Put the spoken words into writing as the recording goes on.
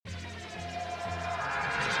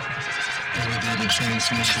Elevated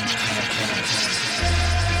Transmissions Podcast.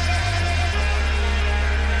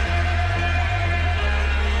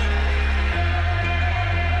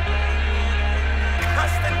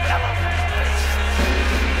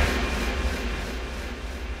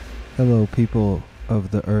 Hello, people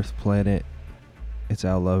of the Earth planet. It's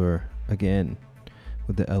Al Lover again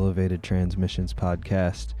with the Elevated Transmissions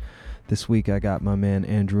Podcast. This week I got my man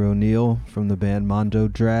Andrew O'Neill from the band Mondo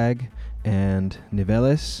and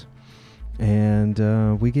Niveles.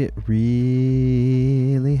 And we get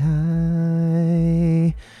really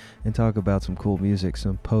high and talk about some cool music,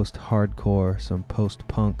 some post-hardcore, some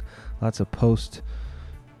post-punk, lots of posts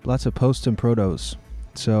and protos.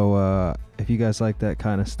 So if you guys like that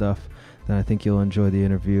kind of stuff, then I think you'll enjoy the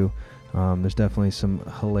interview. There's definitely some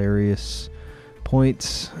hilarious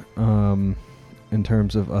points in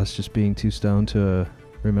terms of us just being too stoned to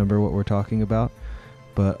remember what we're talking about.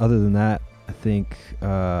 But other than that, I think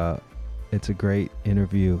it's a great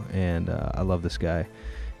interview, and I love this guy.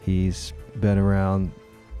 He's been around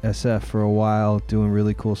SF for a while, doing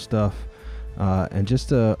really cool stuff, and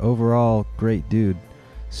just a overall great dude.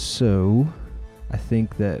 So I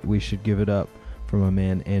think that we should give it up for my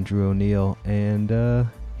man Andrew O'Neill and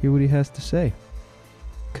hear what he has to say,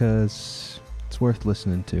 because it's worth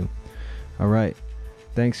listening to. All right.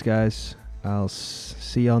 Thanks, guys. I'll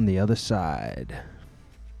see you on the other side.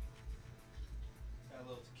 Got a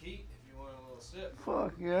little tequila if you want a little sip.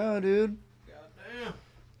 Fuck yeah, dude. Goddamn.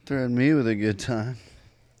 Threaten me with a good time.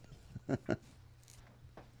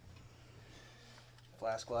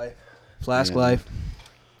 Flask life.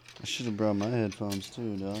 I should have brought my headphones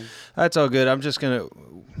too, dog. That's all good.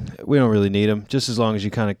 We don't really need them, just as long as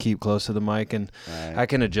you kind of keep close to the mic, and Right. I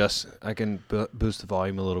can adjust. I can boost the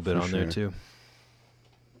volume a little bit For on there sure. too.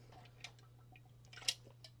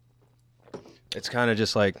 It's kind of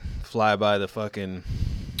just like fly by the fucking,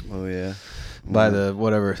 Oh yeah. by the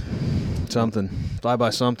whatever, something. Fly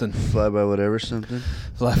by something. Fly by whatever something.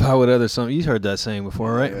 Fly by whatever something. You heard that saying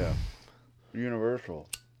before, right? Yeah. Universal.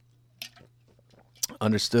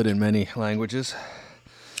 Understood in many languages.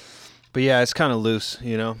 But yeah, it's kind of loose,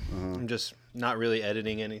 you know. Uh-huh. I'm just not really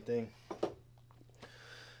editing anything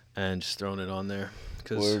and just throwing it on there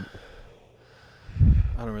because Word.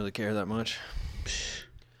 I don't really care that much.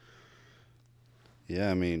 Yeah,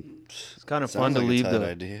 I mean, It's kind of fun sounds to like leave a tight the.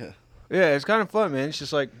 idea. Yeah, it's kind of fun, man. It's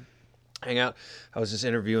just like hang out. I was just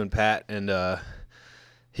interviewing Pat, and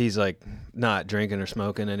he's like not drinking or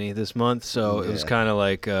smoking any this month, so it was Yeah. kind of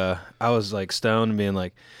like I was like stoned and being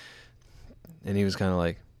like, and he was kind of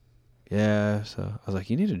like, yeah. So I was like,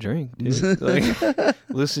 you need a drink, dude. Like,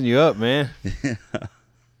 loosen you up, man. Yeah.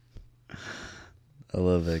 I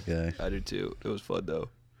love that guy. I do too. It was fun though.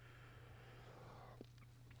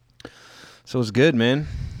 So it's good, man.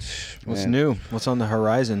 What's Man, new? What's on the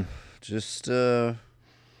horizon? Just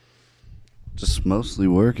mostly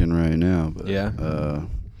working right now, but Yeah.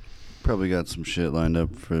 probably got some shit lined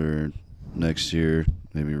up for next year.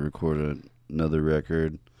 Maybe record another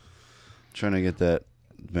record. Trying to get that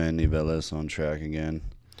band Niveles on track again.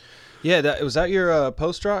 Yeah, was that your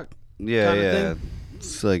post rock? Yeah, Kinda yeah. thing?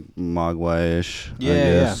 It's like Mogwai-ish, I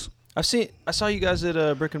Yeah. guess. I saw you guys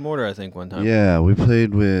at Brick and Mortar, I think, one time. Yeah, we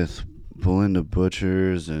played with Belinda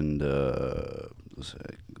Butchers and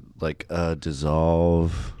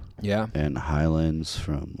Dissolve Yeah. and Highlands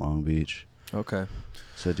from Long Beach. Okay.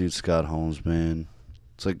 It's that dude Scott Holmes band.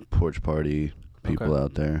 It's like porch party people Okay.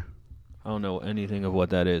 out there. I don't know anything of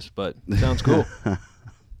what that is, but it sounds cool.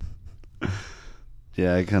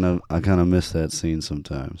 Yeah, I kind of miss that scene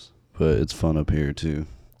sometimes, but it's fun up here too.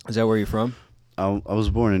 Is that where you're from? I was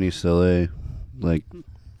born in East LA,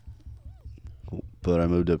 but I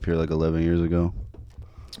moved up here like 11 years ago.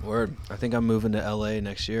 Word. I think I'm moving to LA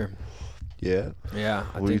next year. Yeah. Yeah.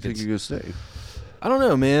 Where do you think you're gonna stay? I don't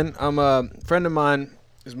know, man. A friend of mine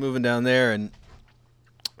is moving down there, and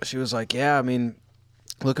she was like, yeah, I mean,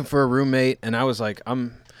 looking for a roommate. And I was like,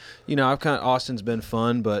 Austin's been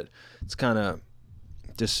fun, but it's kind of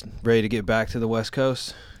just ready to get back to the West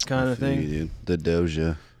Coast kind of thing. Dude. The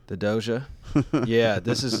Doja. The Doja. Yeah,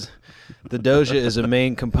 the Doja is a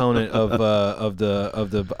main component of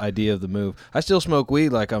the idea of the move. I still smoke weed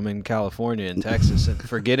like I'm in California and Texas, and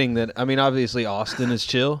forgetting that. I mean, obviously Austin is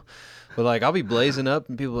chill, but like I'll be blazing up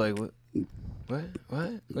and people are like, what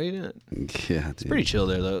are you doing? Yeah, It's pretty chill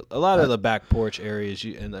there though. A lot of the back porch areas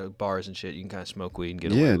and the bars and shit, you can kind of smoke weed and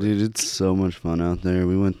get away Yeah, with it. dude, it's so much fun out there.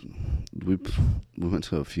 We went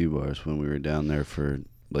to a few bars when we were down there for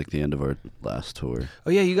like the end of our last tour. Oh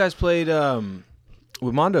yeah, you guys played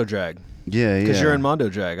with Mondo Drag. Yeah, yeah. Because you're in Mondo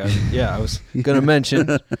Drag. I was going to mention.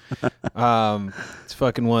 It's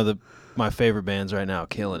fucking one of my favorite bands right now,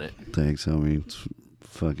 killing it. Thanks, homie. It's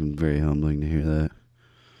fucking very humbling to hear that.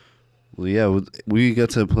 Well, yeah, we got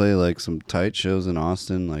to play like some tight shows in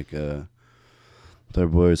Austin, like with our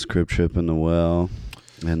boys Crip Trip in the Well,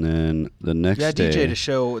 and then the next day. Yeah, DJ'd a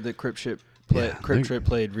show that Crip Trip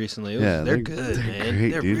played recently. They're good, man.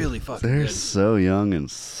 Great, they're dude. really fucking They're good. so young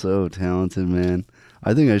and so talented, man.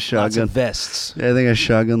 I think I Lots shotgun of vests. Yeah, I think I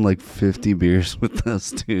shotgunned like 50 beers with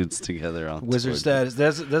those dudes together on Wizard tour. Status.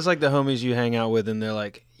 That's like the homies you hang out with, and they're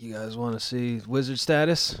like, "You guys want to see Wizard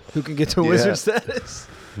Status? Who can get to Wizard Status?"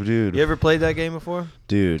 Dude. You ever played that game before?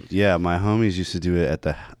 Dude, yeah, my homies used to do it at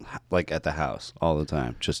the house all the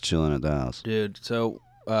time, just chilling at the house. Dude, so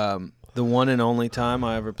the one and only time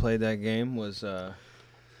I ever played that game was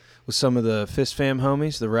with some of the Fist Fam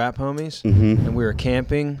homies, the rap homies, and we were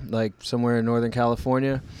camping like somewhere in Northern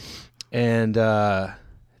California, and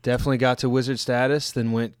definitely got to Wizard Status,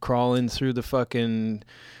 then went crawling through the fucking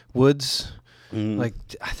woods. Like,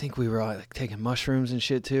 I think we were like taking mushrooms and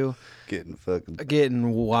shit too.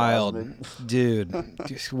 Getting wild. Cosmic. Dude.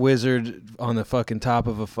 Just wizard on the fucking top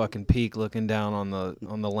of a fucking peak looking down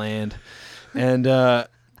on the land. And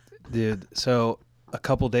dude, so a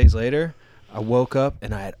couple days later, I woke up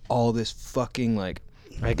and I had all this fucking I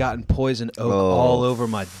had gotten poison oak all over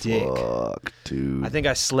my dick. Fuck, dude. I think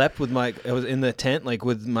I slept I was in the tent like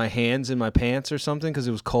with my hands in my pants or something because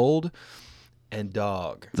it was cold. And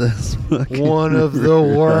dog, That's fucking one of the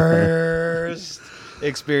worst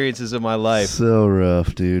experiences of my life. So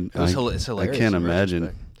rough, dude. It's hilarious. I can't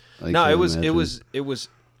imagine. No, it was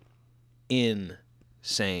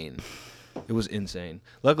insane. It was insane.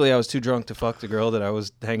 Luckily, I was too drunk to fuck the girl that I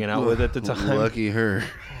was hanging out with at the time. Lucky her.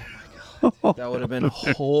 That would have been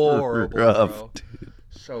horrible, rough, bro. dude.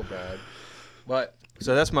 So bad. But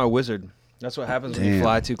so that's my wizard. That's what happens when you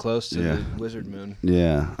fly too close to the wizard moon.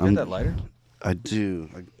 Yeah. You got that lighter? I do.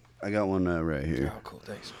 I got one right here. Oh, cool.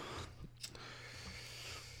 Thanks.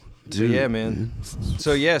 Dude. Yeah, man.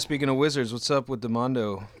 So yeah, speaking of wizards, what's up with the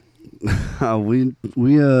Mondo? We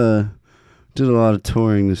did a lot of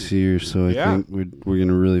touring this year, so I think we're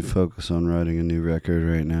gonna really focus on writing a new record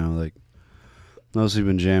right now. Like, mostly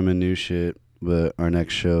been jamming new shit, but our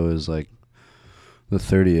next show is like the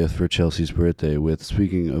 30th for Chelsea's birthday with,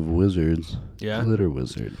 speaking of wizards, Glitter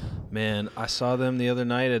Wizard. Man, I saw them the other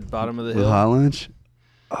night at Bottom of the Hill. With Hot Lunch?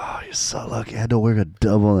 Oh, you're so lucky. I had to work a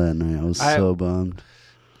double that night. I was so bummed.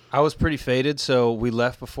 I was pretty faded, so we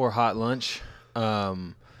left before Hot Lunch,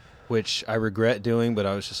 which I regret doing, but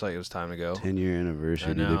I was just like, it was time to go. 10-year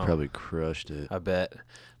anniversary. Dude, they probably crushed it. I bet.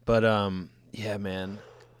 But, yeah, man,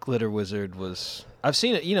 Glitter Wizard was... I've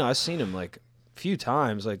seen it, I've seen him like few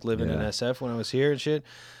times, like living in SF when I was here and shit.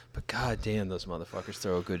 But god damn, those motherfuckers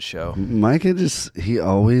throw a good show. Micah he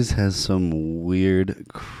always has some weird,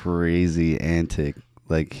 crazy antic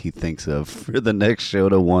like he thinks of for the next show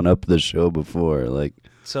to one up the show before. Like,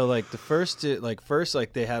 so like the first they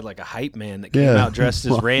had like a hype man that came out dressed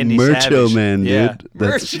as Randy Mercho Savage. Man, yeah. dude.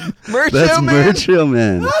 That's Mercho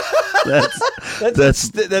Man.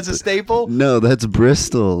 That's a staple? No, that's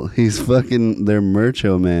Bristol. He's fucking their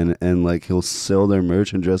Mercho Man, and like he'll sell their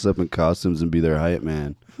merch and dress up in costumes and be their hype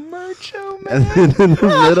man. Mercho Man. And then in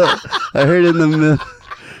the middle, I heard in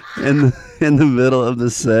the middle of the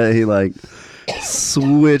set, he like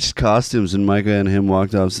switched costumes, and Micah and him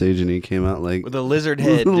walked off stage, and he came out like with a lizard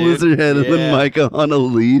head, with a lizard head, and then Micah on a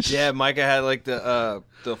leash. Yeah, Micah had like the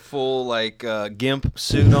full like gimp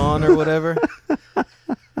suit on or whatever.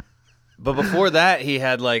 But before that, he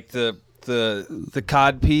had like the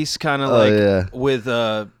cod piece kind of with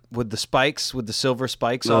the spikes, with the silver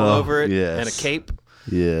spikes all over it, and a cape.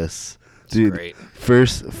 Yes, it's dude. Great.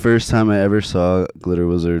 First time I ever saw Glitter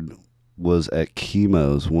Wizard was at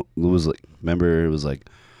Chemo's. It was like, remember, it was like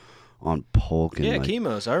on Polk. And like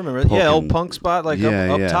Chemo's. I remember. Yeah, old punk spot, like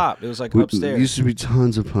up top. It was like upstairs. There used to be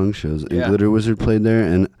tons of punk shows, and Glitter Wizard played there,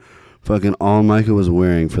 and fucking all Micah was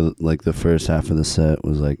wearing for like the first half of the set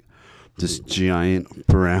was like this giant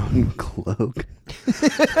brown cloak,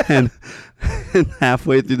 and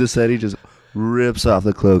halfway through the set, he just rips off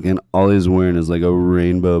the cloak, and all he's wearing is like a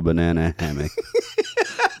rainbow banana hammock.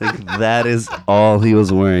 Like, that is all he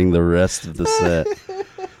was wearing the rest of the set.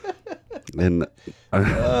 And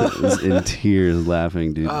I was in tears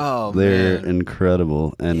laughing, dude. Oh, they're man.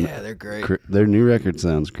 Incredible. And yeah, they're great. Their new record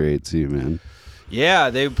sounds great too, man. Yeah,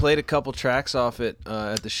 they played a couple tracks off it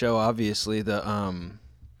at the show, obviously. The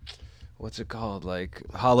what's it called? Like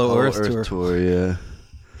Hollow Earth Tour. Yeah.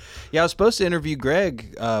 Yeah, I was supposed to interview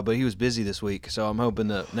Greg, but he was busy this week, so I'm hoping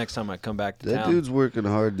that next time I come back to That town. dude's working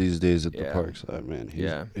hard these days at the Yeah. Parkside, man. He's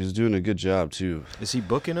Yeah. doing a good job too. Is he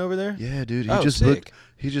booking over there? Yeah, dude. Sick.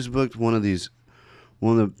 He just booked one of the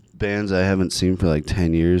bands I haven't seen for like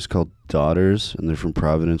 10 years called Daughters, and they're from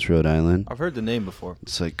Providence, Rhode Island. I've heard the name before.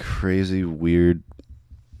 It's like crazy, weird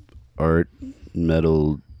art,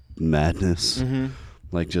 metal madness. Mm-hmm.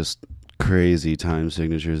 Like just crazy time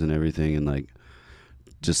signatures and everything, and like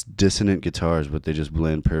just dissonant guitars, but they just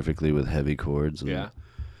blend perfectly with heavy chords. And Yeah.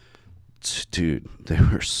 Dude, they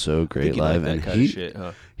were so great live, like and that kind of shit,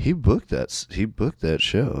 huh? he booked that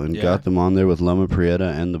show and Yeah. got them on there with Loma Prieta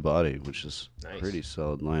and The Body, which is Nice. pretty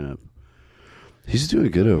solid lineup. He's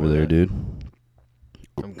doing good over More there, that. dude.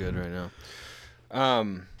 I'm good right now.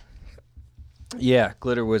 Yeah,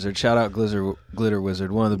 Glitter Wizard. Shout out Glitter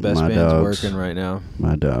Wizard. One of the best My bands dogs. working right now.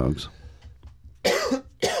 My dogs.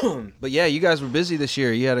 But yeah, you guys were busy this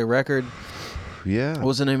year. You had a record. Yeah. What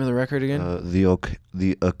was the name of the record again?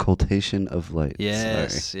 The Occultation of Light.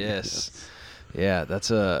 Yes, Sorry. yes. Yeah, that's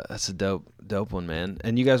a dope one, man.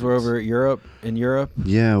 And you guys were over in Europe?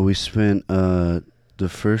 Yeah, we spent the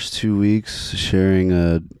first 2 weeks sharing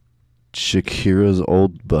Shakira's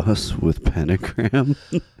old bus with Pentagram.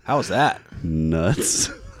 How was that? Nuts.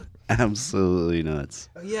 Absolutely nuts.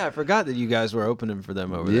 Oh, yeah, I forgot that you guys were opening for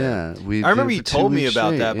them over there. Yeah, I remember did you for 2 told me weeks about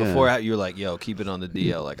straight, that yeah. before. You were like, "Yo, keep it on the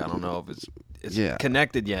DL." Like, I don't know if it's Yeah.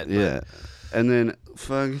 connected yet. but- Yeah. And then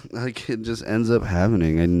like it just ends up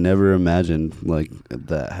happening. I never imagined like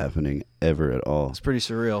that happening ever at all. It's pretty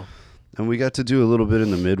surreal. And we got to do a little bit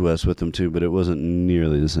in the Midwest with them too, but it wasn't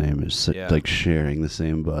nearly the same as Yeah. like sharing the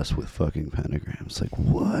same bus with fucking Pentagram. It's like,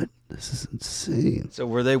 what? This is insane. So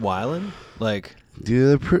were they wildin'? Like,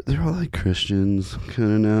 Dude, they're all like Christians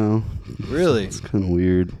kind of now. really? It's kind of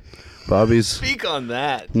weird. Bobby's. Speak on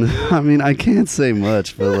that. I mean, I can't say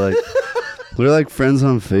much, but like we're like friends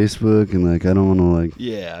on Facebook, and like I don't want to like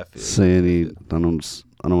Yeah, I feel say any. I don't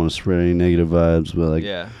want to spread any negative vibes, but like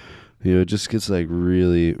yeah. you know, it just gets like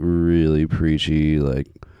really, really preachy, like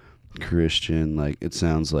Christian. Like it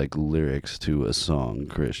sounds like lyrics to a song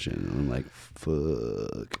Christian. I'm like,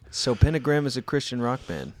 fuck. So Pentagram is a Christian rock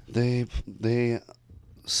band. They play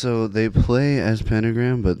as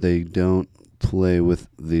Pentagram, but they don't play with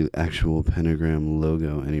the actual Pentagram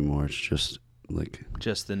logo anymore. It's just like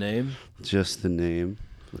Just the name? just the name.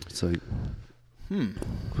 It's like, Hmm.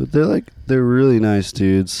 but they're really nice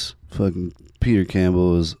dudes. Fucking Peter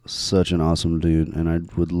Campbell is such an awesome dude, and I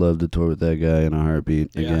would love to tour with that guy in a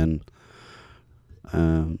heartbeat Yeah. again.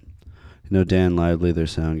 You know, Dan Lively, their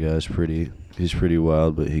sound guy, he's pretty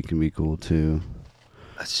wild, but he can be cool too.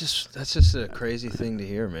 That's just a crazy thing to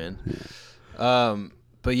hear, man.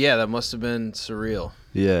 But yeah, that must have been surreal.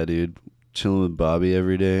 Yeah, dude. Chilling with Bobby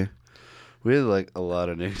every day. We had like a lot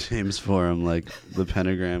of nicknames for him, like the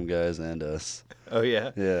Pentagram guys and us. Oh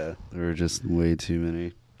yeah. Yeah, there were just way too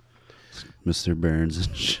many. Mr. Burns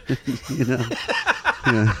and shit, you know?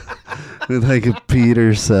 Yeah. With like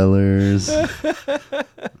Peter Sellers.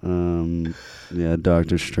 Yeah,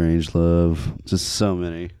 Dr. Strangelove. Just so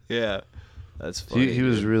many. Yeah. That's funny. He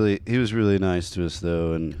was really nice to us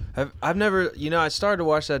though, and I've never, I started to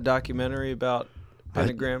watch that documentary about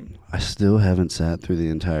Pentagram. I still haven't sat through the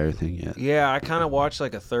entire thing yet. Yeah, I kind of watched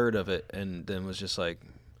like a third of it and then was just like,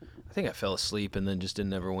 I think I fell asleep and then just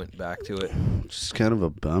never went back to it. Just kind of a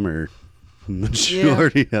bummer. The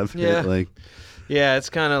majority of it, Yeah. like. Yeah, it's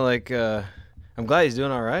kind of like, I'm glad he's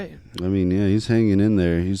doing all right. I mean, yeah, he's hanging in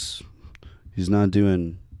there. He's not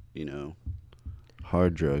doing,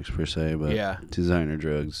 hard drugs per se, but Yeah. designer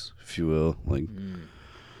drugs, if you will, like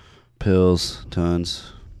pills,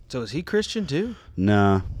 tons. So is he Christian too?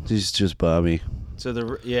 Nah, he's just Bobby. So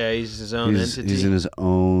he's his own entity. He's in his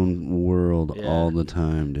own world Yeah. all the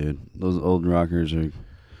time, dude. Those old rockers are.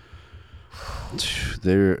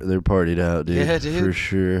 They're partied out, dude. Yeah, dude. For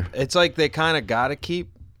sure. It's like they kind of got to keep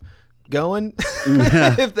going.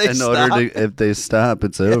 Yeah. If they If they stop,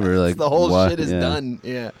 it's over. Like the whole why- shit is yeah. done.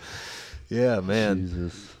 Yeah. Yeah, man.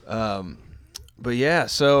 Jesus. But yeah,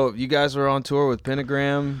 so you guys were on tour with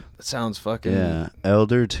Pentagram. That sounds fucking. Yeah,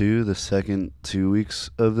 Elder too. The second 2 weeks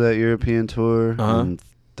of that European tour, and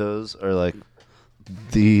those are like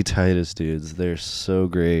the tightest dudes. They're so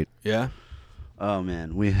great. Yeah. Oh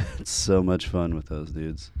man, we had so much fun with those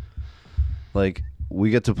dudes. Like we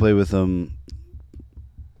get to play with them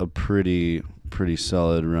a pretty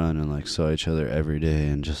solid run, and like saw each other every day,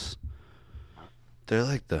 and just they're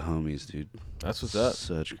like the homies, dude. That's what's up.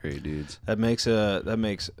 Such great dudes. That makes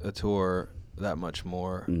a tour that much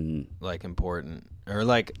more like important, or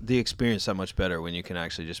like the experience that much better when you can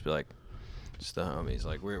actually just be like, Just the homies.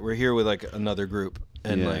 Like we're here with like another group,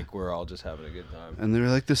 and Yeah. like we're all just having a good time. And they're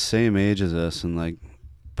like the same age as us, and like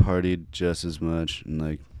partied just as much, and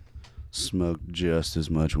like smoked just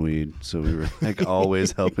as much weed. So we were like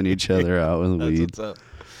always helping each other out with That's weed. what's up.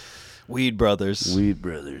 Weed brothers. Weed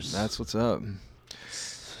brothers. That's what's up.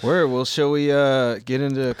 Well, shall we get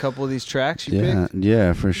into a couple of these tracks you picked?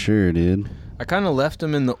 Yeah, for sure, dude. I kind of left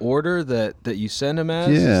them in the order that you sent them as.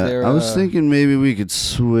 Yeah, Is there, I was thinking maybe we could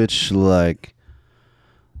switch like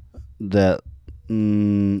that.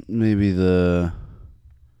 Maybe the.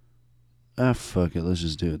 Fuck it. Let's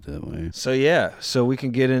just do it that way. So we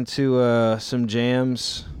can get into some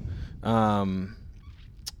jams. My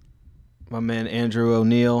man Andrew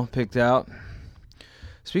O'Neill picked out.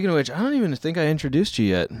 Speaking of which, I don't even think I introduced you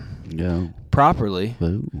yet. Yeah. Properly.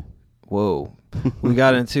 Whoa. We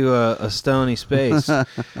got into a stony space.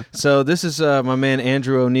 So this is my man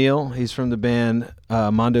Andrew O'Neill. He's from the band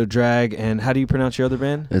Mondo Drag. And how do you pronounce your other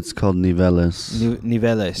band? It's called Niveles.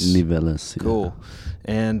 Niveles. Niveles. Yeah. Cool.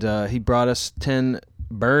 And he brought us 10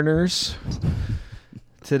 burners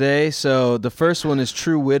today. So the first one is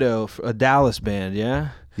True Widow, a Dallas band, yeah?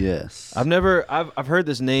 Yes. I've heard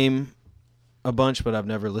this name a bunch, but I've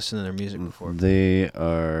never listened to their music before. They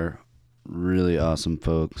are really awesome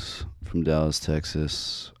folks from Dallas,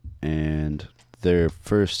 Texas, and their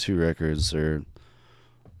first 2 records are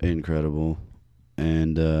incredible.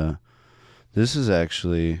 And this is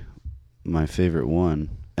actually my favorite one,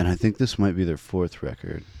 and I think this might be their 4th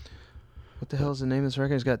record. What the hell is the name of this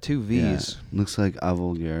record? It's got 2 V's. Yeah, looks like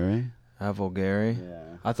Avulgare. Avulgare.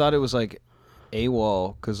 Yeah. I thought it was like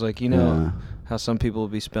AWOL, because like, you know how some people will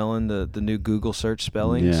be spelling the new Google search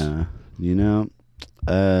spellings? Yeah. You know,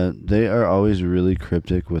 they are always really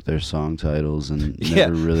cryptic with their song titles and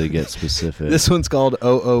never really get specific. This one's called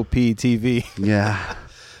OOP-TV. Yeah.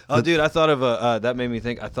 Oh, dude, I thought of that made me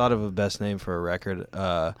think. I thought of a best name for a record.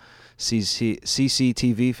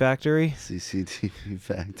 CCTV Factory. CCTV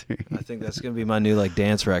Factory. I think that's gonna be my new like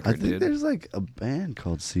dance record, I think dude. there's like a band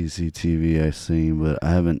called CCTV I've seen, but I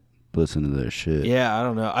haven't listened to their shit. Yeah, I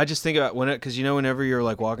don't know. I just think about because whenever you're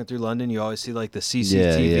like walking through London, you always see like the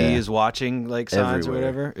CCTV is watching like signs Everywhere.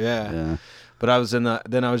 or whatever. Yeah. But I was then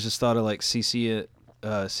I was just thought of like CC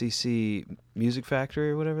Music Factory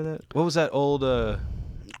or whatever that. What was that old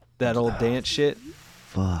dance shit?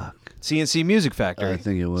 Fuck. CNC Music Factory. I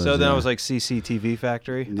think it was. So then I yeah. was like CCTV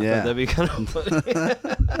Factory. I Yeah. thought that'd be kind of funny.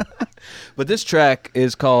 But this track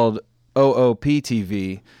is called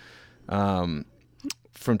OOP-TV from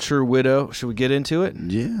True Widow. Should we get into it?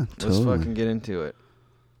 Yeah, totally. Let's fucking get into it.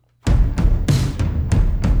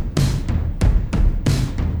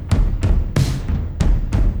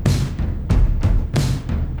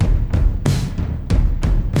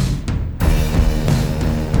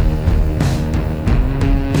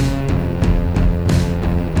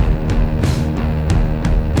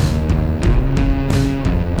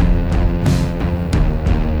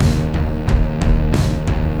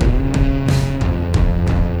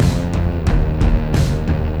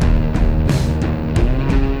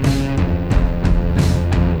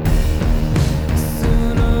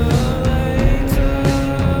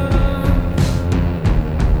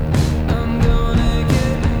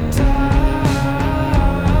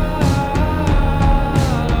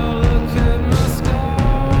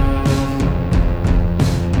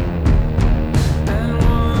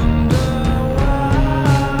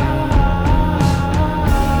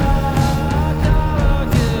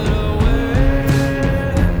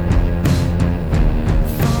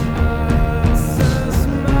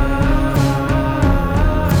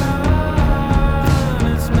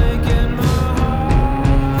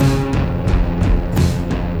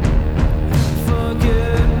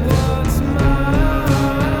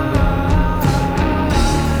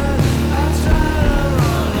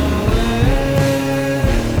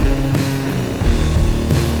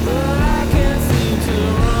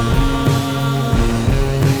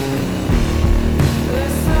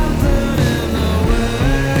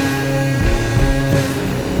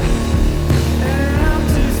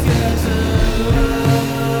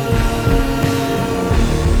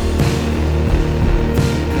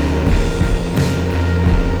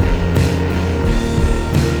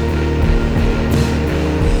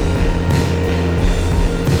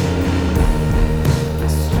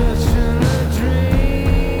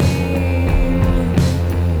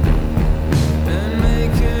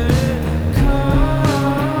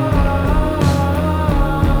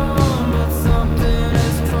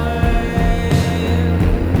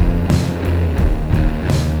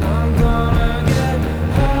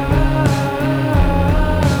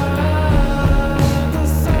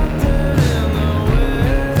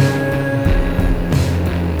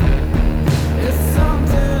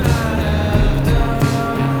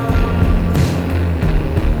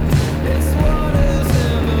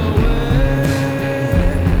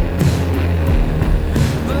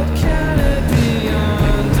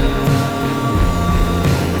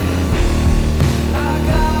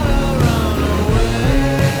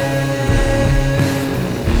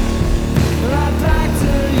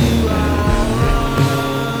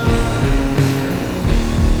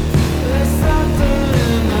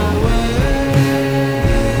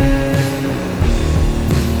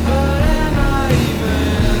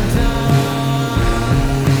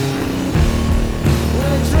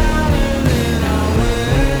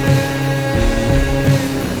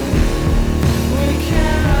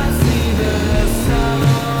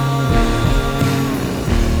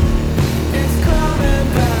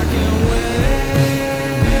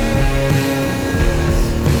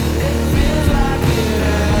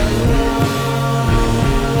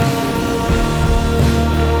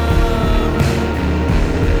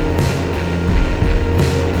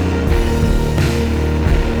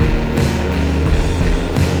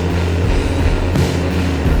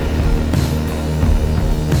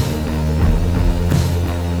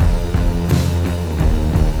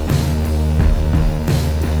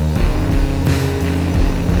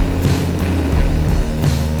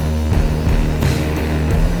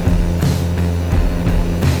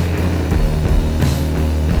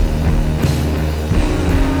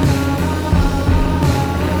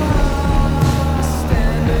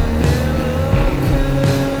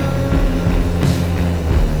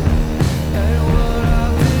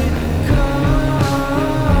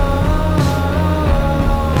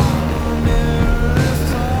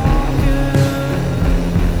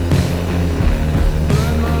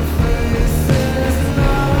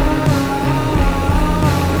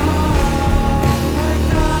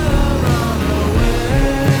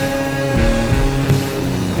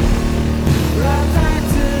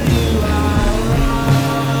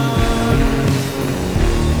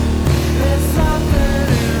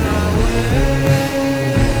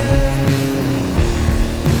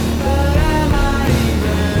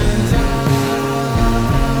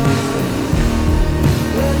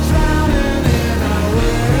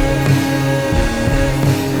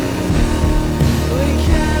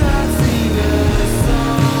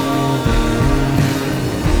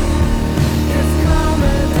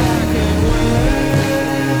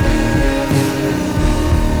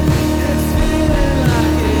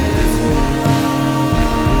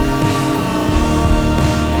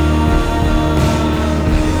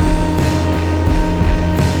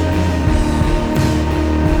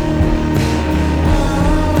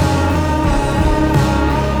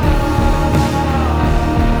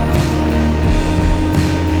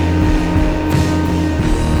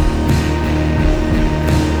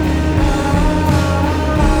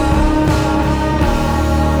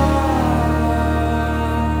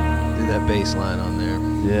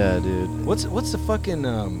 What's the fucking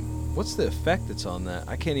what's the effect that's on that?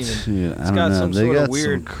 I can't even. Dude, It's I don't got know. some They sort got of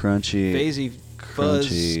weird, some crunchy, phasey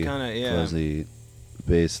fuzz kind of fuzzy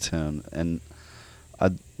bass tone, and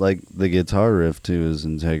I like the guitar riff too is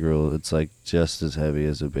integral. It's like just as heavy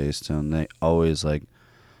as a bass tone. They always like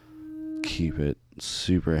keep it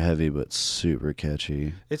super heavy but super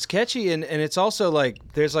catchy. It's catchy and it's also like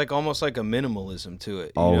there's like almost like a minimalism to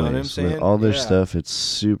it. You Always, know what I'm saying? with all their stuff, it's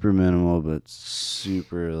super minimal but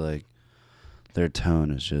super like their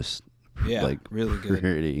tone is just like really good.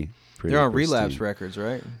 Pretty They're on pristine. Relapse Records,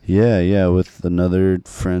 right? Yeah, with another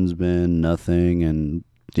friends band, Nothing, and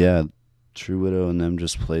True Widow and them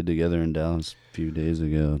just played together in Dallas a few days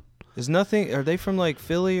ago. Is Nothing? Are they from like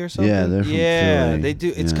Philly or something? Yeah, they're from Philly. Yeah, they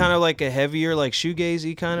do. It's Yeah. kind of like a heavier, like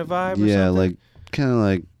shoegazy kind of vibe. Or Yeah, something? like kind of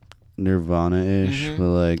like Nirvana-ish, Mhm. but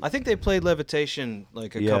like I think they played Levitation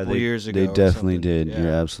like a couple they, years ago. They or definitely something. did. Yeah.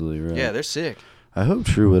 You're absolutely right. Yeah, they're sick. I hope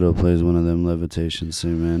True Widow plays one of them Levitation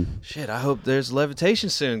soon, man. Shit, I hope there's Levitation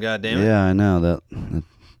soon. Goddamn it. Yeah, I know that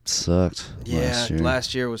sucked.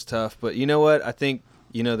 Last year was tough, but you know what? I think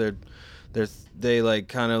they like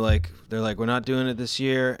kind of like they're like we're not doing it this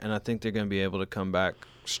year, and I think they're gonna be able to come back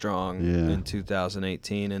strong in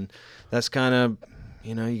 2018, and that's kind of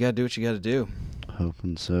you gotta do what you gotta do.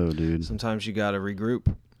 Hoping so, dude. Sometimes you gotta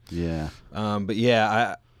regroup. Yeah. But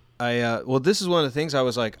yeah, well, this is one of the things I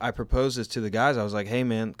was like, I proposed this to the guys. I was like, hey,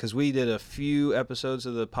 man, because we did a few episodes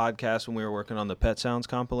of the podcast when we were working on the Pet Sounds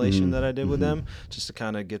compilation that I did with them, just to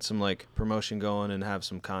kind of get some like promotion going and have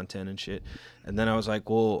some content and shit. And then I was like,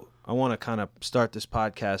 well, I want to kind of start this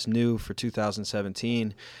podcast new for 2017.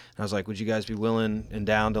 And I was like, would you guys be willing and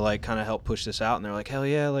down to like kind of help push this out? And they're like, hell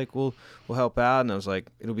yeah, like we'll help out. And I was like,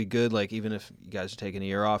 it'll be good. Like even if you guys are taking a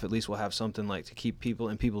year off, at least we'll have something like to keep people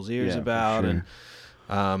in people's ears about. Sure.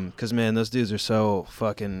 And because man, those dudes are so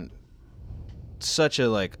fucking such a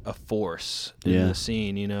like a force in the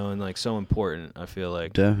scene, and like so important. I feel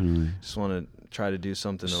like Definitely. just want to try to do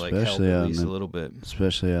something to like Especially help at out least in a the- little bit.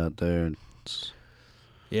 Especially out there.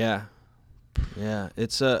 Yeah.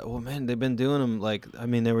 It's well, man, they've been doing them like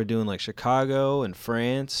they were doing like Chicago and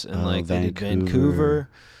France and like they did Vancouver,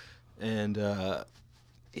 and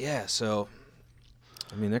so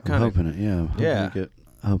they're kind of hoping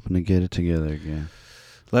hoping to get it together again.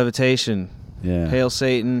 Levitation. Yeah. Hail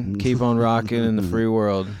Satan, keep on rocking in the free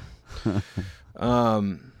world.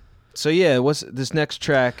 So yeah, this next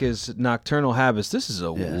track is Nocturnal Habits. This is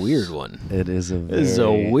a weird one. It is a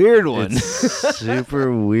weird one. It's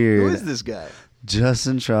super weird. Who is this guy?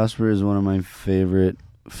 Justin Strasberg is one of my favorite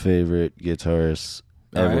guitarists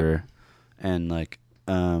ever. Right. And like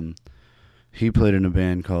he played in a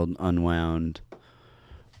band called Unwound,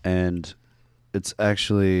 and it's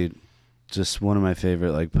actually just one of my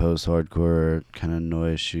favorite like post-hardcore kind of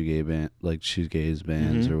noise shoegaze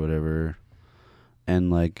bands or whatever. And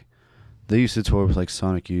like they used to tour with like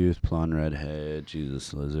Sonic Youth, Blonde Redhead,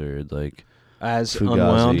 Jesus Lizard, like as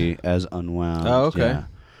Fugazi, Unwound. Oh, okay. Yeah.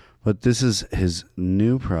 But this is his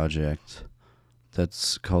new project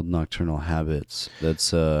that's called Nocturnal Habits.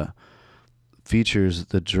 That's features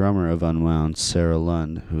the drummer of Unwound, Sarah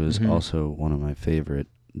Lund, who is also one of my favorite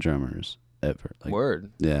drummers ever. Like, Word.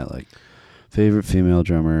 Yeah, like favorite female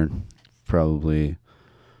drummer, probably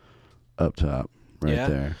up top, right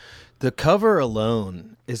there. The cover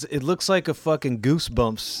alone it looks like a fucking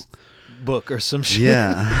Goosebumps book or some shit.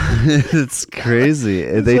 Yeah, it's crazy.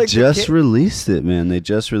 They like just released it, man. They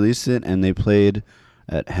just released it, and they played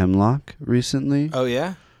at Hemlock recently. Oh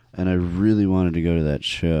yeah. And I really wanted to go to that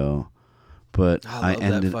show, but I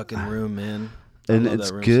love that fucking room, man. And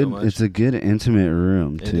it's good. So it's a good intimate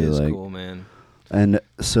room too. It is like, cool, man. And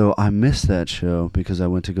so I missed that show because I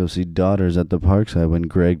went to go see Daughters at the Parkside when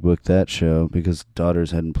Greg booked that show because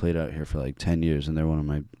Daughters hadn't played out here for like 10 years and they're one of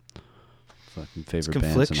my fucking favorite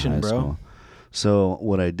bands in high school. So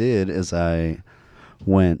what I did is I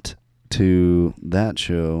went to that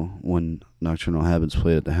show when Nocturnal Habits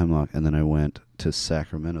played at the Hemlock, and then I went to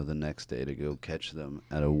Sacramento the next day to go catch them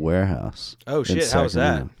at a warehouse. Oh shit, how was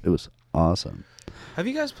that? It was awesome. Have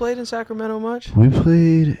you guys played in Sacramento much? We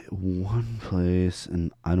played one place,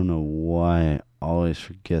 and I don't know why I always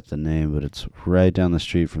forget the name, but it's right down the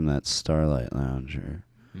street from that Starlight Lounge.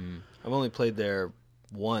 I've only played there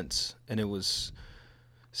once, and it was...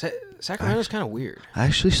 Sacramento's kind of weird. I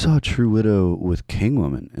actually saw True Widow with King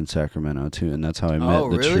Woman in Sacramento, too, and that's how I met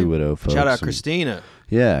the True Widow folks. Shout out Christina.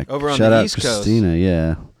 Yeah. Over on shout the out East Christina, Coast.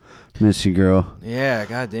 Yeah. Miss you, girl. Yeah,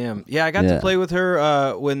 goddamn. Yeah, I got to play with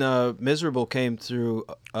her when Miserable came through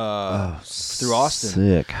Austin.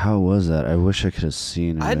 Sick. How was that? I wish I could have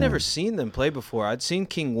seen her. I had never seen them play before. I'd seen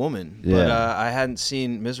King Woman, but I hadn't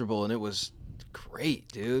seen Miserable, and it was great,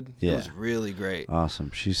 dude. Yeah. It was really great.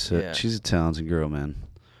 Awesome. She's a talented girl, man.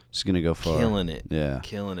 She's gonna go far. Killing it. Yeah.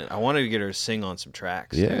 Killing it. I wanted to get her to sing on some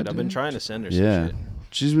tracks, Yeah, dude. I've been dude. trying to send her some shit.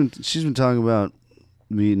 She's been talking about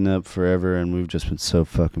meeting up forever, and we've just been so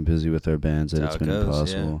fucking busy with our bands that That's it's how been it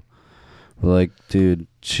goes, impossible. But like, dude,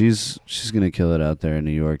 she's gonna kill it out there in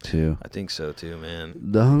New York too. I think so too, man.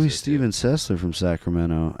 The homie Steven Sessler from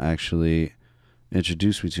Sacramento actually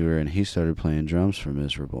introduced me to her, and he started playing drums for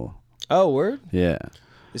Miserable. Oh, word? Yeah.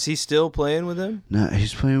 Is he still playing with him? No,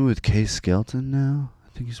 he's playing with Kay Skelton now. I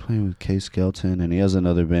think he's playing with Kay Skelton, and he has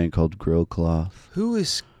another band called Grill Cloth. Who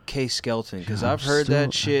is Kay Skelton? Because Yeah, I've heard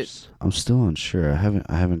that shit. I'm still unsure. I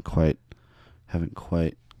haven't quite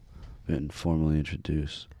been formally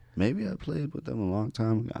introduced. Maybe I played with them a long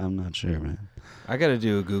time ago. I'm not sure, man. I got to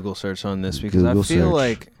do a Google search on this because Google I feel search.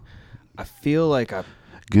 like I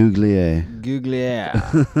Googlier.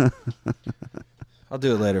 Google. I'll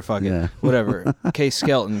do it later. Fuck Yeah. it. Whatever. Kay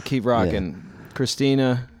Skelton, keep rocking.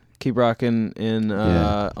 Christina, keep rocking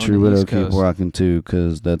on True the Widow East keep Coast. rocking too,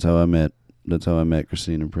 because that's how I met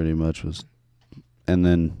Christina. Pretty much was, and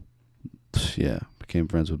then became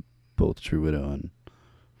friends with both True Widow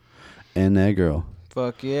and that girl.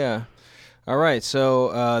 Fuck yeah. All right,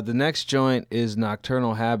 so the next joint is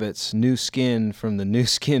Nocturnal Habits, New Skin from the New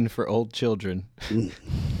Skin for Old Children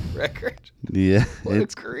record. Yeah, What a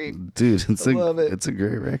creep. Dude, I love it. It's a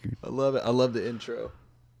great record. I love it. I love the intro.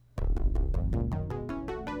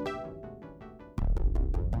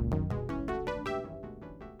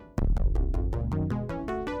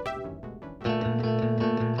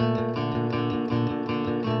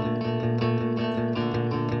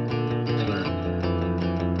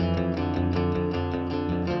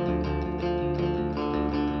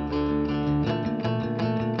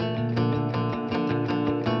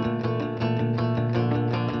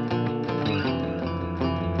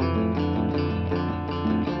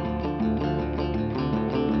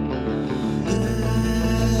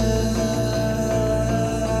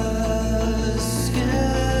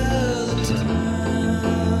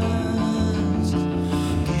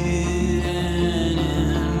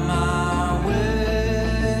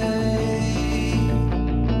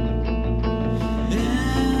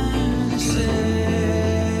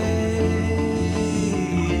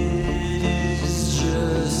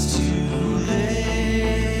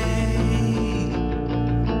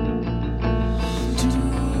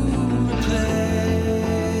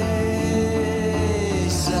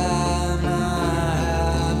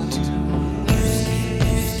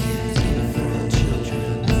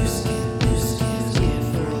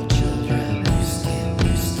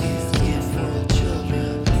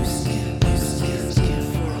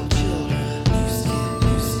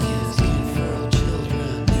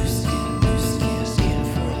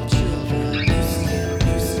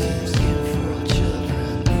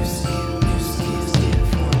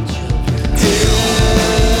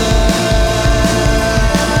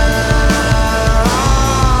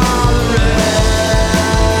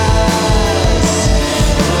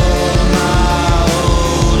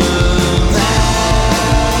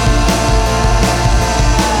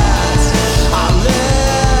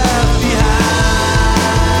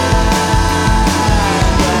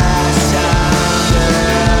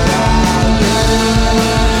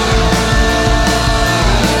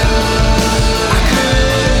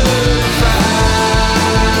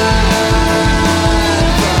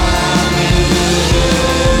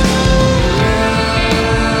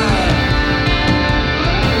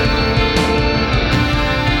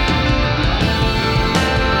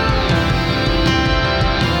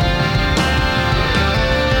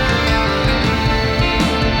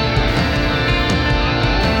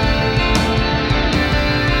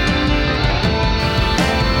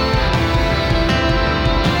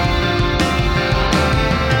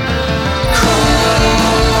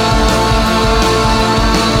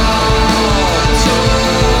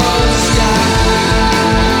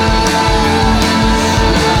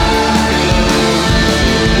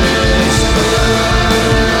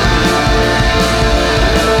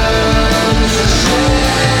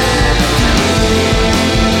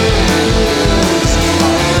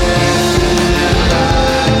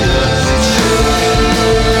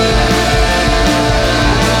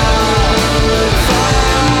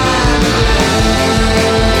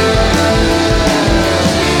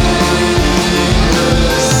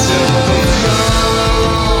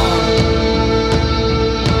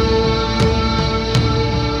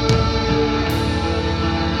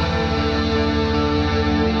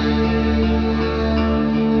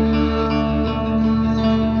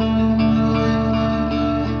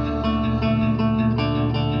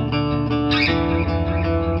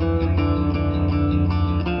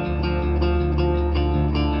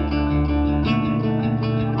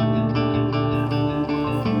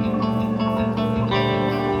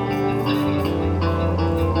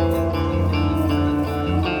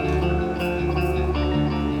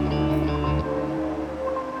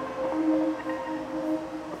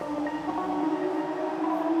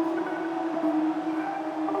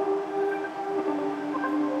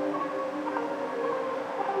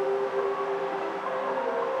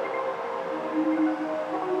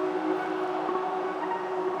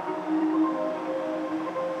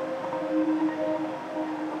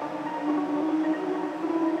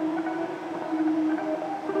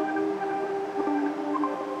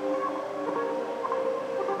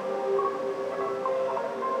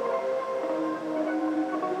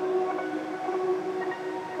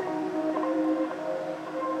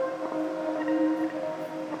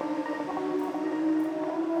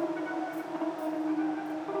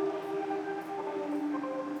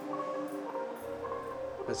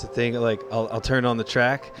 That's the thing. Like, I'll turn on the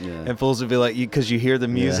track, Yeah. and fools will be like, because you hear the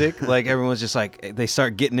music, like everyone's just like, they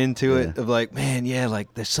start getting into it of like, man, yeah,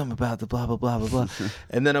 like there's something about the blah blah blah blah blah,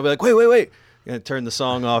 and then I'll be like, wait, gonna turn the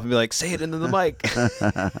song off and be like, say it into the mic.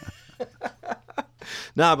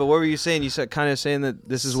 Nah, but what were you saying? You said kind of saying that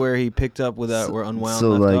this is where he picked up with where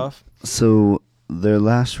Unwound left off. So their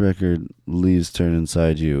last record, Leaves Turn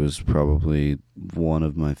Inside You, is probably one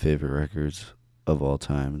of my favorite records of all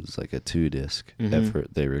time. It's like a 2-disc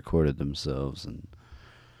effort they recorded themselves, and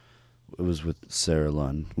it was with Sarah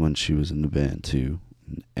Lund when she was in the band too,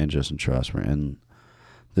 and Justin Trosmer. And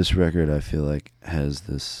this record, I feel like, has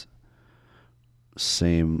this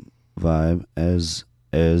same vibe as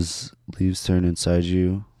Leaves Turn Inside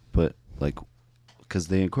You, but like, because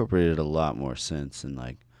they incorporated a lot more synths and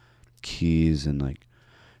like keys and like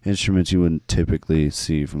instruments you wouldn't typically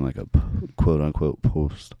see from like a quote-unquote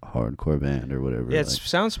post-hardcore band or whatever. Yeah, it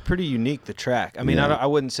sounds pretty unique, the track. I mean, I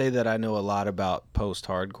wouldn't say that I know a lot about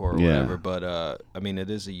post-hardcore or whatever, but I mean, it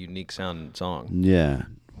is a unique sounding song. Yeah.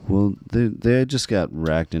 Well, they just got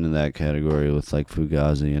racked into that category with like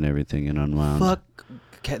Fugazi and everything and Unwound. Fuck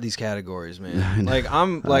these categories, man.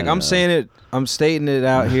 I'm saying it, I'm stating it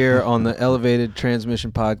out here on the Elevated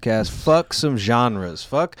Transmission podcast. Fuck some genres.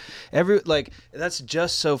 Fuck that's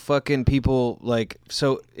just so fucking people, like,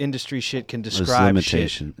 so industry shit can describe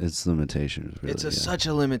limitation. Shit. It's limitations, really. It's such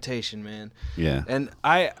a limitation, man. Yeah. And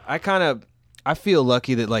I feel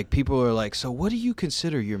lucky that like people are like, so what do you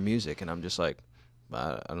consider your music? And I'm just like,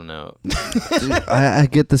 I don't know. Dude, I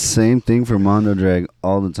get the same thing for Mondo Drag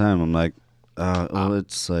all the time. I'm like,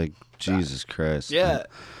 it's like, Jesus Christ. Yeah.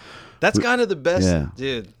 That's kind of the best,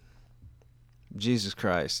 dude. Jesus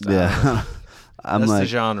Christ. Yeah. That's like, the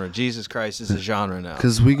genre. Jesus Christ is a genre now.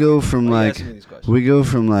 Because we go from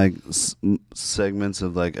segments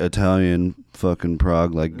of like Italian fucking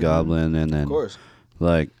prog, like Goblin, and then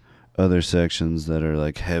like other sections that are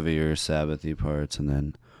like heavier Sabbathy parts, and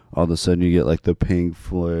then all of a sudden you get like the Pink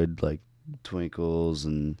Floyd, like Twinkles,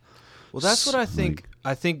 and well, that's what I think.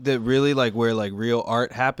 I think that really like where like real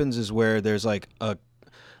art happens is where there's like a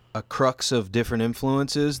crux of different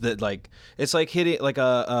influences that like it's like hitting like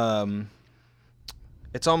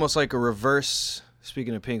it's almost like a reverse.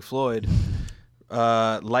 Speaking of Pink Floyd,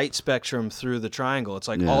 light spectrum through the triangle. It's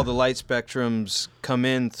like all the light spectrums come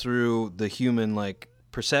in through the human like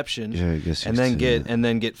perception, I guess and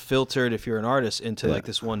then get filtered if you're an artist into like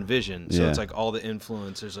this one vision. So it's like all the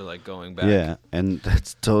influencers are like going back. Yeah, and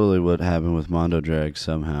that's totally what happened with Mondo Drag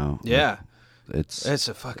somehow. Yeah, like, it's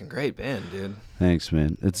a fucking great band, dude. Thanks,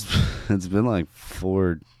 man. It's been like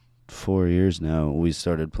four years now. We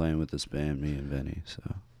started playing with this band, me and Benny. So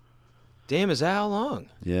damn, is that how long?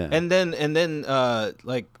 Yeah, and then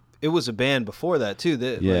like it was a band before that too.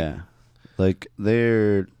 That like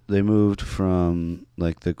they moved from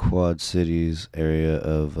like the Quad Cities area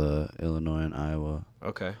of Illinois and Iowa.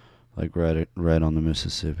 Okay. Like right on the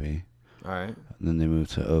Mississippi. All right. And then they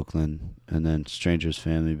moved to Oakland, and then Stranger's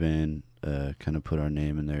Family Band kind of put our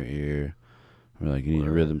name in their ear. We're like, you need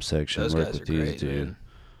a rhythm section. Those work guys with are these, great, dude. man.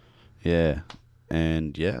 Yeah.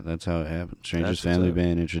 And yeah, that's how it happened. Stranger's Family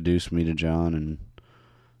Band introduced me to John and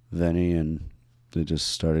Venny, and they just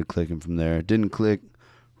started clicking from there. It didn't click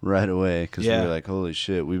right away because we were like, holy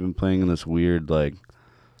shit, we've been playing in this weird like,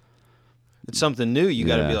 it's something new. You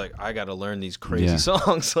got to be like, I got to learn these crazy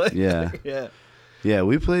songs. Like, yeah.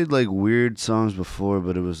 We played like weird songs before,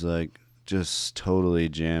 but it was like just totally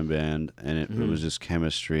jam band, and it was just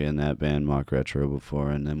chemistry in that band, Mock Retro, before,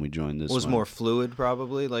 and then we joined this. Was more fluid,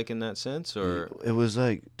 probably, like in that sense, or it was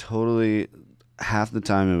like totally. Half the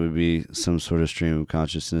time it would be some sort of stream of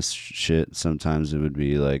consciousness shit. Sometimes it would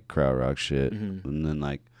be like krautrock shit, and then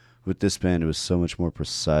like with this band, it was so much more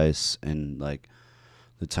precise, and like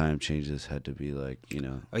the time changes had to be like, you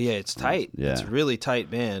know. Oh yeah, it's tight. Yeah, it's a really tight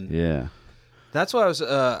band. Yeah. That's why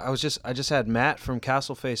I just had Matt from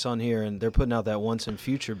Castleface on here, and they're putting out that Once and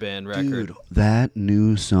Future Band record. Dude, that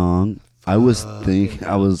new song, I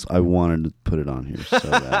wanted to put it on here so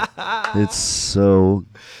bad. It's so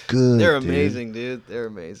good. They're amazing, dude. They're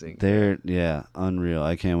amazing. They're unreal.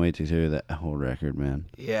 I can't wait to hear that whole record, man.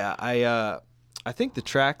 Yeah, I think the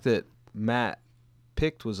track that Matt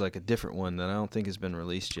picked was like a different one that I don't think has been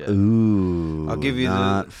released yet. Ooh, I'll give you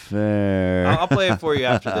not fair. I'll play it for you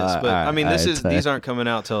after this, but I mean, these aren't coming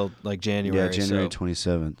out till like January. Yeah, January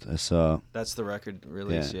 27th. I saw. That's the record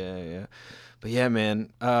release. Yeah. But yeah,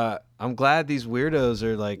 man, I'm glad these weirdos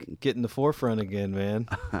are like getting the forefront again, man.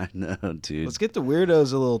 I know, dude. Let's get the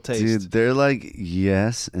weirdos a little taste. Dude, they're like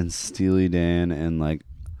Yes and Steely Dan and like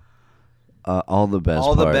All the best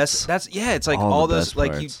all parts. the best. It's like All all the those best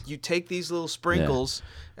like parts. you take these little sprinkles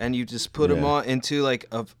and you just put them on into like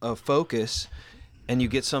a focus, and you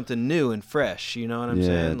get something new and fresh. You know what I'm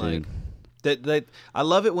saying? Dude. Like that I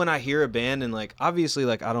love it when I hear a band, and like obviously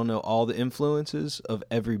like I don't know all the influences of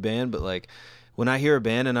every band, but like when I hear a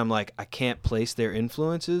band and I'm like I can't place their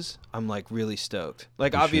influences, I'm like really stoked.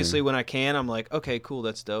 Like obviously when I can, I'm like okay, cool,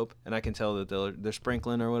 that's dope, and I can tell that they're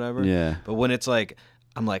sprinkling or whatever. Yeah. But when it's like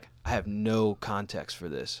I'm like I have no context for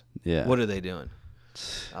this. Yeah. What are they doing?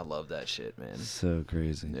 I love that shit, man. So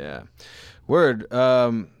crazy. Yeah. Word.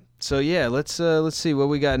 So yeah, let's see what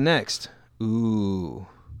we got next. Ooh.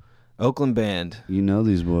 Oakland band. You know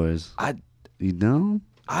these boys. You know?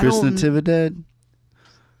 I Chris don't- Natividad?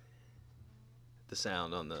 The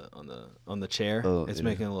sound on the chair. Oh, it's yeah.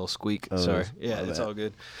 making a little squeak. Oh, Sorry. my Yeah, it's bad. all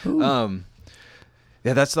good. Ooh.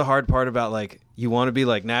 Yeah, that's the hard part about like you want to be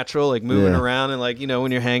like natural, like moving Yeah. around and like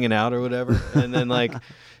when you're hanging out or whatever, and then like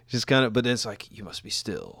just kind of. But it's like you must be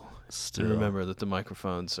still. Still. And remember that the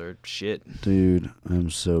microphones are shit. Dude, I'm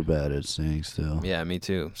so bad at staying still. Yeah, me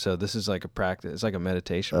too. So this is like a practice. It's like a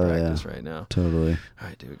meditation Oh, practice yeah. right now. Totally. All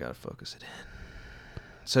right, dude, we gotta focus it in.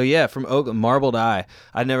 So yeah, from Oakland, Marbled Eye.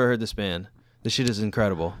 I'd never heard this band. This shit is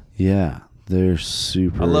incredible. Yeah, they're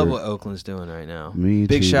super. I love what Oakland's doing right now. Me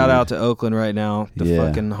Big too. shout out to Oakland right now. The Yeah.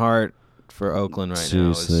 fucking heart for Oakland right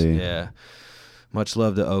Seriously. now is much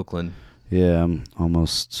love to Oakland. Yeah, I'm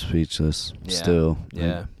almost speechless. Yeah. Still.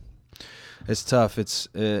 Yeah. It's tough. It's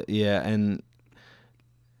but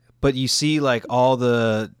you see like all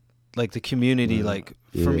the like the community like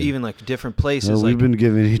from Yeah. even like different places. Well, like we've been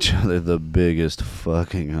giving each other the biggest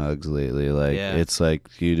fucking hugs lately. Like Yeah. it's like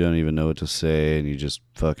you don't even know what to say, and you just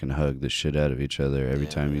fucking hug the shit out of each other every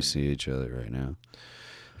Yeah, time man. you see each other right now.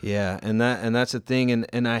 Yeah, and that's the thing,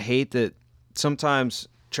 and I hate that sometimes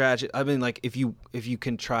tragic. I mean, like if you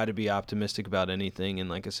can try to be optimistic about anything in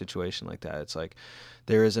like a situation like that, it's like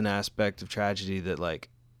there is an aspect of tragedy that like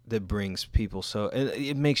that brings people so and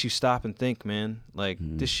it makes you stop and think, man. Like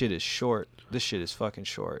this shit is short. This shit is fucking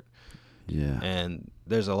short, Yeah, and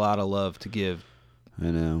there's a lot of love to give I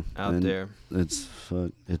know. out And there.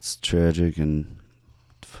 It's tragic, and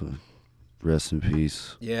rest in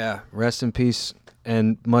peace. Yeah, rest in peace.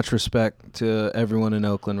 And much respect to everyone in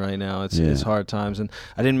Oakland right now. It's hard times, and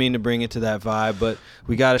I didn't mean to bring it to that vibe, but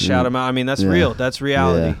we got to shout them out. I mean, that's real. That's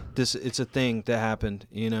reality. Yeah. It's a thing that happened,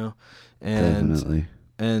 and Definitely.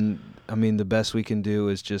 and I mean, the best we can do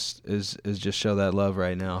is just show that love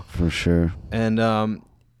right now. For sure. And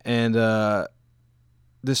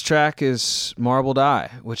this track is Marbled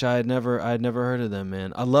Eye, which I had never heard of them,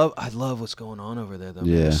 man. I love what's going on over there though.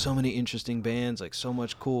 Man. Yeah. There's so many interesting bands, like so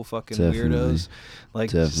much cool fucking Definitely. weirdos.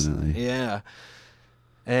 Like just- Definitely. yeah.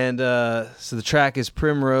 And so the track is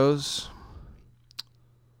Primrose.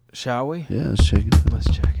 Shall we? Yeah, let's check it out.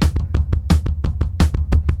 Let's check it.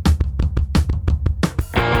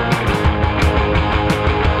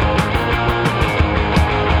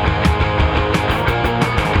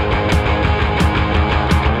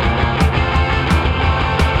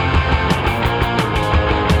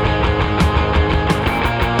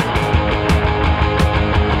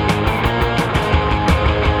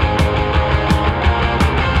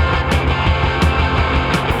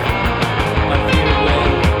 One Fear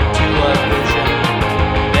Wind, Two Love Vision,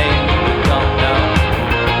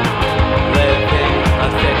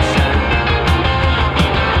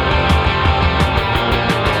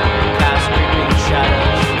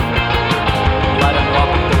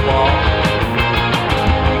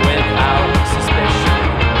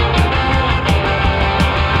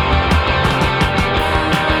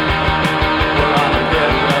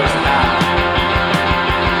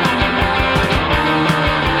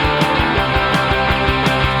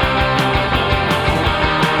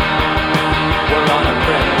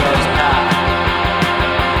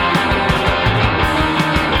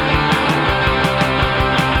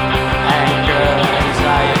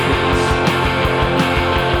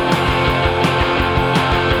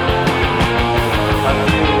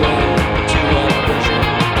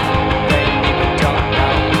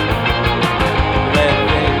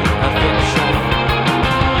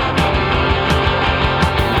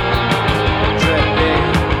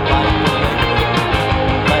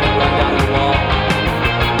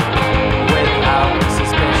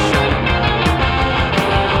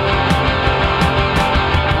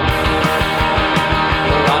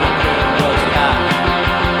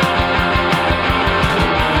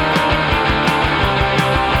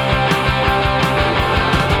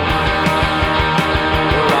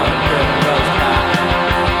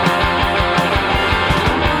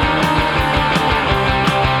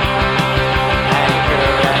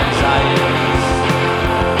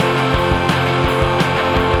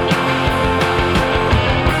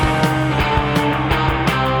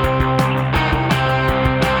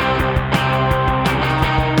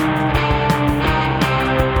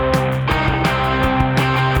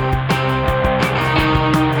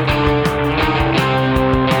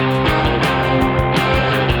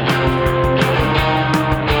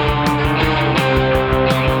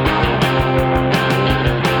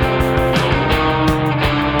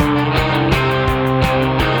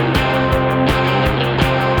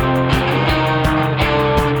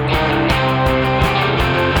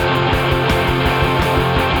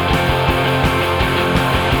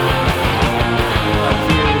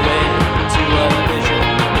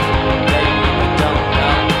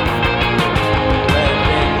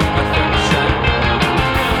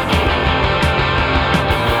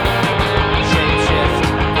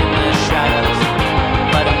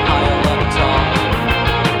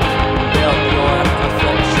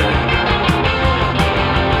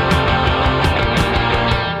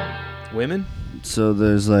 So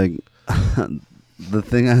there's like the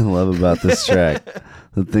thing I love about this track.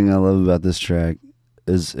 The thing I love about this track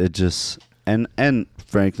is it just and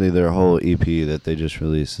frankly their whole EP that they just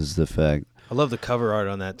released is the fact. I love the cover art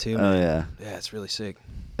on that too, man. Oh yeah. Yeah, it's really sick.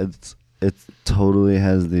 It totally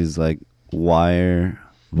has these like Wire,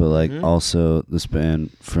 but like also this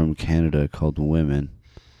band from Canada called Women.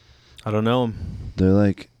 I don't know them. They're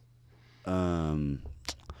like,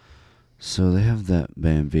 so they have that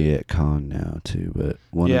band Viet Cong now too, but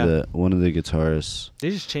one of the guitarists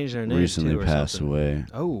they just changed their name recently too, or passed something. away.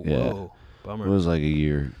 Oh, yeah. Whoa, bummer. It was like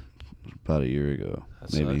about a year ago,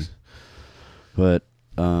 That maybe. sucks. But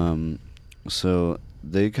so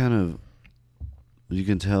they kind of, you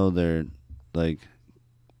can tell they're like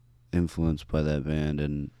influenced by that band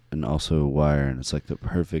and also Wire, and it's like the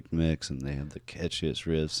perfect mix, and they have the catchiest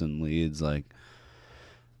riffs and leads, like,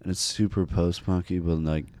 and it's super post punky, but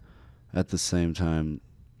like at the same time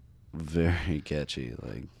very catchy.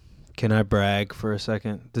 Like, can I brag for a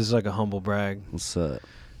second? This is like a humble brag. What's up?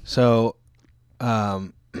 So,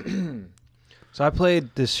 so I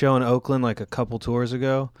played this show in Oakland like a couple tours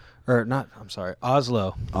ago. Or not, I'm sorry,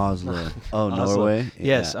 Oslo. Oslo. Oh, Oslo. Norway?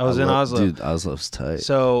 Yes, I was in Oslo. Dude, Oslo's tight.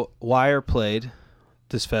 So Wire played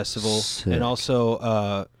this festival. Sick. And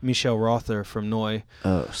also Michel Rother from Noi.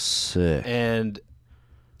 Oh, sick. And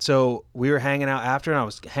so we were hanging out after, and I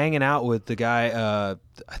was hanging out with the guy,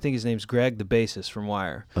 I think his name's Greg, the bassist from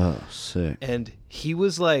Wire. Oh, sick. And he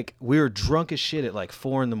was like, we were drunk as shit at like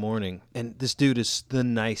 4 a.m. And this dude is the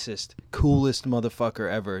nicest, coolest motherfucker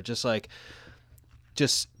ever.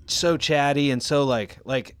 Just so chatty and so like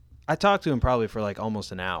I talked to him probably for like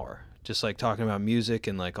almost an hour, just like talking about music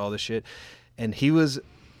and like all this shit. And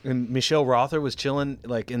Michel Rother was chilling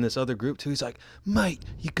like in this other group too. He's like, mate,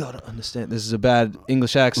 you gotta understand, this is a bad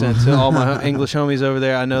English accent to all my English homies over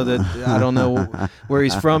there. I know that I don't know where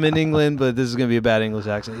he's from in England, but this is gonna be a bad English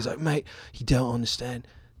accent. He's like, mate, you don't understand.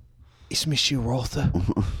 It's Michel Rother.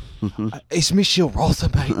 It's Michel Rother,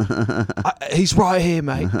 mate. He's right here,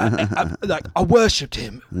 mate. I worshipped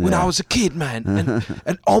him when I was a kid, man.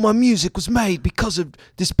 And all my music was made because of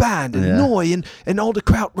this band and Noi and all the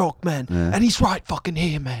krautrock, man. Yeah. And he's right fucking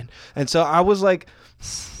here, man. And so I was like,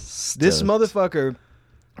 this motherfucker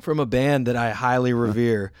from a band that I highly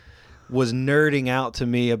revere was nerding out to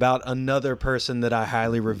me about another person that I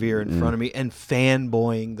highly revere in front of me and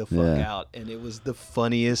fanboying the fuck out. And it was the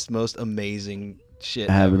funniest, most amazing shit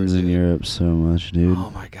Happens ever, in Europe so much, dude.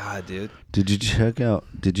 Oh my god, dude. Did you check out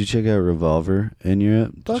Revolver in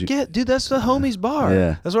Europe? Fuck yeah, dude, that's the homies bar.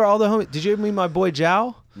 Yeah. That's where all the homies. Did you ever meet my boy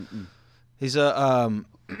Zhao? He's a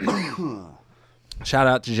shout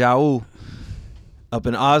out to Zhao up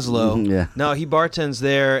in Oslo. Yeah. No, he bartends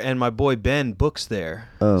there, and my boy Ben books there.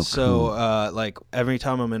 Oh, so cool. like every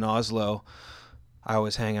time I'm in Oslo, I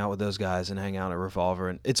always hang out with those guys and hang out at Revolver,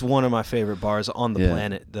 and it's one of my favorite bars on the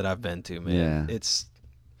planet that I've been to, man. Yeah. It's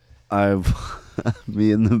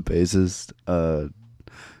me and the bassist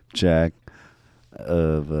Jack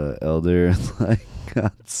of Elder like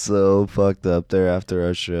got so fucked up there after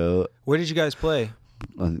our show. Where did you guys play?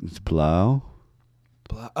 It's Blau.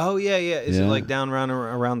 Oh yeah. Is it like down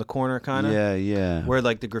around the corner, kind of? Yeah. Where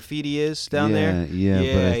like the graffiti is down there? Yeah,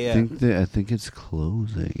 but I think it's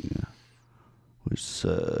closing, which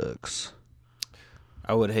sucks.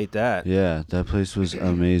 I would hate that. Yeah, that place was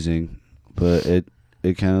amazing, but it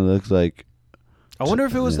kind of looked like. I wonder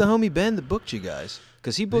if it was the homie Ben that booked you guys,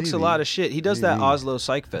 because he books a lot of shit. He does that Oslo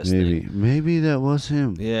Psych Fest thing. Maybe that was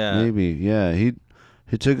him. Yeah. Maybe. Yeah. He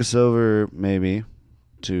took us over maybe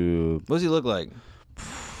to. What does he look like?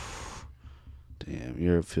 Damn,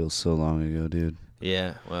 Europe feels so long ago, dude.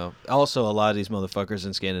 Yeah, well, also a lot of these motherfuckers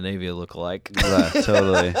in Scandinavia look alike. Yeah,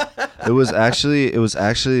 totally. It was actually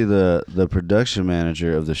the production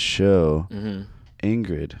manager of the show,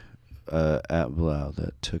 Ingrid, at Blau,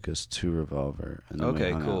 that took us to Revolver. And then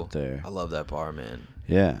we hung cool. out there. I love that bar, man.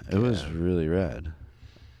 Yeah, it was really rad.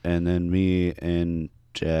 And then me and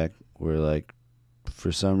Jack were like,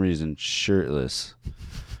 for some reason, shirtless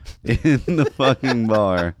in the fucking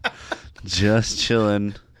bar, just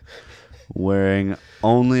chilling, wearing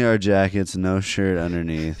only our jackets, no shirt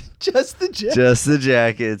underneath. Just the jacket. Just the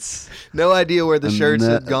jackets. No idea where the shirts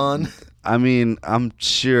had gone. I mean, I'm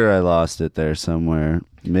sure I lost it there somewhere.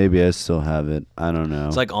 Maybe I still have it. I don't know.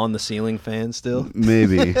 It's like on the ceiling fan still.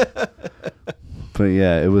 Maybe. But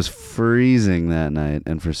yeah, it was freezing that night,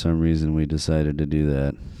 and for some reason we decided to do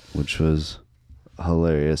that, which was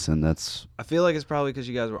hilarious. And that's, I feel like it's probably because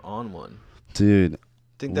you guys were on one. dude, I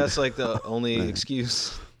think that's like the only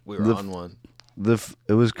excuse. We were on one.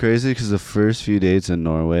 It was crazy because the first few dates in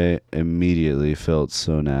Norway immediately felt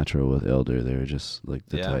so natural with Elder. They were just like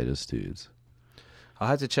the tightest dudes. I'll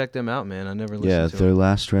have to check them out, man. I never listened Yeah, to their them.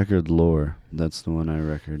 last record, Lore. That's the one I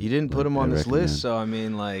record. You didn't put them on I this recommend. list, so I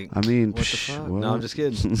mean, what the psh, fuck? well. No, I'm just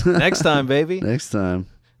kidding. Next time, baby. Next time.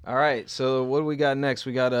 All right, so what do we got next?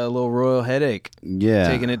 We got a little Royal Headache. Yeah.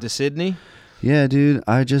 Taking it to Sydney? Yeah, dude.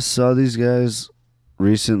 I just saw these guys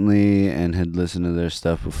recently and had listened to their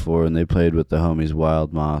stuff before, and they played with the homies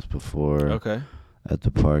Wild Moth before. Okay. At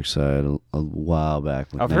the Parkside a while back.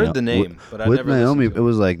 I've heard the name, but I with never Naomi, listened to it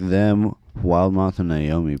was like them, Wild Moth, and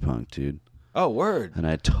Naomi Punk, dude. Oh, word. And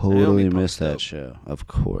I totally Naomi missed that Punk's show. Of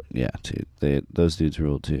course, yeah, dude. Those dudes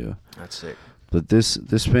rule too. That's sick. But this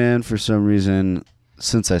band, for some reason,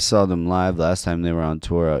 since I saw them live last time they were on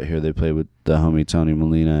tour out here, they played with the homie Tony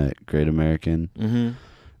Molina at Great American. Mm-hmm.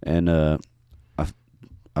 And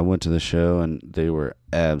I went to the show, and they were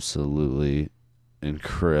absolutely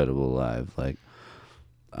incredible live. Like,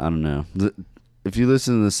 I don't know. If you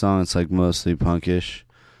listen to the song, it's like mostly punkish,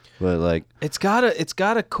 but like it's got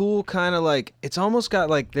a cool kind of like, it's almost got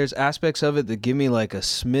like, there's aspects of it that give me like a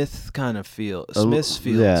Smith kind of feel, Smith's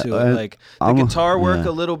feel yeah, to it. Like the guitar work yeah.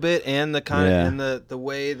 a little bit, and the kind Yeah. of and the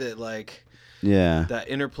way that like yeah, that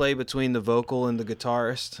interplay between the vocal and the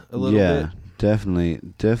guitarist a little yeah, bit.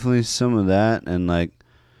 definitely some of that, and like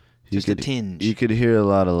Just a tinge. You could hear a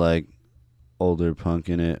lot of like older punk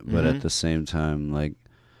in it, but Mhm. at the same time, like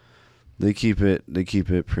they keep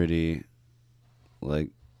it pretty like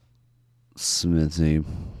Smithy,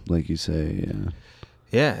 like you say, yeah.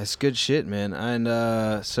 Yeah, it's good shit, man.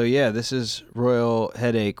 And so yeah, this is Royal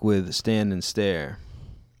Headache with Stand and Stare.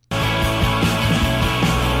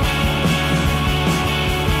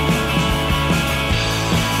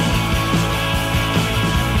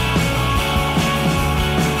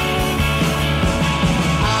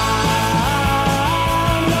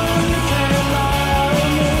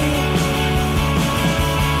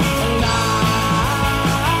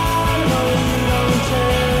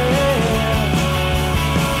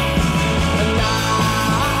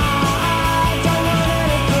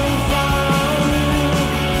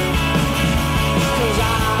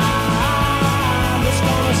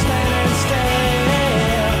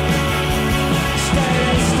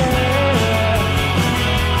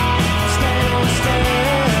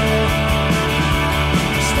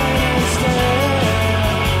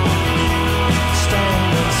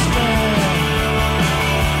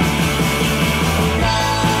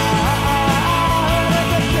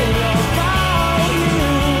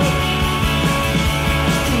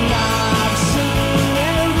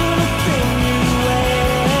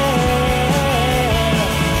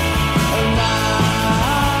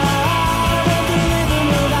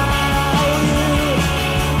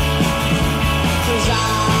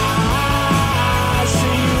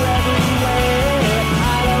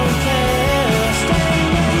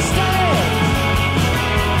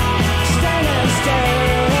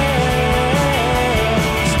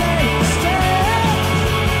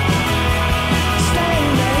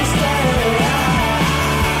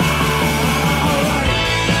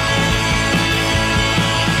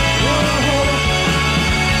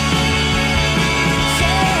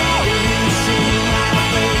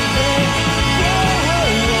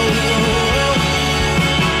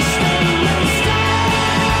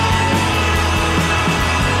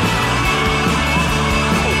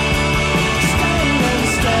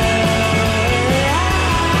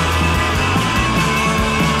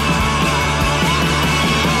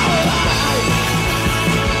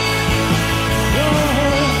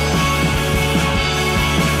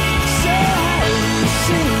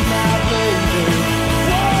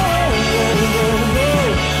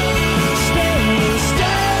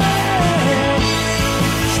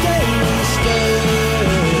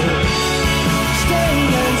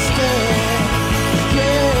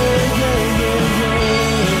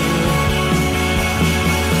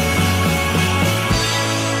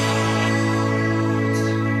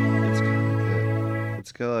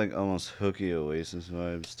 Like almost hooky Oasis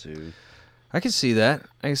vibes too. I can see that.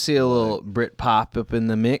 I can see a little Brit pop up in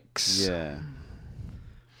the mix. Yeah.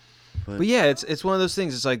 But yeah, it's one of those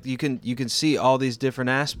things. It's like you can see all these different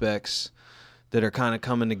aspects that are kind of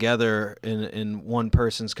coming together in one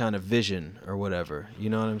person's kind of vision or whatever. You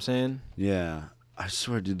know what I'm saying? Yeah. I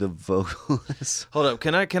swear, dude, the vocalist. Hold up,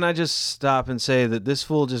 can I just stop and say that this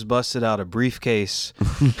fool just busted out a briefcase?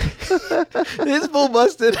 This fool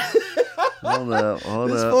busted. Hold up.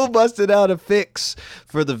 This fool busted out a fix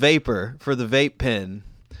for the vape pen.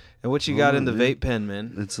 And what you got in the vape pen,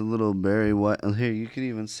 man? It's a little berry white. Here, you can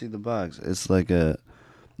even see the box. It's like a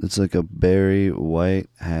berry white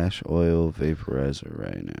hash oil vaporizer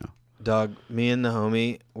right now. Dog, me and the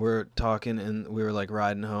homie were talking, and we were like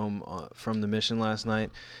riding home from the mission last night,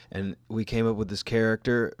 and we came up with this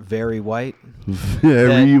character, Very White.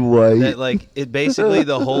 Very white. That like it basically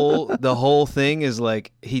the whole thing is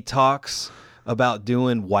like he talks about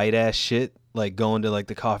doing white ass shit, like going to like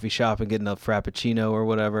the coffee shop and getting a frappuccino or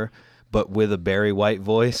whatever, but with a Barry White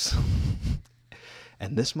voice.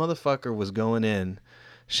 And this motherfucker was going in.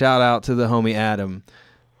 Shout out to the homie Adam.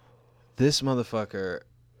 This motherfucker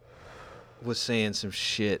was saying some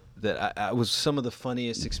shit that I was some of the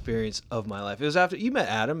funniest experience of my life. It was after you met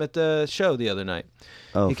Adam at the show the other night.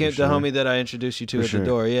 Oh, he came for sure. the homie that I introduced you to For at sure. the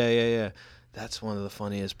door. Yeah. That's one of the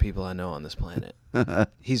funniest people I know on this planet.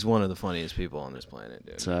 He's one of the funniest people on this planet,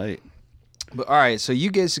 dude. Tight. But all right, so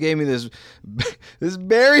you guys gave me this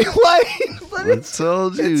Barry White, but I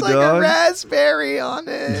told you, it's like dog. a raspberry on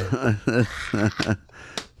it.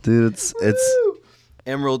 Dude, it's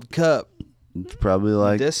Emerald Cup, probably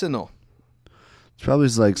like medicinal. it's probably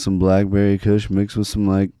like some blackberry kush mixed with some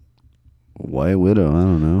like White Widow. I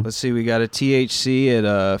don't know. Let's see, we got a THC at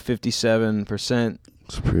 57%.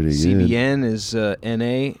 It's pretty good. CBN is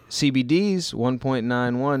NA. CBD's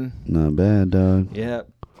 1.91. Not bad, dog. Yeah.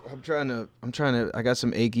 I'm trying to I got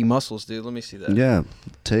some achy muscles, dude. Let me see that. Yeah,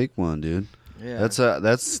 take one, dude. Yeah.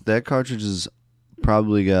 That cartridge has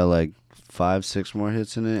probably got like 5-6 more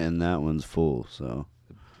hits in it, and that one's full. So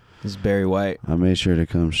This is Barry White. I made sure to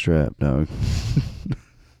come strapped, dog.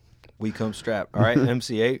 We come strapped. All right,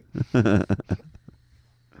 MC8.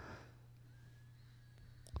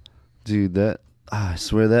 Dude, I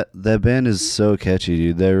swear that band is so catchy,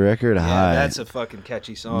 dude. Their record High. That's a fucking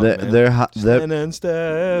catchy song, That- man. they're hi- that- Stand and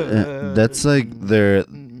step. That's like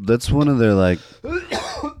that's one of their like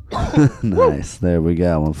nice. There we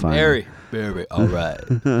got one finally. Barry. All right.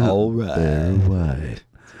 All right. Very white.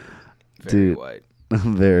 Very Dude. White.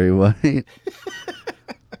 Very white.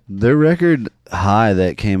 Their record High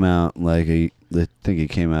that came out I think it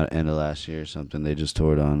came out end of last year or something. They just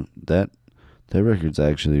toured on that. That record's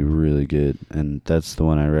actually really good, and that's the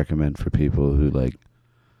one I recommend for people who like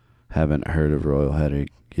haven't heard of Royal Headache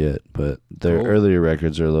yet. But their Cool. earlier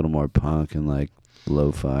records are a little more punk and like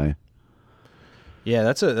lo-fi. Yeah,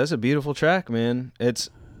 that's a beautiful track, man. It's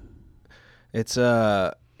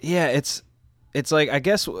like, I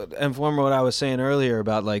guess, and from what I was saying earlier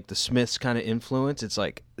about like the Smiths kind of influence, it's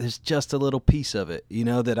like there's just a little piece of it,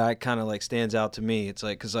 that I kind of like stands out to me. It's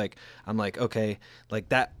like, cause like I'm like, okay, like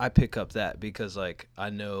that I pick up that because like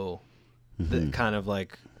I know the kind of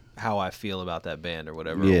like how I feel about that band or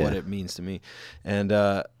whatever, or what it means to me, and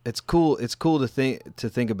it's cool. It's cool to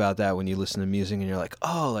think about that when you listen to music and you're like,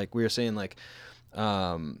 oh, like we were saying, like,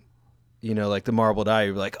 like the Marbled Eye,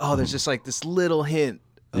 you're like, oh, there's just like this little hint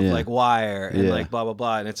of like Wire and like blah blah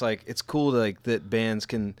blah, and it's like it's cool to, like that bands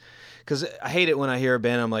can, because I hate it when I hear a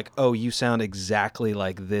band I'm like, oh, you sound exactly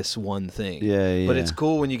like this one thing, but it's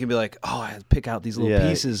cool when you can be like, oh, I pick out these little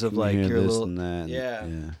pieces of like your this little and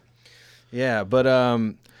that.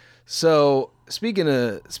 but so speaking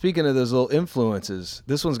of those little influences,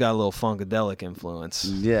 this one's got a little funkadelic influence.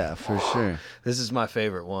 Yeah, for sure. This is my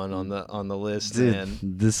favorite one on the list, Dude, man.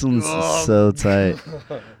 this one's so tight.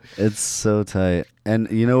 It's so tight. And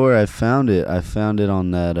you know where I found it? I found it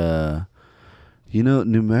on that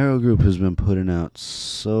Numero Group has been putting out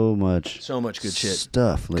so much good shit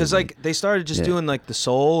stuff because lately. like they started just doing like the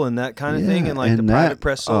soul and that kind of thing, and like the that, private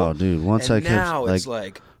press soul. Oh, dude! Once and I kept now it's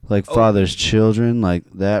like Father's Children, like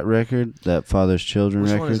that record, that Father's Children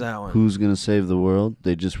Which record. one is that one? Who's Gonna Save the World?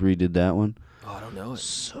 They just redid that one. Oh, I don't know it.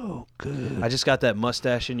 So good. I just got that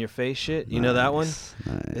mustache in your face shit. You know that one? Nice.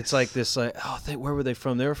 It's like this like where were they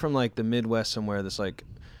from? They were from like the Midwest somewhere. This like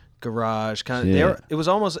garage kind of. Yeah. It's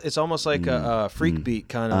almost like a freak beat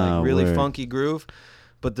kind of like really word. funky groove.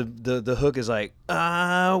 But the hook is like,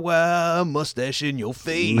 well, mustache in your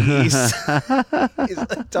face. He's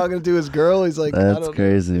like talking to his girl. He's like, That's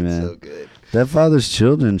crazy, it's man. so good. That Father's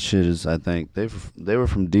Children shit is, I think, they were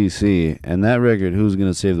from D.C., and that record, Who's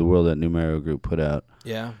Gonna Save the World, that Numero Group put out,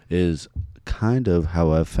 is kind of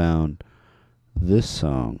how I found this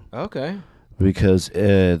song. Okay. Because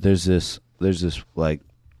there's this like,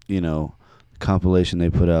 compilation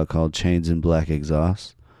they put out called Chains and Black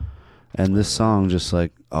Exhaust. And this song just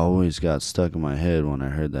like always got stuck in my head when I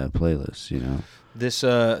heard that playlist, This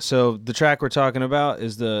so the track we're talking about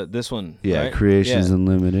is this one. Yeah, right? Creations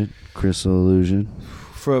Unlimited, Crystal Illusion.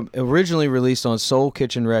 From originally released on Soul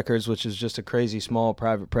Kitchen Records, which is just a crazy small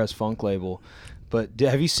private press funk label. But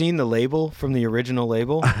have you seen the label from the original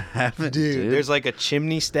label? I haven't, dude. There's like a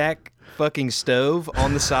chimney stack fucking stove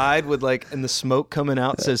on the side with like, and the smoke coming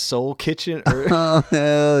out says Soul Kitchen. Oh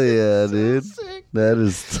hell yeah, dude! Sick. That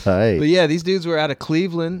is tight. But yeah, these dudes were out of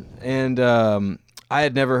Cleveland, and I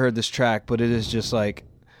had never heard this track, but it is just like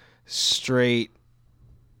straight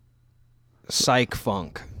psych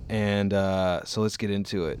funk. And so let's get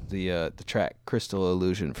into it. The track Crystal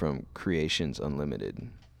Illusion from Creations Unlimited.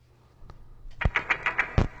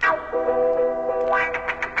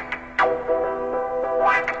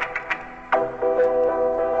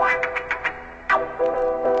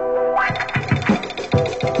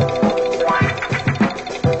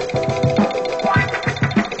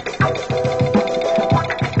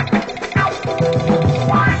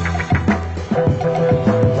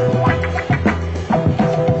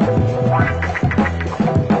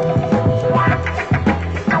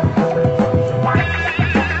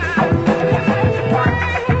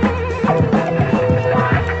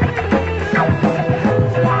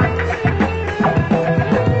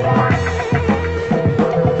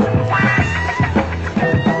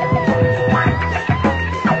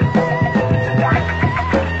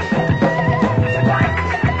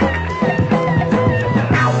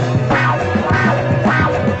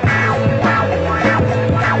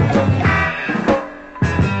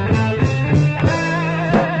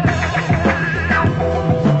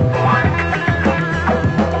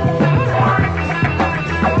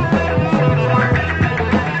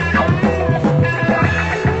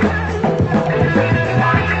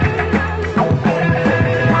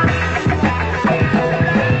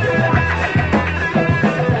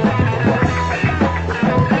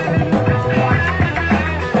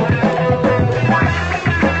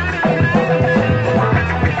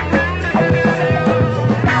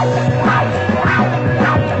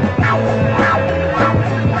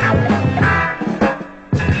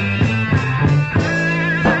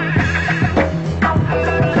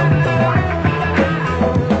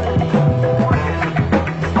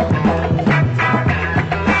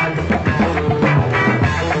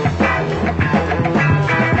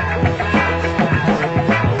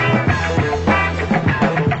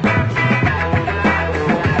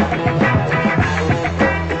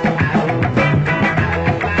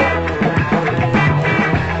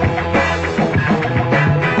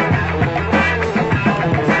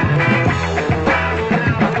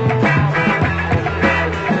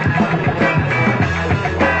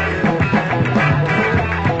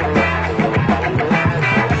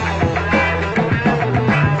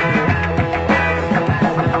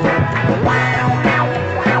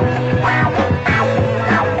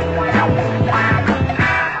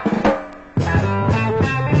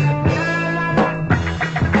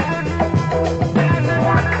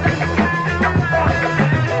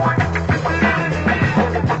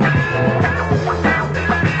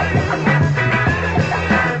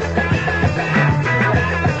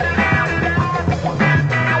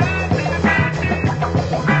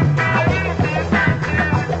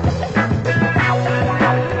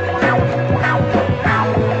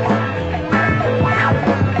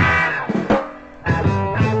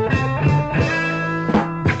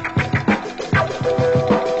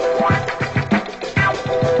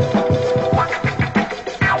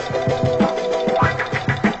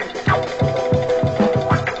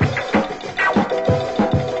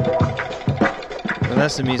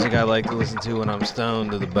 That's the music I like to listen to when I'm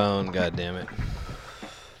stoned to the bone, goddammit.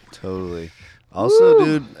 Totally. Also,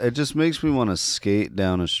 dude, it just makes me want to skate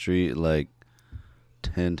down a street like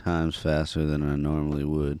 10 times faster than I normally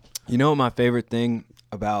would. You know what my favorite thing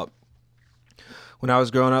about when I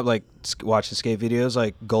was growing up, like watching skate videos,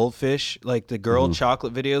 like Goldfish, like the girl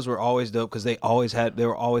chocolate videos were always dope because they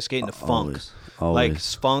were always skating to funk. Always. Like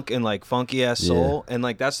funk and like funky ass soul. And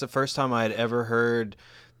like that's the first time I had ever heard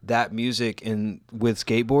that music with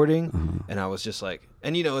skateboarding, and I was just like,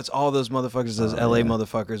 and you know, it's all those motherfuckers, those LA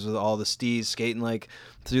motherfuckers with all the steez skating like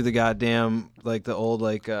through the goddamn like the old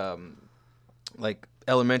like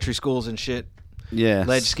elementary schools and shit. Yeah,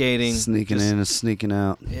 ledge skating, sneaking in and sneaking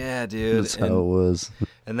out. Yeah, dude, that's how it was.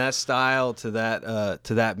 And that style to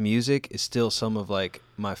that music is still some of like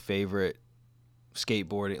my favorite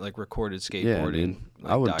skateboarding, like recorded skateboarding.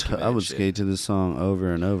 Yeah, dude. I would skate to this song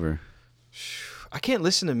over and over. I can't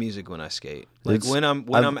listen to music when I skate. Like when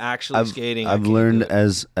I'm actually skating. I've learned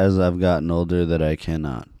as I've gotten older that I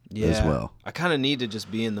cannot as well. I kind of need to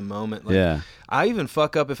just be in the moment. Like, I even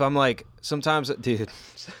fuck up if I'm like sometimes, dude.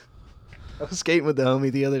 I was skating with the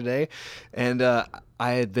homie the other day, and I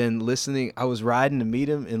had been listening. I was riding to meet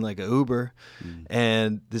him in like an Uber,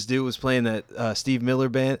 and this dude was playing that Steve Miller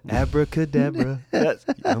band, Abracadabra.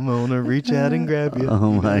 I'm gonna reach out and grab you.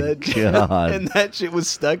 Oh my God. And that shit was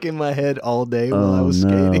stuck in my head all day while I was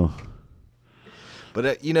skating.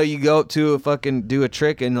 But you know, you go up to a fucking do a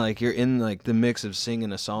trick and like you're in like the mix of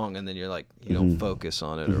singing a song and then you're like you don't focus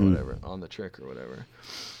on it or whatever on the trick or whatever.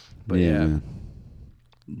 But yeah. Man.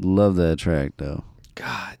 Love that track though.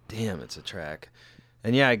 God damn, it's a track.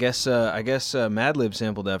 And yeah, I guess Madlib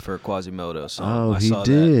sampled that for a Quasimodo song. Oh, I he saw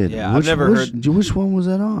did. That. Yeah, I've never heard. Which one was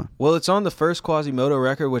that on? Well, it's on the first Quasimodo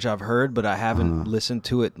record, which I've heard, but I haven't listened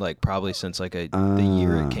to it like probably since like the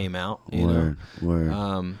year it came out. Word.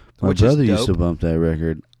 My which brother is used to dope. bump that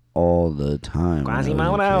record all the time.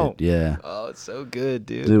 Quasimodo. Yeah. Oh, it's so good,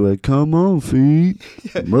 dude. Dude, like, come on, feet.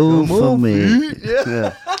 Move for me.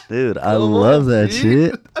 Yeah. Dude, I love that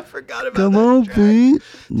shit. I forgot about Come that on, track. feet.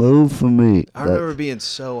 Move for me. I remember being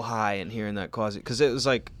so high and hearing that Quasi, because it was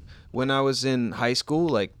like when I was in high school,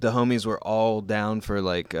 like the homies were all down for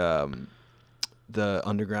like the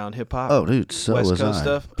underground hip hop. Oh, dude, so West was Coast I.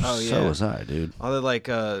 stuff. Oh yeah, So was I, dude. all the like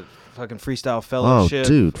fucking freestyle Oh, fellowship.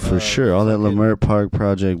 dude, for sure. All that fucking- Lamert Park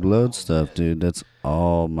Project Blood stuff, dude. That's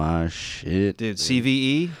all my shit. Dude,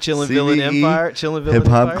 CVE, Chillin' CVE, Villain Empire, Chillin' Villain Hip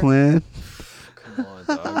Hop Empire. Clan. Come on,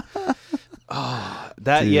 dog. Oh,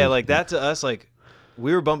 that Dude. yeah, like that to us, like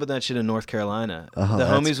we were bumping that shit in North Carolina. Oh, The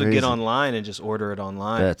that's homies would get crazy. online and just order it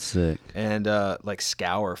online. That's sick. And like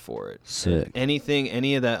scour for it. Sick. And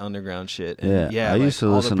any of that underground shit. And Yeah, I like, used to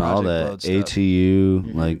all the listen to all Project that. Blood stuff.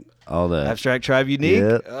 ATU, like all that. Abstract Tribe Unique.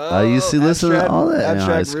 Yep. Oh, I used to listen to all that in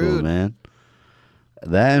high Abstract school, Rude. man.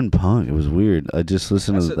 That and punk, it was weird. I just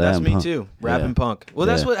listened to that That's and me punk. too. Rap Yeah. and punk. Well,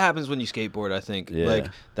 that's Yeah. what happens when you skateboard, I think. Yeah. Like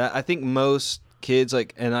that I think most kids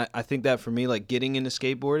like, and I think that for me, like getting into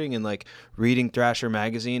skateboarding and like reading Thrasher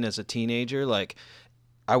magazine as a teenager, like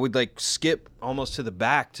I would like skip almost to the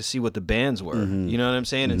back to see what the bands were. You know what I'm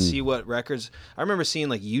saying? And see what records. I remember seeing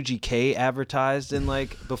like UGK advertised in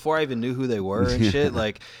like before I even knew who they were and shit.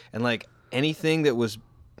 Like and like anything that was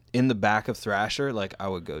in the back of Thrasher, like I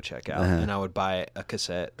would go check out and I would buy a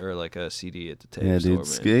cassette or like a CD at the tape Yeah, store.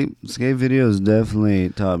 dude. Skate videos definitely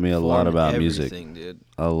taught me a lot about music. Dude.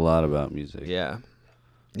 A lot about music. Yeah.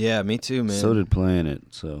 Yeah, me too, man. So did playing it,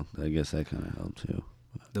 so I guess that kind of helped too.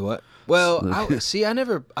 The what? Well,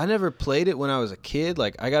 I never played it when I was a kid.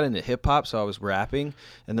 Like I got into hip hop, so I was rapping,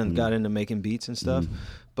 and then got into making beats and stuff.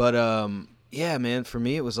 But yeah, man, for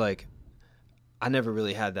me it was like I never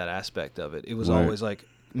really had that aspect of it. It was always like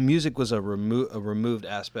music was a removed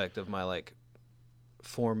aspect of my like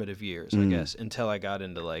formative years, I guess, until I got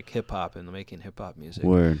into like hip hop and making hip hop music.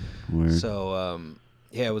 Word. So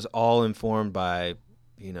yeah, it was all informed by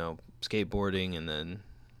skateboarding and then.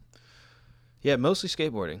 Yeah, mostly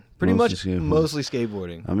skateboarding. Mostly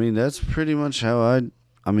skateboarding. I mean, that's pretty much how I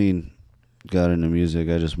got into music.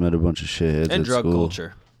 I just met a bunch of shitheads And at drug school.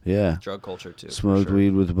 culture. Yeah. Drug culture, too. Smoked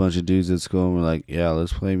weed with a bunch of dudes at school, and we're like, yeah,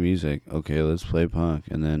 let's play music. Okay, let's play punk.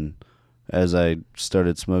 And then as I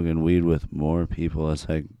started smoking weed with more people as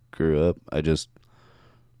I grew up, I just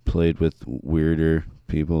played with weirder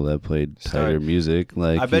people that played tighter music.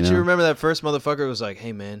 Like I bet you remember that first motherfucker was like,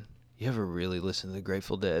 hey, man, you ever really listen to the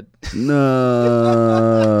Grateful Dead?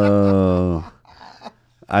 No.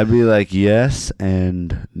 I'd be like, yes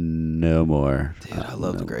and no more. Dude, I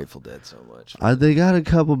love the Grateful Dead so much. They got a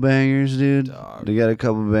couple bangers, dude. Dog. They got a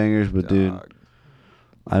couple bangers, but dude,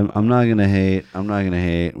 I'm not gonna hate. I'm not gonna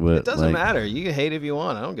hate. But it doesn't matter. You can hate if you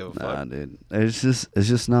want. I don't give a fuck. Nah, dude. It's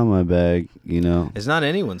just not my bag. It's not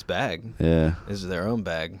anyone's bag. Yeah. It's their own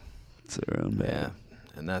bag. It's their own bag. Yeah,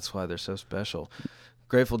 and that's why they're so special.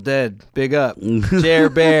 Grateful Dead, big up. Jer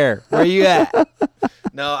Bear, where you at?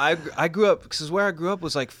 No, I grew up because where I grew up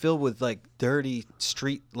was like filled with like dirty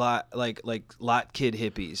street lot lot kid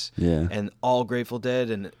hippies. Yeah. And all Grateful Dead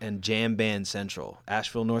and Jam Band Central,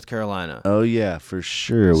 Asheville, North Carolina. Oh yeah, for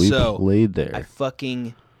sure. We played there. I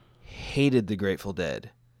fucking hated the Grateful Dead.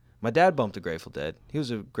 My dad bumped the Grateful Dead. He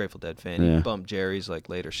was a Grateful Dead fan. Yeah. He bumped Jerry's like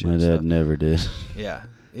later shit. My and dad stuff. never did. Yeah.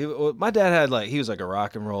 My dad had he was like a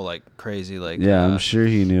rock and roll like crazy like. Yeah, I'm sure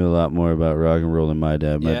he knew a lot more about rock and roll than my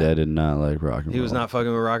dad. My Yeah. dad did not like rock and roll. He was not fucking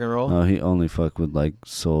with rock and roll. No, he only fucked with like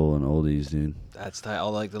soul and oldies, dude. That's tight.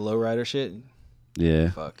 All like the lowrider shit.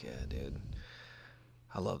 Yeah. Fuck yeah, dude.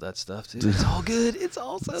 I love that stuff, dude. It's all good. It's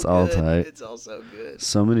all so It's good. all tight. It's all so good.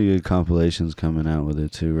 So many good compilations coming out with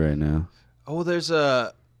it too right now. Oh, there's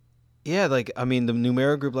the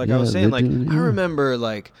Numero group, like I Yeah, was saying, they're doing it, I yeah. remember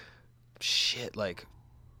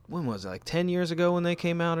when was it? Like 10 years ago when they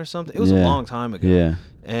came out or something? It was a Yeah. long time ago. Yeah.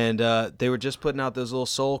 And they were just putting out those little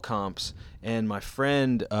soul comps. And my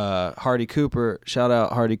friend Hardy Cooper, shout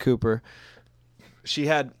out Hardy Cooper. She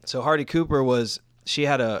had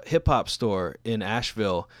a hip hop store in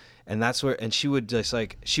Asheville, and that's where. And she would just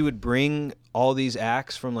she would bring all these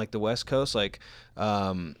acts from like the West Coast,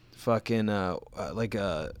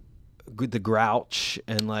 the Grouch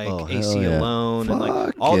and like Oh, AC hell yeah. Alone and like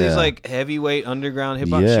Fuck all these yeah. like heavyweight underground hip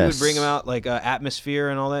hop. She would bring them out like Atmosphere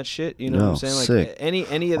and all that shit. You know what I'm saying? Like sick. any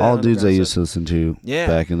of that. All dudes I underground used stuff. to listen to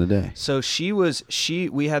back in the day. So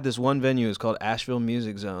we had this one venue. It was called Asheville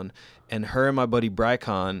Music Zone, and her and my buddy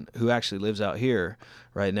Brycon, who actually lives out here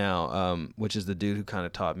right now, which is the dude who kind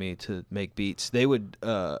of taught me to make beats. They would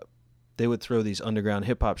throw these underground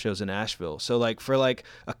hip hop shows in Asheville. So like for like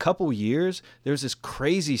a couple years, there was this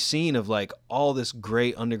crazy scene of like all this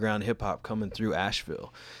great underground hip hop coming through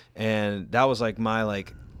Asheville, and that was like my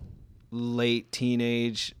like late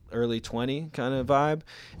teenage, early 20 kind of vibe.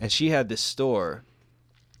 And she had this store,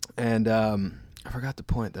 and I forgot the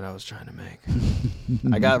point that I was trying to make.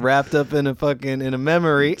 I got wrapped up in a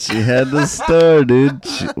memory. She had the store, dude.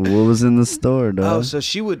 What was in the store, dog? Oh, so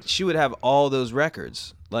she would have all those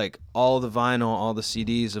records, like all the vinyl, all the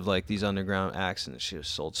CDs of like these underground acts, and she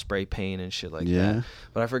sold spray paint and shit like that.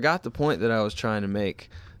 But I forgot the point that I was trying to make.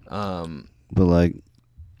 But like,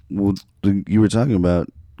 well, you were talking about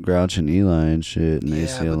Grouch and Eli and shit, and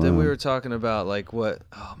AC but Alone. then we were talking about like what?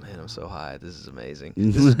 Oh man, I'm so high. This is amazing.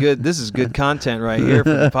 This is good. This is good content right here for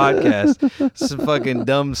the podcast. Some fucking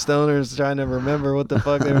dumb stoners trying to remember what the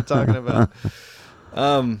fuck they were talking about.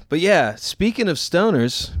 But yeah, speaking of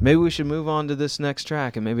stoners, maybe we should move on to this next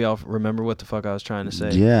track, and maybe I'll remember what the fuck I was trying to say.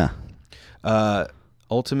 Yeah.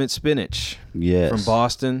 Ultimate Spinach. Yes. From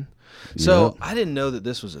Boston. So Yep. I didn't know that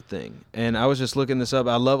this was a thing, and I was just looking this up.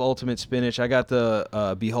 I love Ultimate Spinach. I got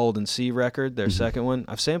the Behold and See record, their second one.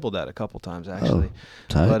 I've sampled that a couple times actually,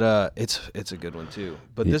 tight. but it's a good one too.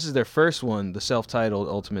 But this is their first one, the self-titled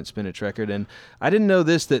Ultimate Spinach record, and I didn't know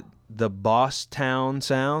this, that the Boss Town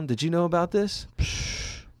sound. Did you know about this?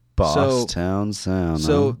 Boss Town sound.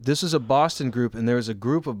 So this is a Boston group, and there was a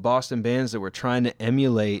group of Boston bands that were trying to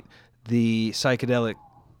emulate the psychedelic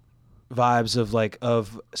vibes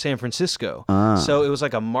of San Francisco. So it was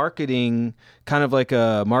like a marketing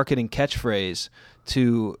catchphrase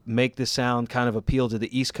to make the sound kind of appeal to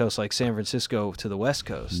the East Coast, like San Francisco to the West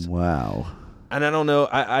Coast. Wow. And I don't know,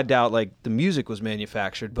 I doubt like the music was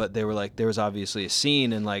manufactured, but they were like, there was obviously a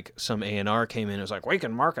scene, and like some A&R came in and was like, we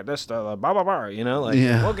can market this to blah blah blah, you know, like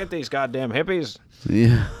we'll get these goddamn hippies.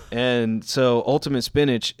 Yeah. And so Ultimate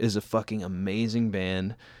Spinach is a fucking amazing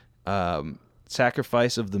band.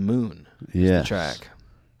 Sacrifice of the Moon is the track.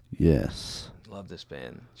 Yes. Love this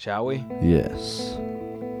band. Shall we? Yes.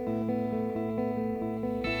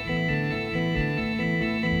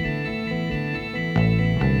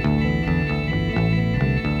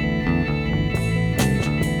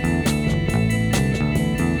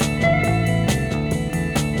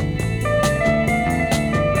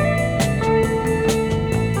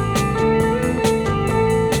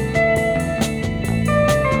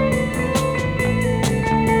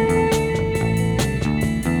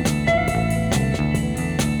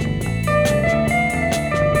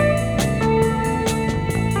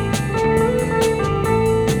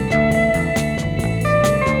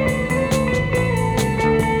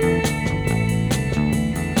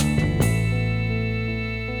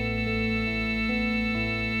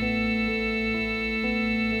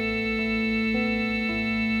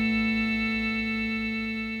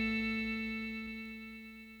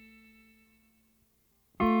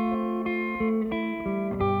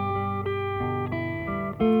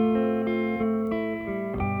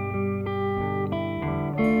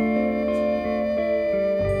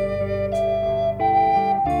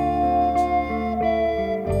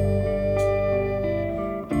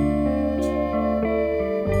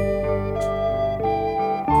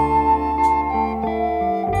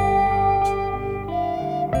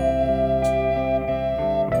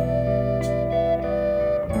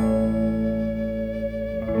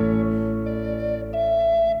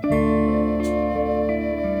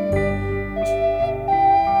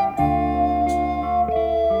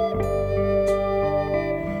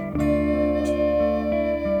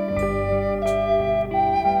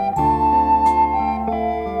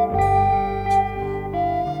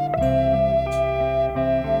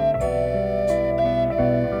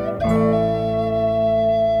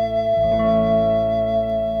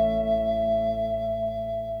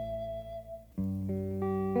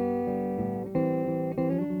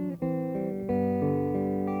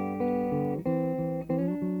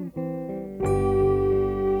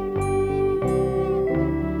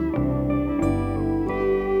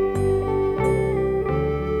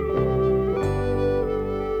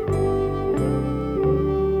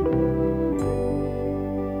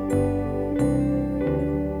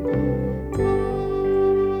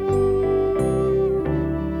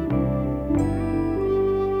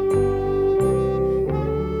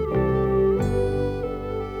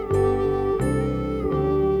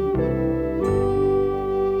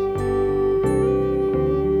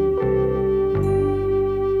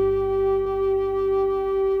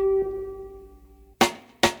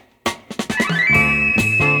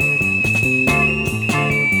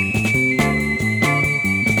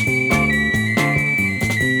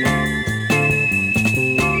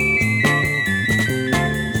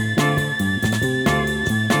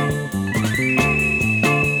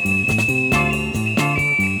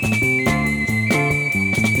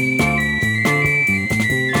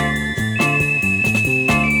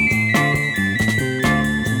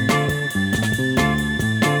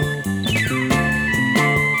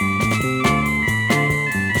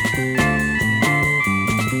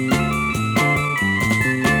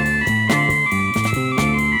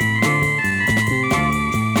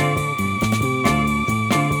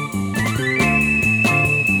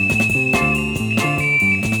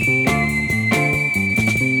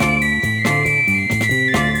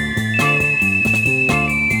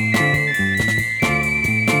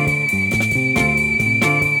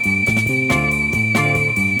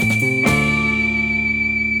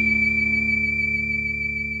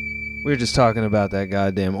 We were just talking about that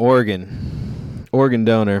goddamn organ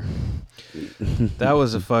donor. That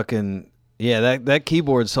was a fucking that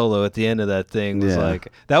keyboard solo at the end of that thing was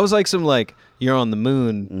like that was like some like you're on the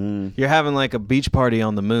moon. You're having like a beach party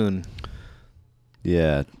on the moon.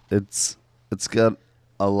 Yeah, it's got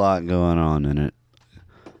a lot going on in it.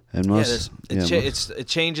 And it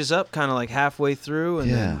changes up kind of like halfway through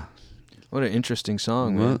and then, what an interesting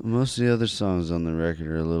song, man. Most of the other songs on the record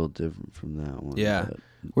are a little different from that one. Yeah.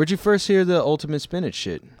 Where'd you first hear the Ultimate Spinach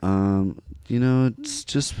shit? It's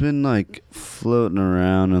just been like floating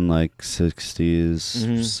around in like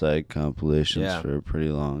 60s psych compilations for a pretty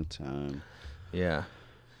long time. Yeah.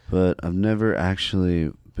 But I've never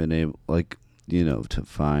actually been able, like, to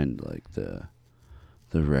find like the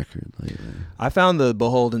record lately. I found the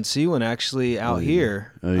Beholden Sea one actually out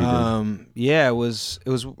here. Oh, you did? Yeah, it was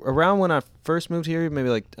around when I first moved here. Maybe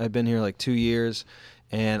like I've been here like 2 years.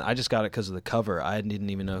 And I just got it because of the cover. I didn't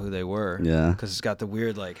even know who they were. Yeah. Because it's got the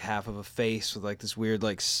weird, like, half of a face with, like, this weird,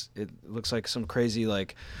 like, it looks like some crazy,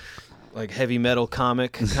 like heavy metal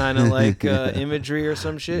comic kind of, like, imagery or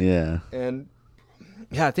some shit. Yeah. And,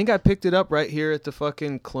 yeah, I think I picked it up right here at the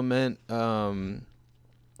fucking Clement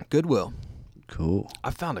Goodwill. Cool.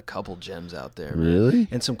 I found a couple gems out there, man. Really?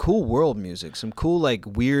 And some cool world music, some cool like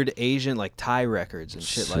weird Asian like Thai records and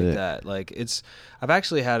shit like that. Like I've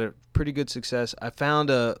actually had a pretty good success. I found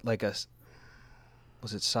was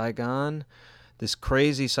it Saigon? This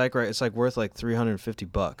crazy psych record. It's like worth like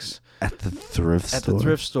 $350 at the thrift store. At the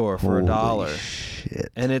thrift store for Holy $1.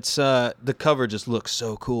 Shit. And it's the cover just looks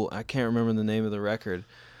so cool. I can't remember the name of the record.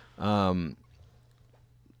 Damn.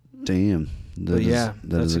 That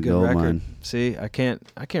is a good gold record. mine. See, I can't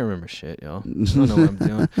remember shit, y'all. I don't know what I'm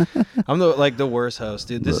doing. I'm the worst host,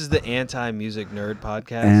 dude. This is the anti-music nerd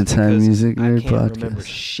podcast. Anti-music nerd podcast. I can't remember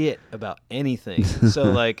shit about anything. So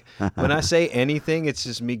like when I say anything, it's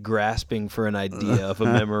just me grasping for an idea of a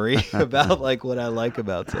memory about like what I like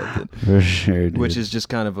about something. For sure, dude. Which is just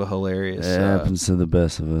kind of a hilarious. It happens to the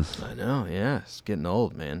best of us. I know. Yeah, it's getting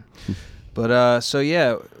old, man. But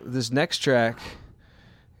this next track.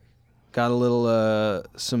 Got a little,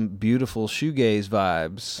 some beautiful shoegaze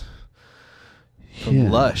vibes from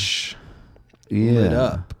Lush. Yeah. Lit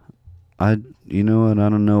up. You know what? I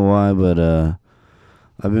don't know why, but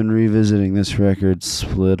I've been revisiting this record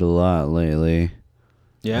Split a lot lately.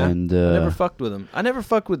 Yeah. And I never fucked with them. I never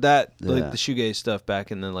fucked with that, like the shoegaze stuff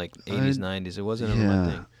back in the like 80s, 90s. It wasn't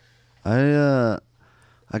my thing.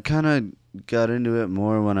 I kind of got into it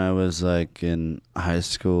more when I was like in high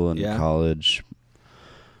school and college.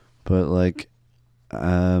 But like, there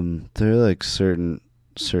are like certain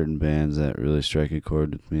bands that really strike a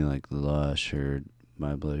chord with me, like Lush or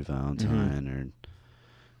My Bloody Valentine or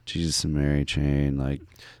Jesus and Mary Chain. Like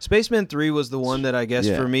Spaceman 3 was the one that I guess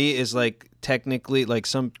for me is like technically like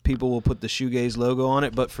some people will put the shoegaze logo on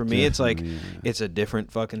it, but for me it's like it's a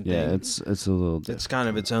different fucking thing. Yeah, it's a little different. It's kind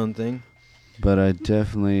of its own thing. But I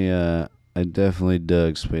definitely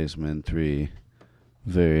dug Spaceman 3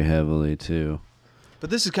 very heavily too. But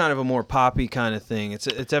this is kind of a more poppy kind of thing. It's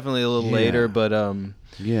definitely a little later, but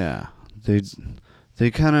they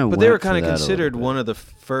kind of. But they were kind of considered one of the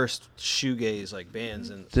first shoegaze like bands,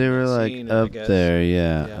 and they were like scene, up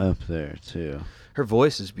there, up there too. Her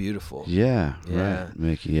voice is beautiful. Yeah, right,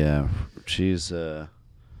 Mickey. Yeah, she was a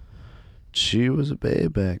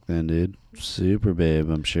babe back then, dude. Super babe,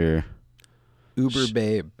 I'm sure. Uber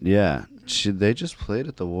babe. Yeah. They just played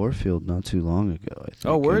at the Warfield not too long ago, I think.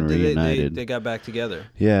 Oh, word? They got back together.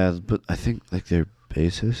 Yeah, but I think like their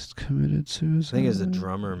bassist committed suicide. I think it's the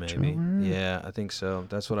drummer, maybe. Yeah, I think so.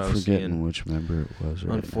 That's what I was forgetting seeing. Which member it was.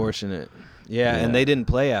 Right Unfortunate. Yeah, and they didn't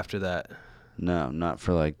play after that. No, not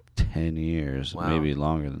for like 10 years. Wow. Maybe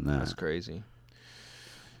longer than that. That's crazy.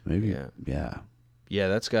 Maybe. Yeah. Yeah,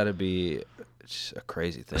 that's got to be a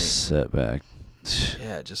crazy thing. A setback.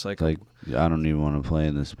 Yeah, just like I don't even want to play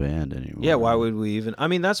in this band anymore. Yeah, why would we even? I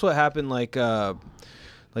mean, that's what happened. Like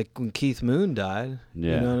when Keith Moon died.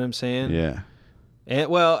 Yeah, you know what I'm saying? Yeah.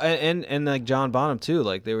 And like John Bonham too.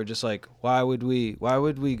 Like they were just like, why would we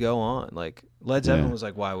go on? Like Led Zeppelin was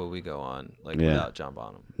like, why would we go on like without John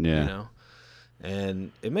Bonham? Yeah. You know,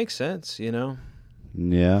 and it makes sense. You know.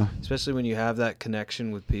 Yeah. Especially when you have that connection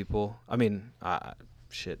with people. I mean,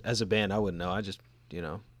 as a band, I wouldn't know. I just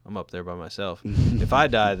I'm up there by myself. If I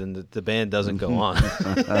die, then the band doesn't go on.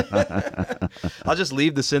 I'll just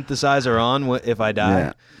leave the synthesizer on if I die.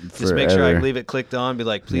 Yeah, just make sure I leave it clicked on. Be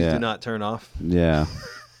like, please do not turn off. Yeah.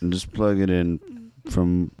 And just plug it in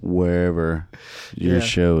from wherever your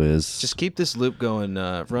show is. Just keep this loop going.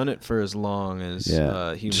 Run it for as long as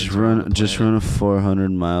humans. Just run a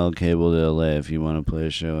 400-mile cable to LA if you want to play a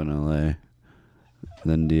show in LA.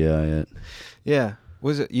 then DI it. Yeah.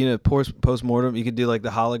 Was it, post-mortem, you could do like the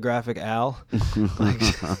holographic Al. Like,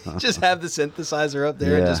 just have the synthesizer up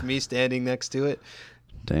there and just me standing next to it.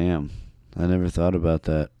 Damn. I never thought about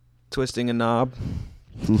that. Twisting a knob.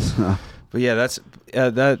 But yeah, let's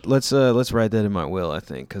write that in my will, I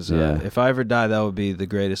think, because if I ever die, that would be the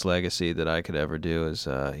greatest legacy that I could ever do is,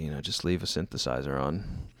 just leave a synthesizer on.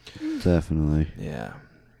 Definitely. Yeah.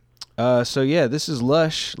 This is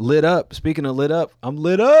Lush, lit up. Speaking of lit up, I'm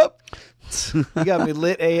lit up. You got me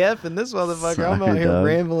lit AF in this motherfucker. Sorry, I'm out here dog.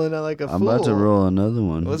 rambling like a fool. I'm about to roll another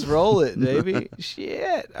one. Let's roll it, baby.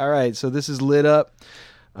 Shit. All right, so this is lit up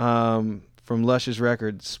from Lush's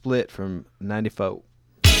record, Split from 94.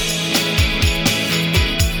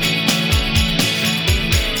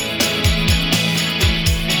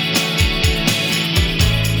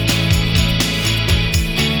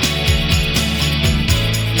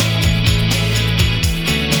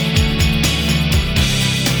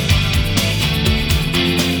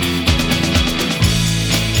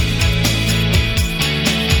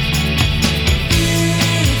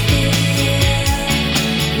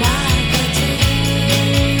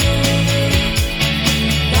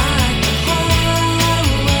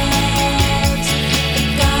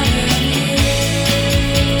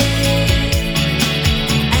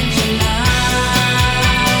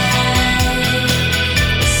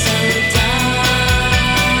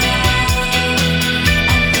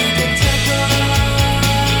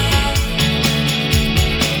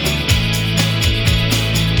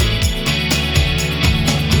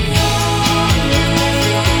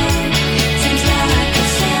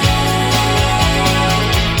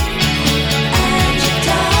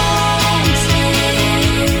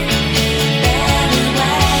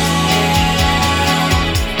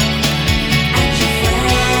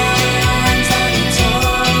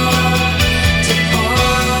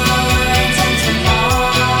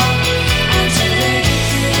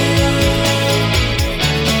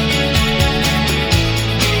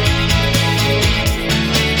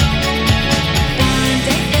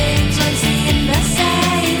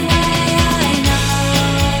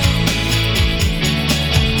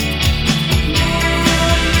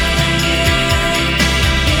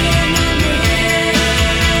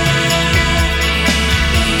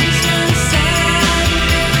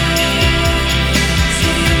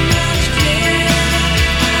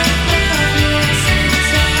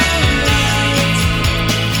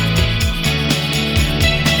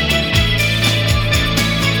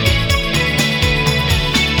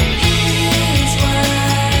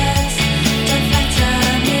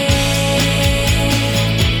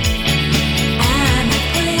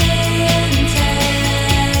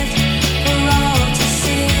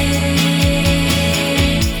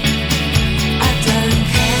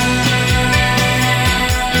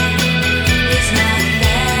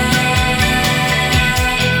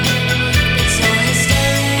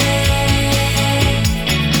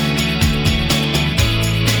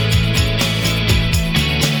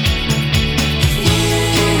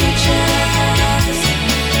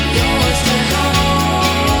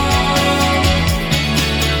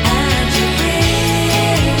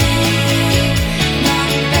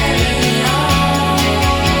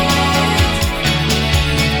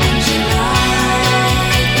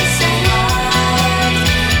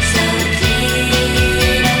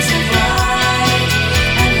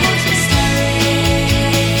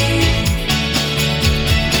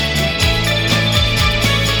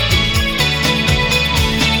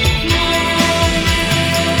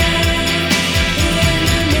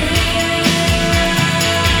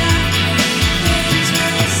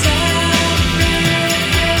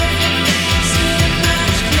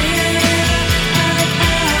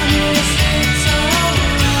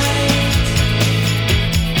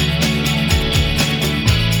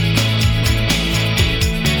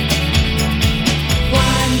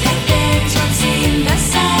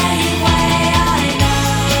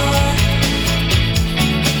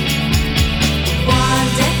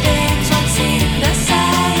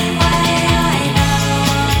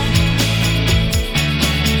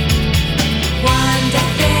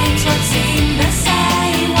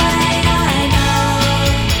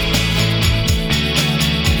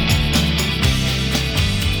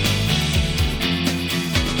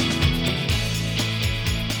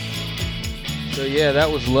 Yeah,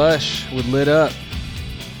 that was Lush with Lit Up.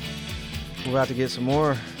 We're about to get some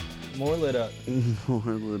more lit up. More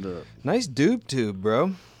lit up. Nice dupe tube,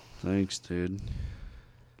 bro. Thanks, dude.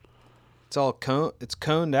 It's all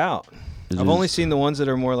coned out. I've only seen the ones that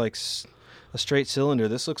are more like a straight cylinder.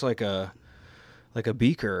 This looks like a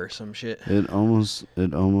beaker or some shit. It almost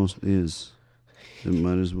is. It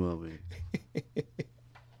might as well be.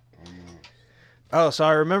 Oh, so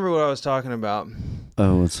I remember what I was talking about.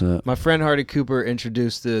 Oh, what's up? My friend Hardy Cooper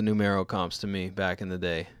introduced the numero comps to me back in the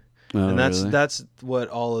day. Oh, and really? that's what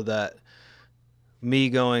all of that, me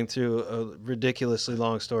going through a ridiculously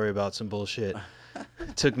long story about some bullshit,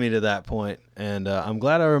 took me to that point. And I'm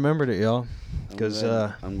glad I remembered it, y'all. Because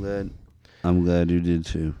I'm glad you did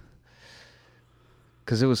too.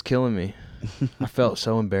 Because it was killing me. I felt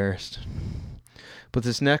so embarrassed. But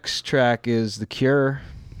this next track is The Cure.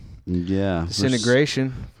 Yeah.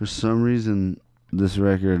 Disintegration. For some reason, this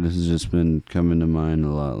record has just been coming to mind a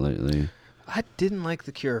lot lately. I didn't like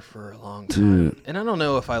The Cure for a long time. Dude. And I don't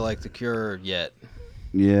know if I like The Cure yet.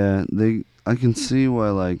 Yeah, I can see why,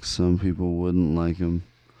 like, some people wouldn't like them.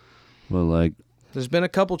 But, like... There's been a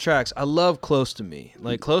couple tracks. I love Close to Me.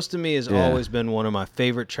 Like, Close to Me has always been one of my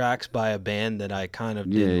favorite tracks by a band that I kind of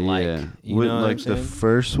didn't like. Yeah. You know what like I'm saying? The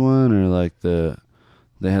first one, or like they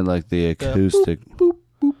had like the acoustic. Boop,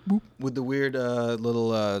 boop, boop, with the weird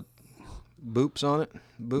little boops on it.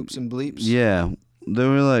 Boops and bleeps. Yeah. There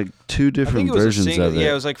were like two different versions of it.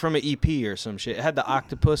 Yeah, it was like from an EP or some shit. It had the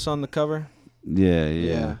octopus on the cover.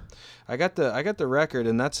 Yeah. I got the record,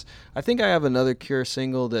 and I think I have another Cure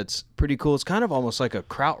single that's pretty cool. It's kind of almost like a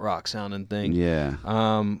krautrock sounding thing. Yeah.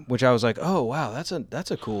 Which I was like, oh wow, that's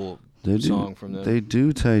a cool song from them. They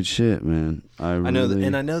do tight shit, man. I know,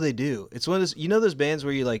 and I know they do. It's one of those, those bands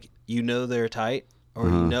where you like, they're tight, or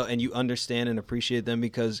and you understand and appreciate them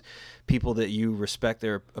because people that you respect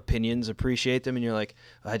their opinions appreciate them, and you're like,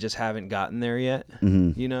 I just haven't gotten there yet.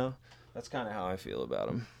 Mm-hmm. That's kind of how I feel about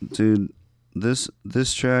them. Dude, this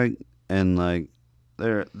track. And like,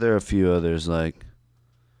 there are a few others like.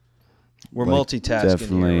 We're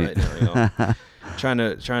multitasking here right now,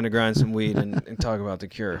 trying to grind some weed and talk about The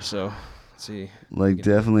Cure. So, let's see. Like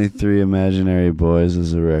definitely Three Imaginary Boys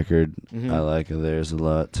is a record. I like theirs a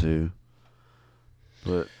lot too.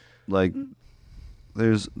 But like,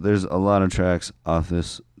 there's a lot of tracks off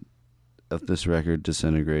this record,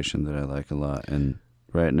 Disintegration, that I like a lot. And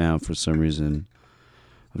right now, for some reason,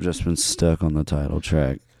 I've just been stuck on the title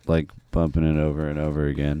track. Like bumping it over and over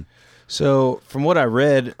again. So from what I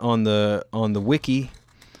read on the wiki,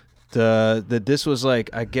 that this was like,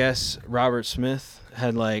 I guess Robert Smith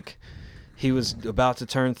had like, he was about to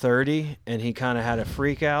turn 30 and he kind of had a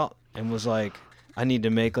freak out and was like, I need to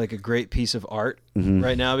make like a great piece of art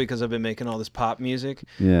right now because I've been making all this pop music.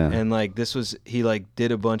 Yeah. And like he like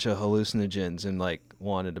did a bunch of hallucinogens and like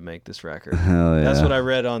wanted to make this record. Hell yeah. That's what I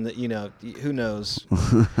read on the, who knows?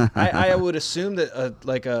 I would assume that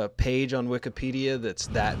like a page on Wikipedia that's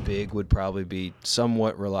that big would probably be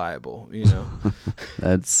somewhat reliable,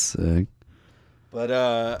 That's sick.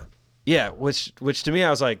 But yeah, which to me I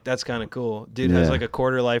was like, that's kind of cool. Dude has like a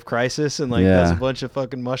quarter life crisis and like does a bunch of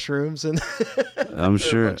fucking mushrooms and I'm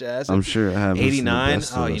sure it happens. 89.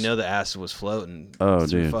 The acid was floating. Oh,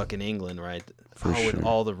 through dude. fucking England, right? For sure. With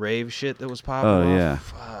all the rave shit that was popping off. Oh yeah.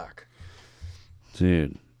 Fuck.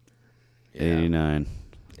 Dude. Yeah.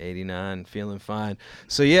 89, feeling fine.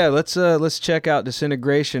 So yeah, let's check out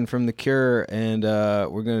Disintegration from The Cure, and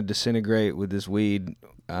we're gonna disintegrate with this weed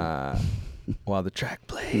while the track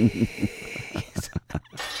plays.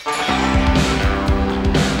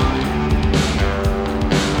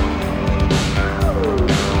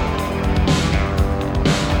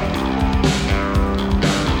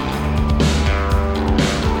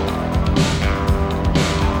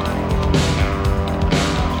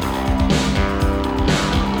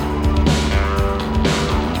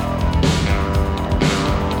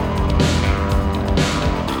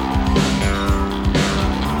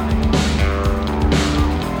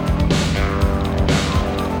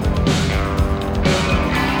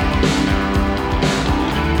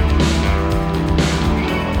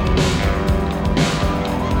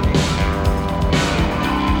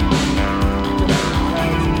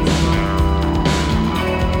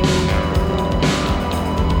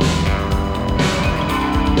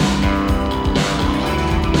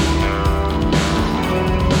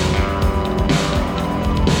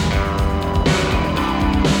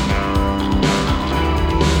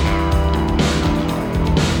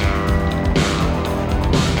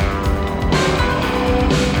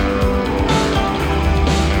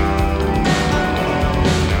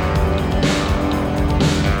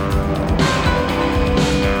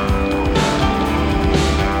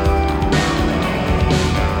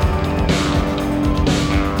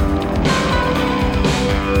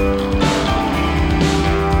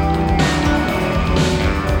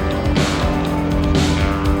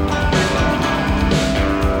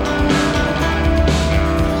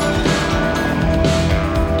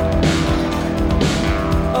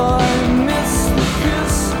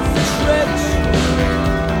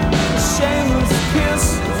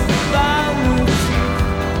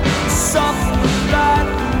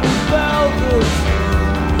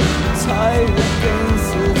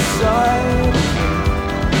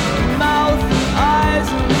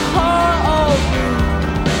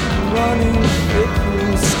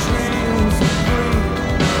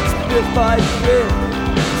 by bit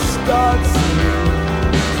starts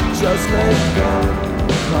to just let go.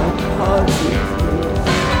 My heart is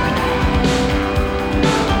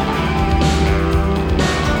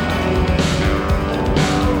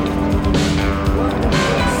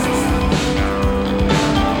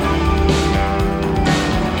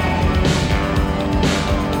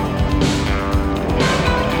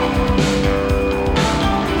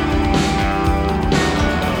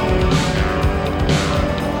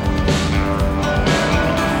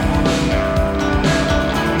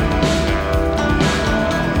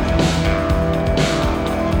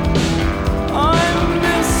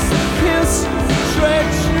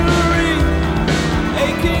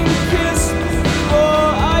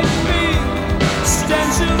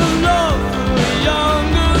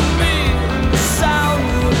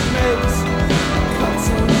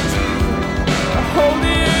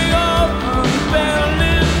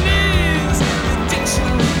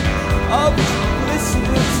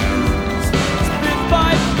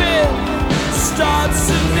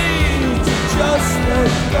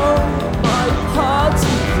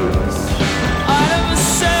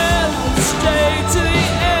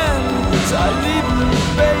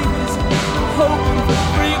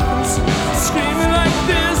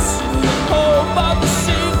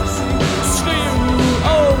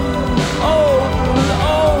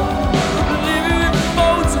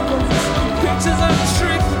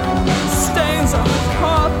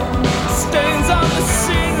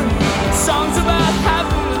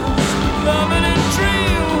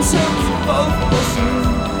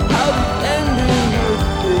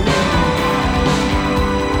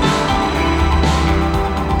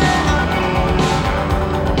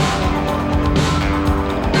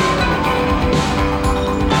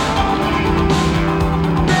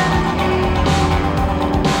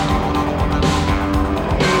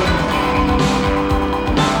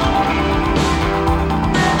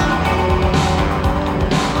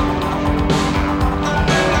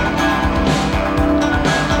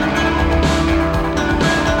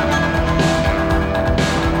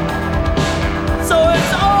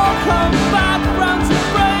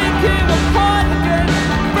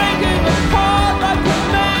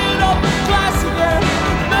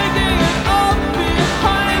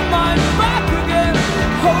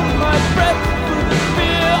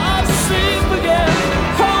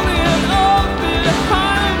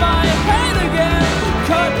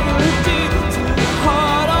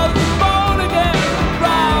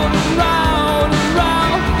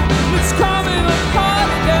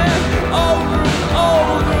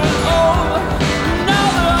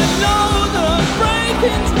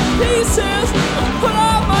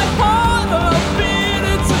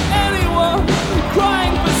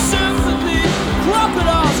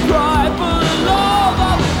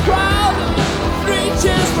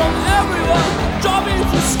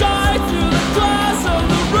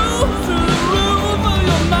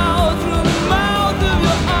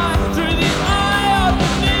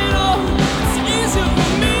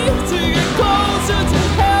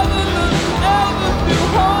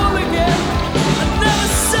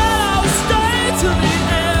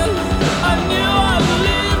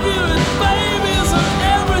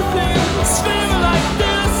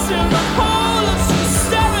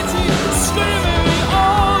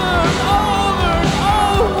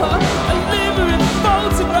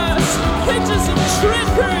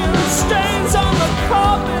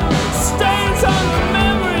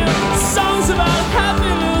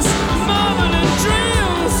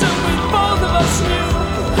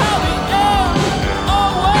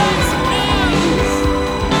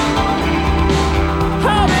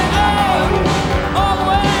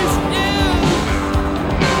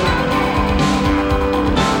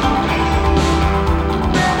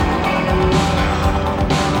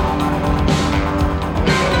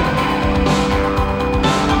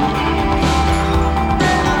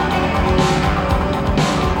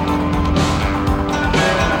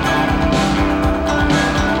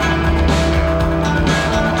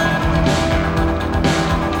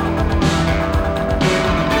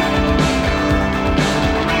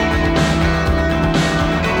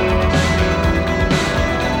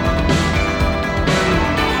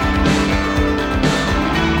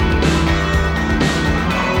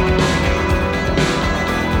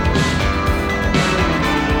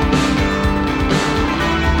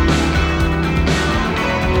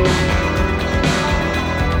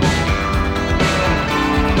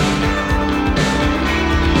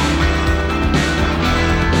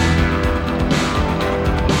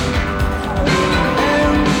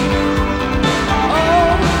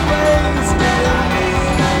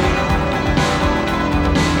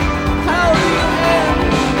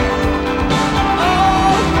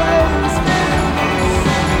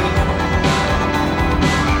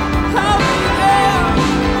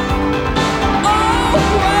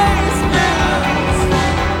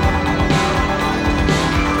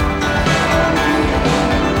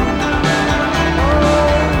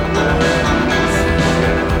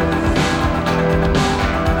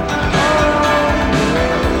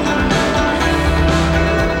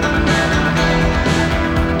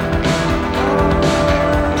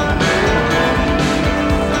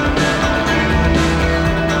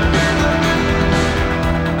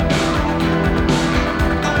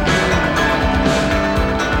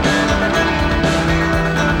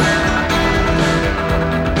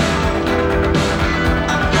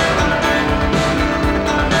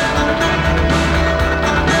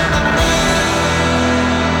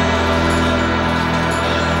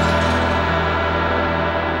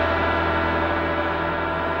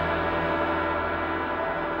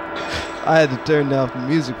I had to turn down the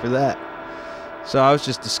music for that. So I was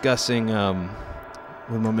just discussing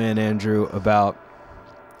with my man Andrew about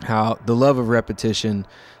how the love of repetition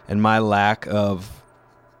and my lack of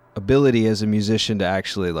ability as a musician to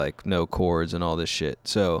actually like know chords and all this shit.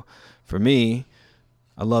 So for me,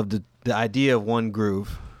 I love the idea of one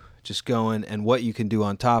groove just going and what you can do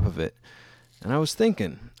on top of it. And I was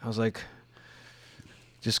like,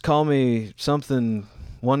 just call me something,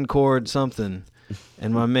 one chord something.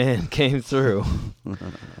 And my man came through.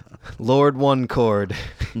 Lord One Chord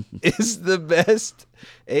is the best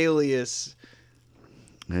alias.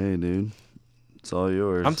 Hey, dude. It's all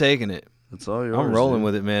yours. I'm taking it. It's all yours. I'm rolling dude.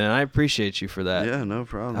 with it, man, and I appreciate you for that. Yeah, no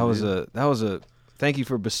problem. That was a thank you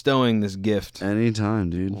for bestowing this gift. Anytime,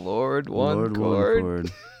 dude. Lord One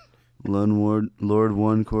Chord. Lord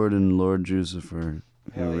One Chord and Lord Jucifer.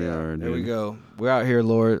 Here we are, dude. There we go. We're out here,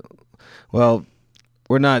 Lord. Well,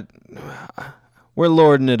 we're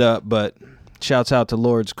lording it up, but shouts out to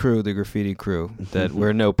Lord's crew, the graffiti crew, that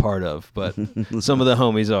we're no part of, but some of the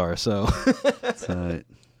homies are, so. That's right.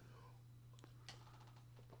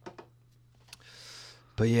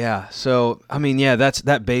 But yeah, so, I mean, yeah, that's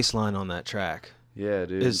that bass line on that track. Yeah,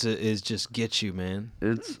 dude. Is just get you, man.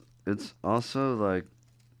 It's also like,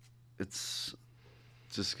 it's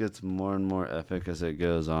just gets more and more epic as it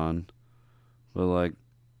goes on. But like,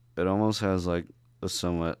 it almost has like a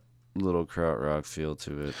somewhat little krautrock feel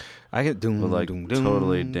to it. I get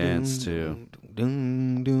totally dance too.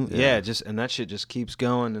 Yeah, just and that shit just keeps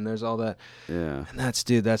going, and there's all that. Yeah, and that's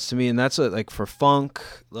to me, and that's like for funk,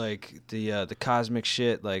 like the cosmic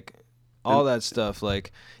shit, like all that stuff,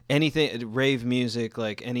 like anything rave music,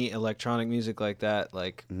 like any electronic music like that,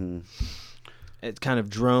 like it's kind of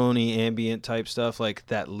droney ambient type stuff, like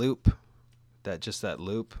that loop, that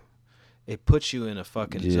loop. It puts you in a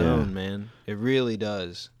fucking zone, man. It really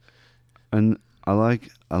does. And I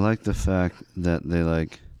like the fact that they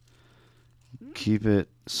like keep it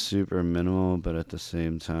super minimal, but at the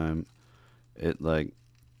same time, it like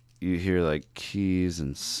you hear like keys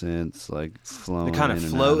and synths like flowing. They're kind of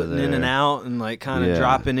floating in and out and like kind of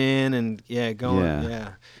dropping in and going.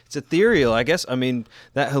 Yeah. It's ethereal, I guess. I mean,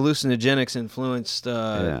 that hallucinogenics influenced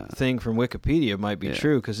thing from Wikipedia might be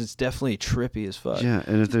true because it's definitely trippy as fuck. Yeah,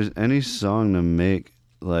 and if there's any song to make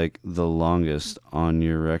like the longest on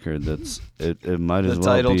your record, that's it might as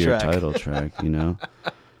well be your title track, you know.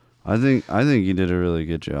 I think you did a really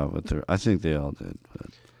good job with it. I think they all did,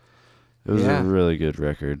 but it was a really good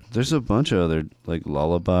record. There's a bunch of other like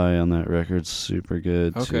Lullaby on that record, super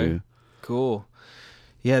good too. Cool.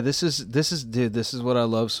 Yeah, this is dude, this is what I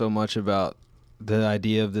love so much about the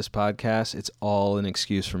idea of this podcast. It's all an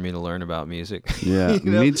excuse for me to learn about music. Yeah,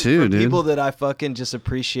 you know? Me too, dude. People that I fucking just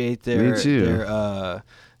appreciate their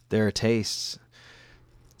tastes.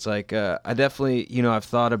 It's like I definitely, I've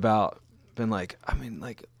thought about, been like, I mean,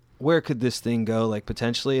 like, where could this thing go, like,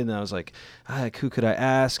 potentially? And then I was like, who could I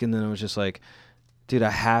ask? And then I was just like, dude,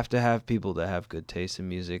 I have to have people that have good taste in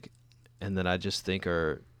music and that I just think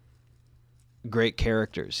are great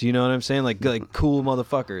characters. You know what I'm saying? Like cool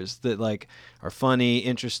motherfuckers that, like, are funny,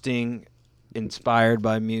 interesting, inspired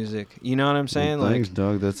by music. You know what I'm saying? Well, thanks,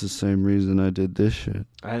 dog. That's the same reason I did this shit.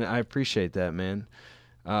 I appreciate that, man.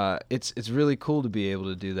 It's really cool to be able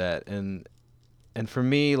to do that. And for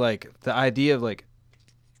me, like, the idea of, like,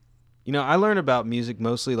 I learn about music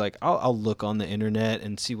mostly, like, I'll look on the internet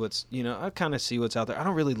and see what's, I kind of see what's out there. I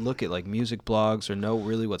don't really look at, like, music blogs or know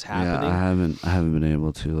really what's happening. Yeah, I haven't been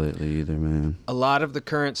able to lately either, man. A lot of the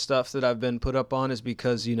current stuff that I've been put up on is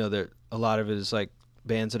because, a lot of it is, like,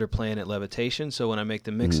 bands that are playing at Levitation. So when I make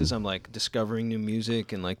the mixes, I'm, like, discovering new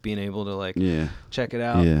music and, like, being able to, like, check it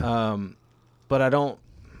out. Yeah. But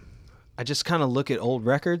I just kind of look at old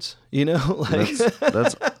records, like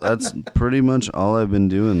that's pretty much all I've been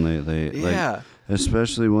doing lately. Yeah. Like,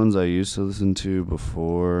 especially ones I used to listen to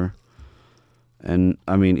before. And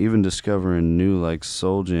I mean, even discovering new like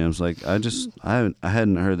soul jams. Like I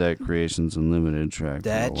hadn't heard that Creations Unlimited track for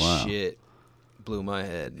a while. That shit blew my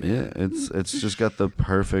head, man. Yeah, it's just got the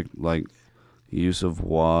perfect like use of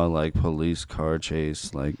wah, like police car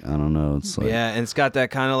chase, like I don't know, it's like and it's got that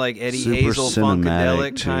kind of like Eddie super Hazel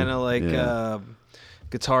funkadelic too. kind of like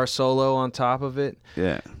guitar solo on top of it.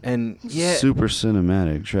 Yeah, and super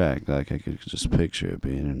cinematic track. Like I could just picture it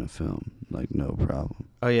being in a film, like no problem.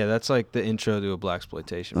 Oh yeah, that's like the intro to a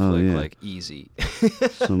blaxploitation flick, like easy.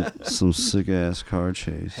 some sick ass car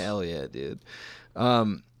chase. Hell yeah, dude.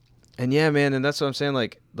 And yeah, man, and that's what I'm saying.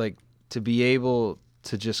 Like to be able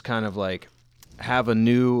to just kind of like have a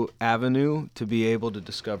new avenue to be able to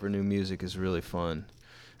discover new music is really fun,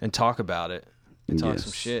 and talk about it and talk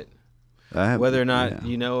some shit. Whether or not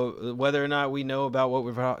whether or not we know about what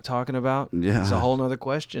we're talking about, is a whole nother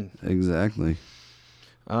question. Exactly.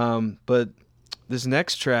 But this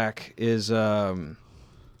next track is this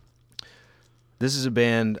is a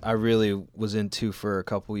band I really was into for a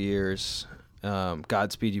couple years.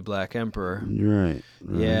 Godspeed You Black Emperor. Right.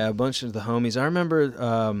 Yeah, a bunch of the homies. I remember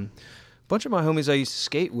a bunch of my homies I used to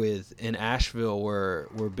skate with in Asheville were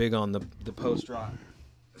big on the post rock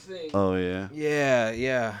thing. Oh yeah.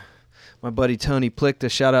 Yeah. My buddy Tony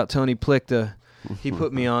Plickta, shout out Tony Plickta. He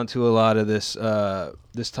put me onto a lot of this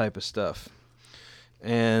type of stuff.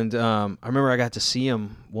 And I remember I got to see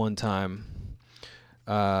him one time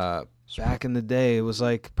back in the day. It was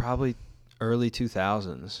like probably early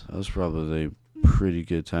 2000s. That was probably a pretty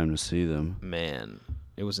good time to see them. Man,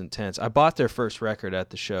 it was intense. I bought their first record at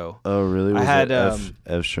the show. Oh really? Was I had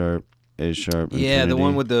F sharp, A sharp. Yeah, Infinity? the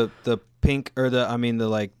one with the pink or the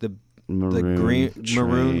green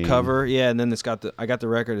maroon cover. Yeah, and then I got the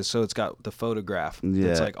record, so it's got the photograph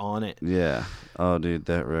that's like on it. Yeah. Oh dude,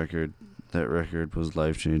 that record was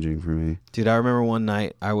life-changing for me. Dude, I remember one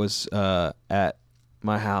night I was at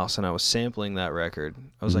my house and I was sampling that record.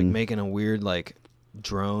 I was like making a weird like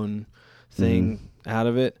drone thing out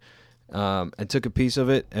of it, and took a piece of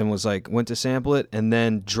it and went to sample it and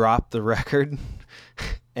then dropped the record.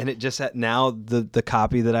 And it just had, now the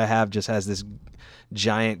copy that I have just has this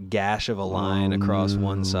giant gash of a line across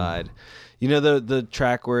one side. You know the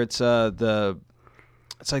track where it's like the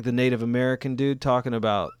Native American dude talking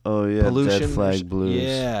about pollution. Dead Flag Blues.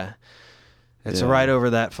 Yeah. It's right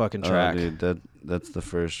over that fucking track. Oh, dude, that's the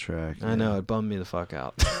first track. I know, it bummed me the fuck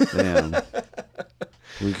out. Damn.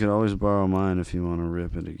 We could always borrow mine if you want to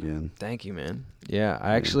rip it again. Thank you, man. Yeah,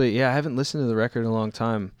 I haven't listened to the record in a long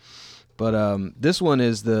time. But this one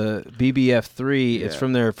is the BBF3. Yeah. It's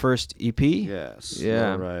from their first EP. Yes.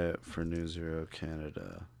 Yeah. Riot for New Zero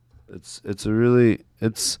Canada. It's a really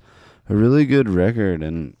good record,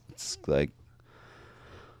 and it's like,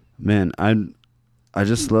 man, I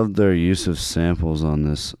just love their use of samples on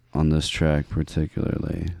this track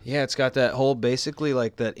particularly. Yeah, it's got that whole basically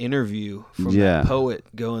like that interview from that poet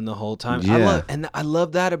going the whole time. Yeah. I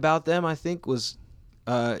love that about them. I think was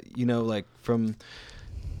like from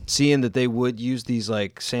seeing that they would use these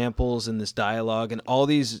like samples and this dialogue and all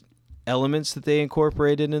these elements that they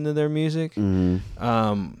incorporated into their music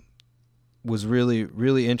was really,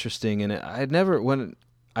 really interesting. And I'd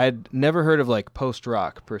never heard of like post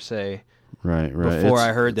rock per se. Right. Before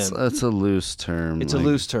I heard them. It's a loose term. It's a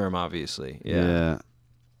loose term, obviously. Yeah.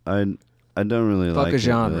 I don't really Fuck like a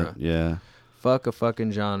genre. It, yeah. Fuck a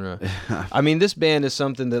fucking genre. I mean, this band is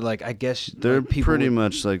something that, like, I guess they're like, pretty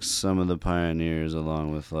much like some of the pioneers,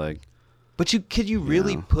 along with like. But could you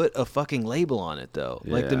really put a fucking label on it though?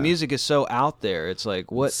 Yeah. Like the music is so out there. It's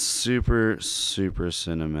like what? Super, super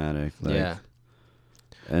cinematic. Like, yeah.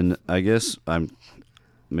 And I guess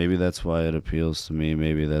maybe that's why it appeals to me.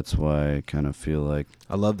 Maybe that's why I kind of feel like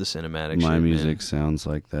I love the cinematic. My shit, music man. Sounds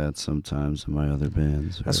like that sometimes in my other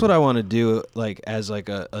bands. That's what I want to do, like as like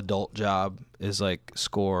a adult job, is like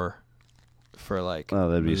score for like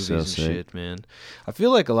that'd be movies so and sick. shit, man. I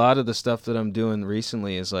feel like a lot of the stuff that I'm doing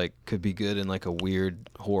recently is like could be good in like a weird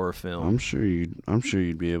horror film. I'm sure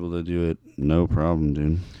you'd be able to do it, no problem,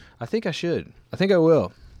 dude. I think I should. I think I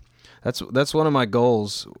will. That's one of my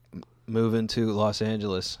goals. Moving to Los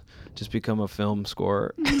Angeles, just become a film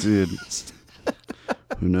scorer. Dude,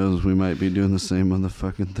 who knows? We might be doing the same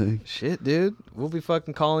motherfucking thing. Shit, dude. We'll be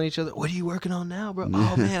fucking calling each other. What are you working on now, bro?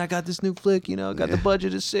 Oh, man, I got this new flick, got the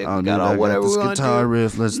budget is sick. We got all whatever we want to do. Guitar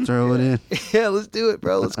riff, let's throw it in. Yeah, let's do it,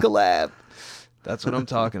 bro. Let's collab. That's what I'm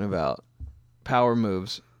talking about. Power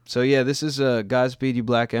moves. So, yeah, this is Godspeed You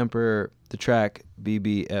Black Emperor, the track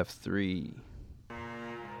BBF3.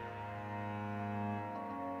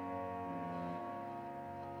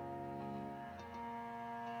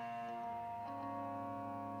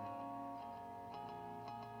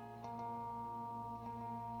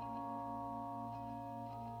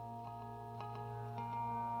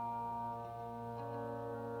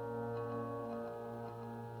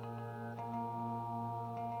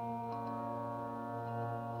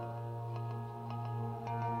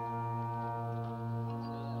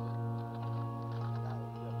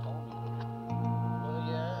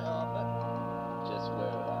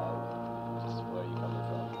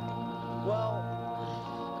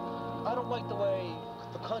 like the way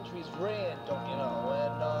the country's ran, don't you know?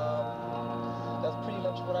 And that's pretty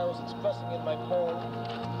much what I was expressing in my poem.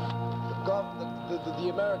 The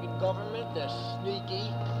American government, they're sneaky,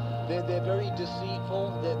 they're very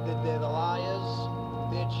deceitful, they're the liars,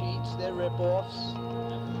 they're cheats, they're rip-offs.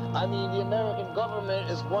 I mean, the American government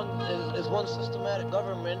is one systematic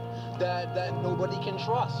government that nobody can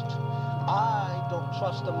trust. I don't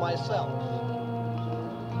trust them myself.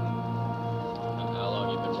 How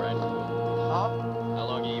long you been riding for? Huh? How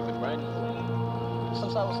long you been riding for?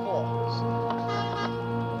 Since I was 4.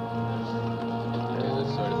 Do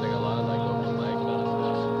this sort of thing a lot, like open mic kind of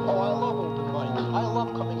stuff? Oh, I love open mic. I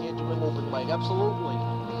love coming here doing open mic, absolutely.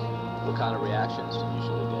 What kind of reactions do you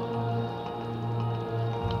usually get?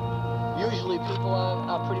 Usually people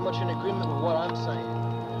are pretty much in agreement with what I'm saying.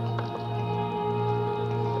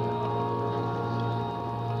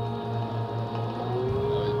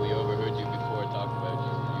 We overheard you before talk about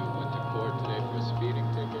you went to court today for a speeding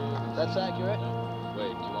ticket. That's accurate?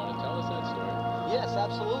 Wait, do you want to tell us that story? Yes,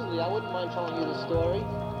 absolutely. I wouldn't mind telling you the story.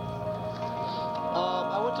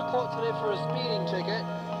 I went to court today for a speeding ticket,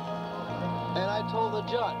 and I told the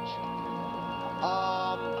judge,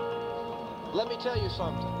 let me tell you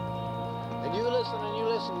something. And you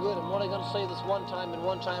listen good. I'm only going to say this one time and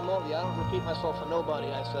one time only. I don't repeat myself for nobody,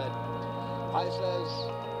 I says,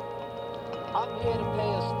 I'm here to pay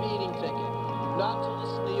a speeding ticket, not to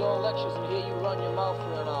listen to your lectures and hear you run your mouth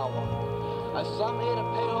for an hour. I says, I'm here to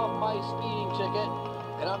pay off my speeding ticket,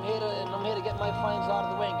 and I'm here to get my fines out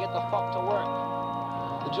of the way and get the fuck to work.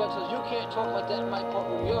 The judge says, you can't talk like that in my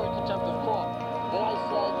courtroom. You're in contempt of court. And I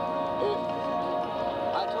said,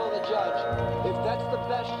 I told the judge, if that's the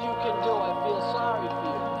best you can do, I feel sorry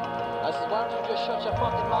for you. I said, why don't you just shut your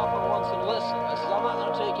fucking mouth for once and listen? I said, I'm not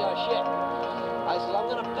going to take your shit. I said, I'm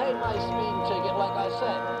going to pay my speeding ticket like I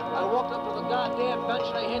said. I walked up to the goddamn bench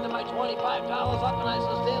and I handed my $25 up and I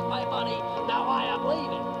said, there's my money. Now I am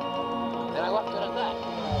leaving. And I left it at that.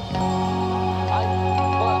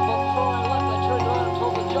 But before I left, I turned around and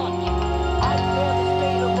told the judge, I saw the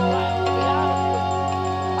state of morale, to be honest with you.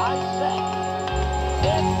 I said,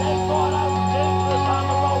 if they thought I was dangerous on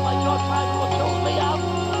the road like you're trying to accuse me of,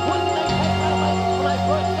 wouldn't they take my license when I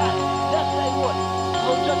first got it? Yes, they would. So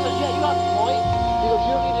the judge says, yeah, you have a point. He goes,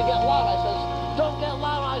 you don't need to get loud. I says, don't get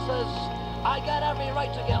loud. I says, I got every right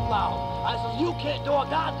to get loud. I says, you can't do a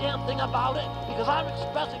goddamn thing about it because I'm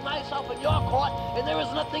expressing myself in your court and there is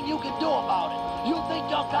nothing you can do about it. You think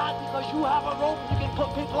you're God because you have a rope and you can put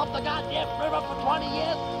people up the goddamn river for 20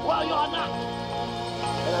 years? Well, you're not.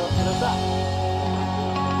 And I left it at that.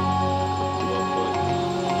 Well put.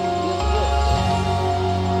 Yes, it is.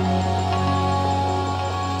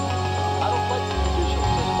 I don't like the judicial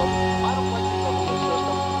system. I don't like the government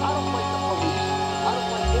system. I don't like the police. I don't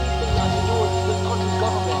like anything I can do with this country's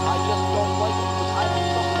government. I just don't like it because I don't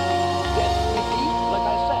trust them. They're sneaky, like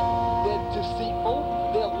I said. They're deceitful.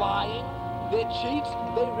 They're lying. They're cheats.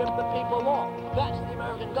 They rip the people off. That's the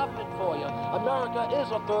American government for you. America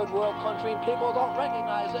is a third world country and people don't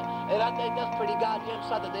recognize it. And I think that's pretty goddamn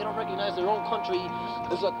sad that they don't recognize their own country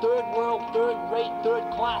as a third world, third rate, third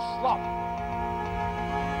class slum.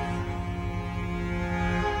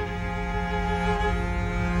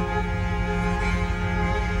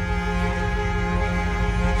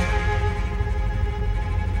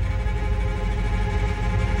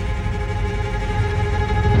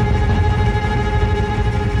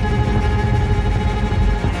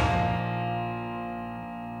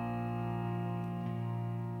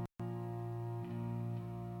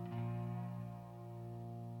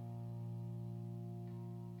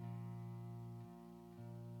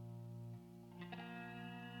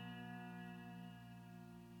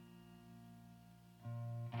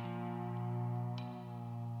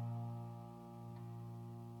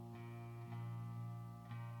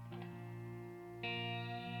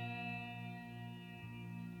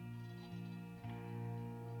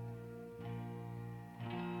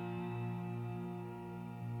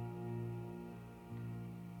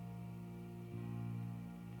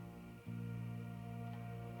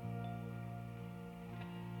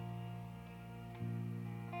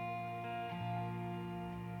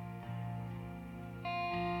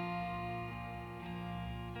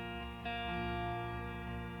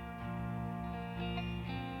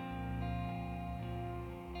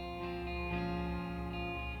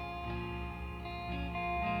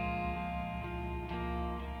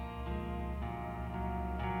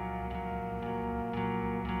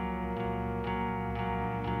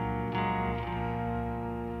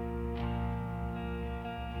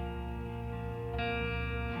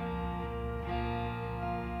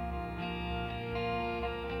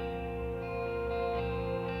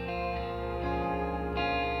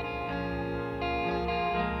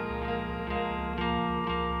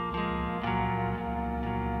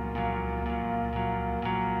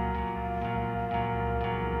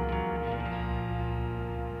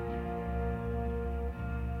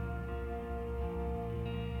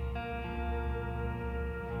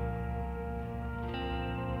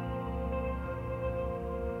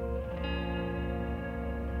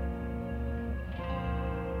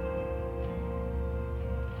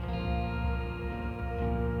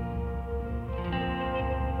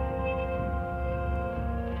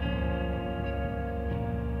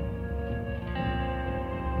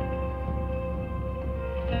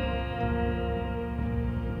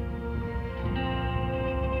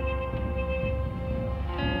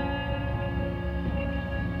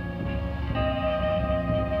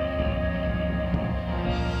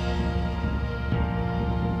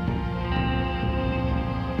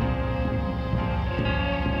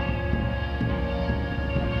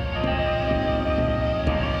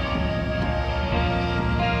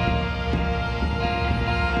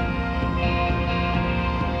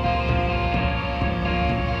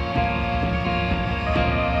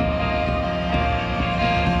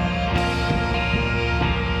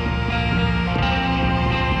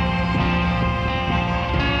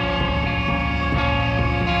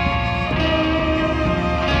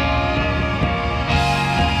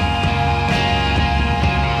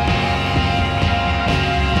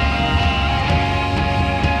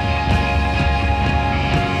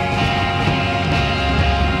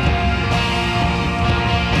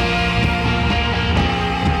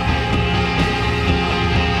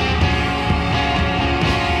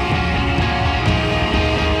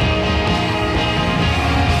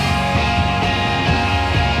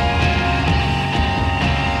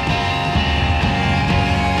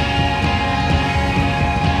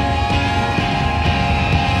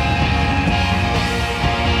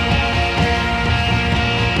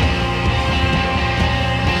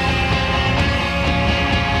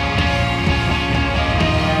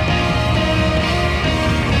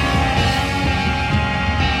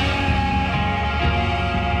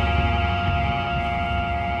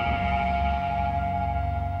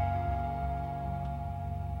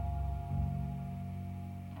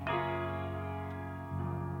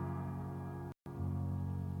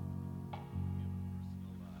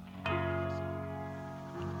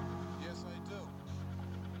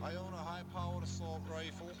 own assault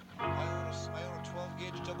rifle. I own a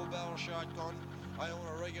 12-gauge double-barrel shotgun. I own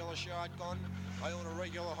a regular shotgun. I own a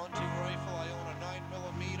regular hunting rifle. I own a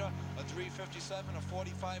 9mm, a 357, a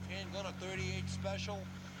 45 handgun, a 38 special,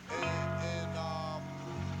 and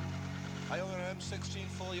I own an M16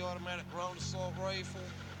 fully automatic ground assault rifle.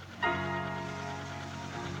 Yeah,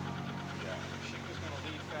 she was gonna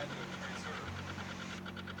leave that to a tracer.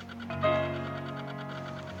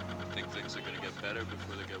 Think things are gonna get better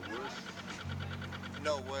before they get worse?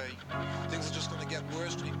 No way. Things are just gonna get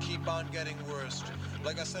worse and keep on getting worse.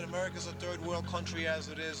 Like I said, America's a third world country as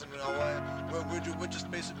it is, and we're just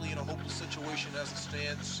basically in a hopeless situation as it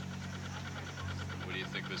stands. What do you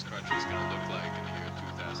think this country's gonna look like in the year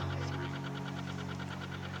 2003?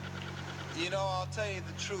 You know, I'll tell you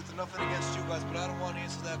the truth, nothing against you guys, but I don't want to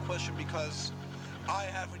answer that question because I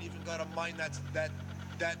haven't even got a mind that's that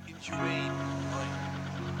inhumane.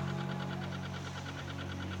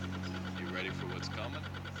 You ready for what's coming?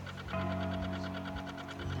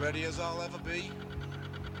 Ready as I'll ever be.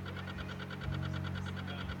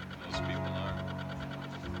 Most people aren't.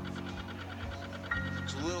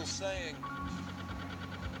 It's a little saying,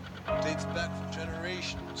 dates back from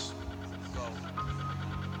generations. So,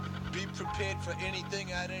 be prepared for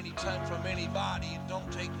anything at any time from anybody and don't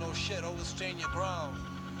take no shit, always stand your ground.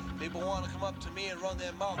 People want to come up to me and run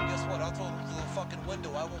their mouth. Guess what? I'll throw them through the fucking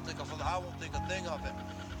window. I won't think a thing of it.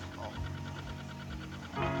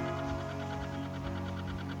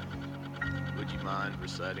 Would you mind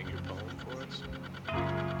reciting your poem for us?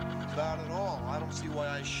 Not at all. I don't see why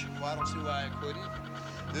I couldn't.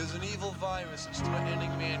 There's an evil virus that's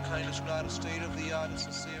threatening mankind. It's not a state of the art, it's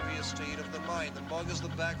a serious state of the mind. The muggers, the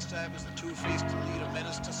backstabbers, the two-faced leader,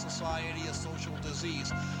 menace to society, a social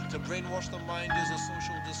disease. To brainwash the mind is a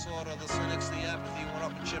social disorder. The cynics, the apathy, went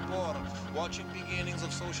up in chip order. Watching beginnings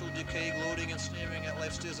of social decay, gloating and staring at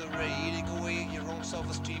life's disarray. Eating away at your own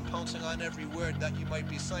self-esteem, pouncing on every word that you might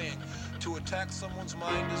be saying. To attack someone's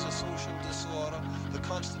mind is a social disorder. The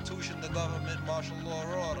Constitution, the government, martial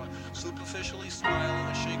law order. Superficially smiling,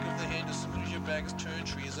 a shake of the hand as soon as your back is turned,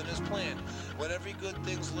 treason is planned. When every good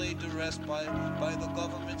thing's laid to rest by the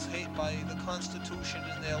government's hate, by the Constitution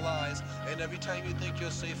and their lies. And every time you think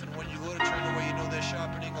you're safe, and when you go to turn away, you know they're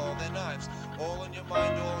sharpening all their knives. All in your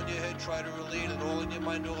mind, all in your head, try to relate it. All in your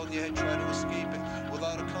mind, all in your head, try to escape it.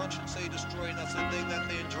 Without a conscience, they destroy, and that's the thing that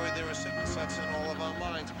they enjoy. There are sickness that's in all of our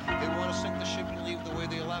minds. They want to sink the ship and leave the way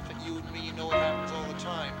they laugh at you and me. You know it happens all the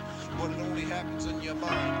time. But it only happens in your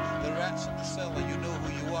mind. The rats in the cellar, you know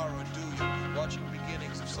who you are, or do you? Watching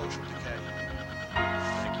beginnings of social decay.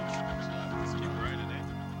 Thank you. Let's keep writing it.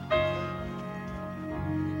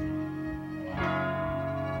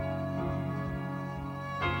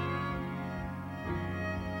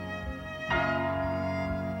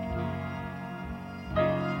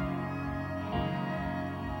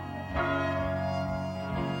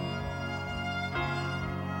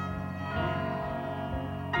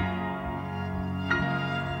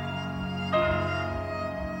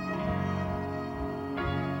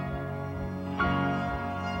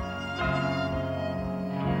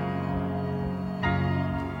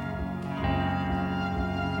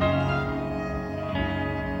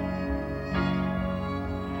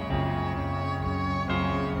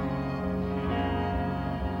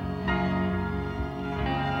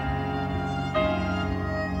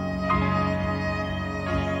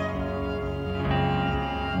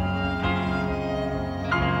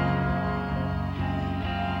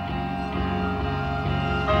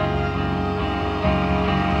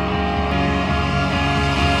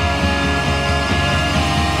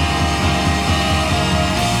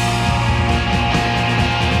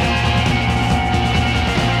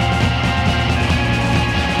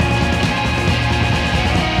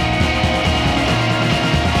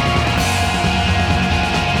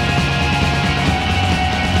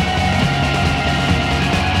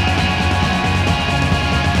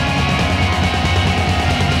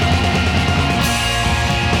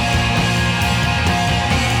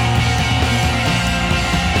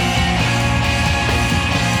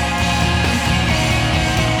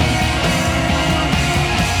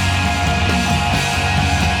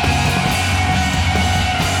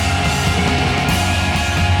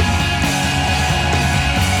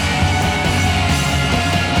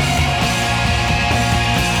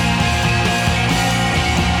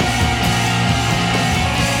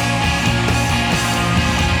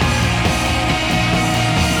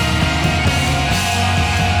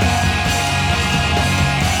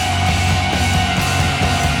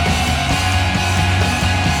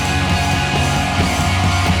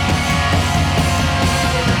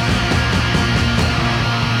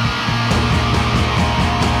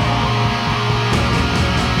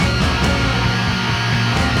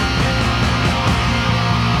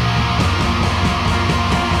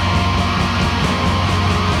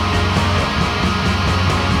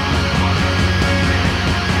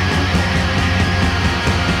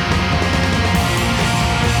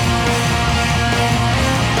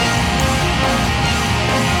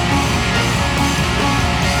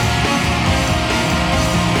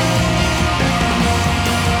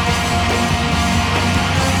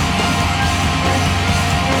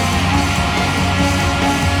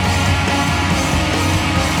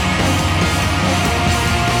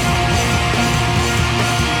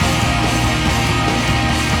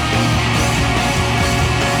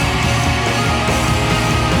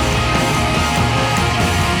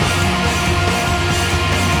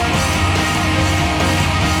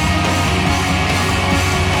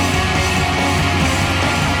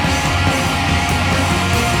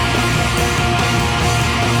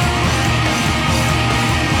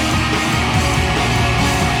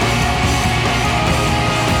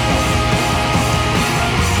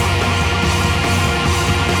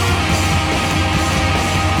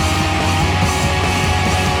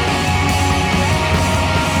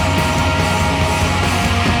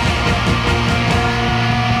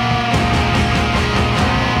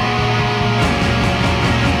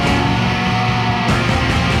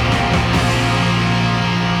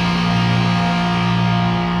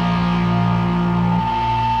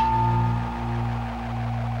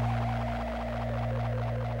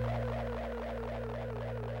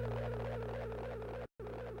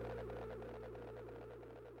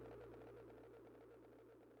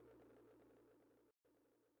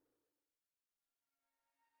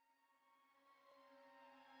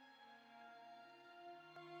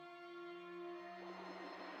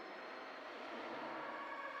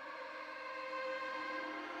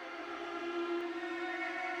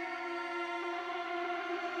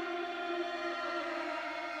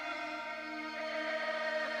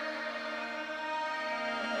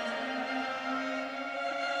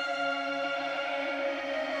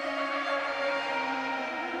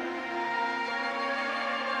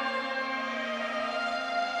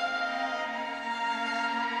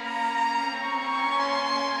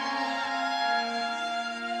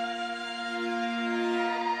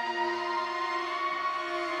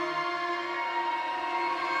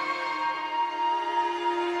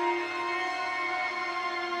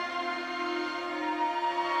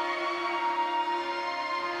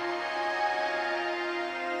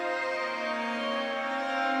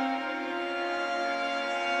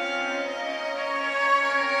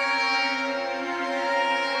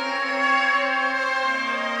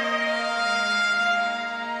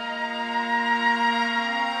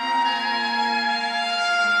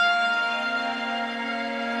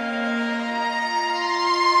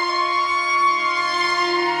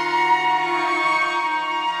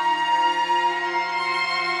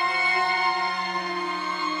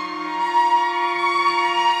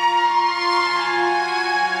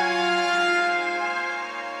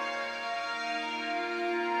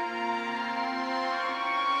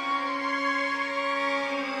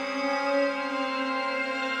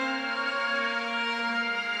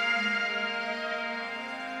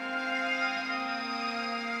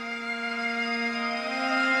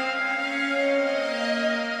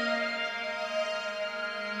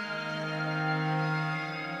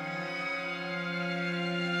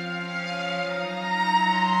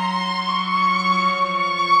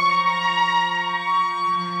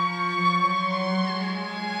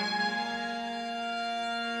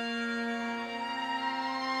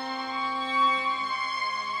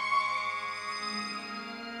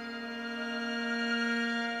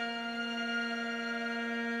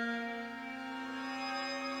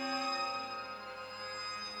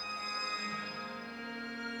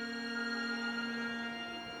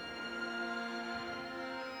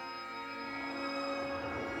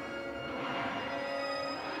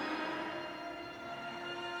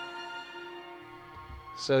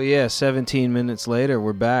 So yeah, 17 minutes later,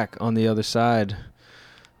 we're back on the other side.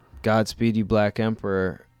 Godspeed You Black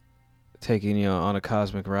Emperor, taking you on a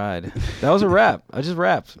cosmic ride. That was a rap. I just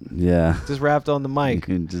rapped. Yeah. Just rapped on the mic.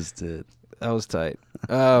 You just did. That was tight.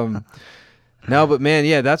 No, but man,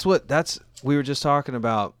 yeah, we were just talking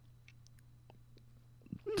about.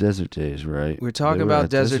 Desert Days, right? We were talking about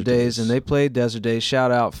Desert Days, and they played Desert Days.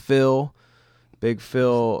 Shout out Phil. Big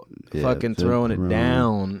Phil, fucking Phil throwing it Perone.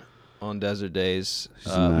 down on Desert Days.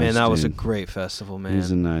 He's a nice man, that was a dude. great festival, man. He's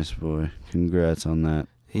a nice boy. Congrats on that.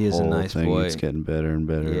 He is a whole nice thing. boy. It's getting better and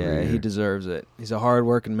better. every Yeah, he year. deserves it. He's a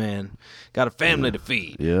hard-working man. Got a family to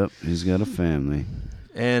feed. Yep, he's got a family.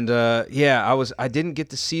 And I didn't get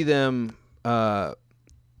to see them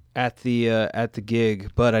at the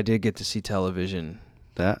gig, but I did get to see television.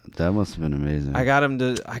 That must have been amazing. I got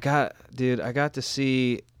to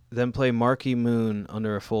see them play Marquee Moon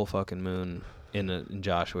under a full fucking moon in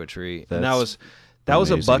Joshua Tree. And that was a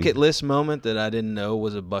amazing. bucket list moment that I didn't know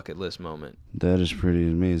was a bucket list moment. That is pretty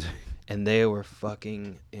amazing. And they were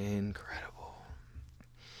fucking incredible.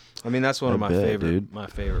 I mean, that's one of I my bet, favorite dude. my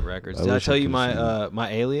favorite records. I Did I wish I tell you could've seen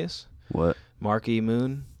my alias? What? Mark E.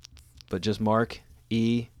 Moon, but just Mark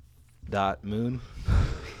E. Moon.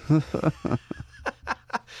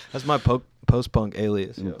 That's my post-punk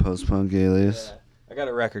alias. Yo. Post-punk alias. I got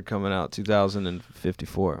a record coming out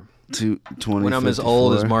 2054. 2054. When I'm as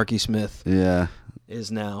old as Marky Smith Yeah.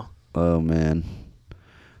 is now. Oh, man.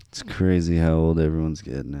 It's crazy how old everyone's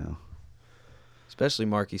getting now. Especially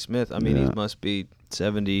Marky Smith. I mean, Yeah. he must be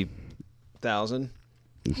 70,000.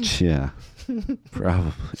 Yeah.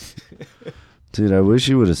 Probably. Dude, I wish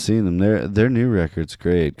you would have seen them. Their new record's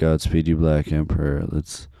great. Godspeed You Black Emperor.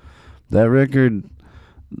 That record,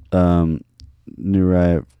 New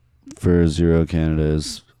Riot for Zero Canada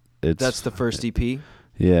That's the first EP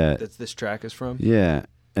yeah. that this track is from? Yeah.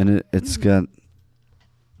 And it's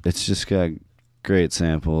just got great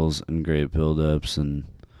samples and great build-ups, and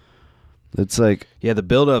it's like, Yeah, the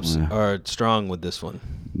build-ups Yeah. are strong with this one.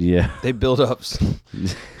 yeah. They build ups.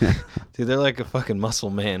 Dude, they're like a fucking muscle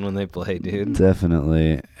man when they play, dude.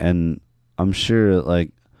 Definitely. And I'm sure,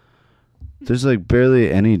 like, there's, like, barely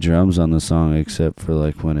any drums on the song except for,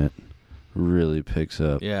 like, when it really picks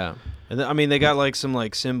up. Yeah. And I mean, they got like some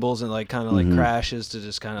like cymbals and like kind of like Mhm. crashes to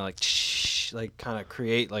just kind of like kind of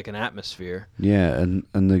create like an atmosphere. Yeah, and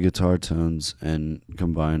the guitar tones and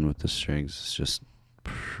combined with the strings is just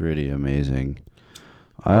pretty amazing.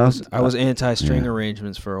 I was anti-string yeah.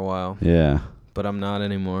 arrangements for a while, Yeah. but I'm not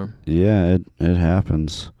anymore. Yeah, it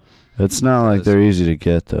happens. It's not like Because- they're easy to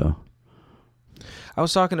get, though. I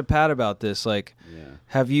was talking to Pat about this. Like, Yeah.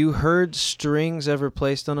 have you heard strings ever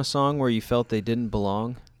placed on a song where you felt they didn't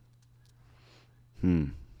belong?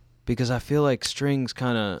 Because I feel like strings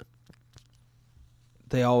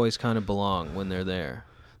they always kind of belong when they're there.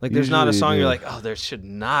 Like, there's not a Usually song they you're do. like, oh, there should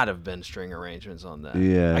not have been string arrangements on that.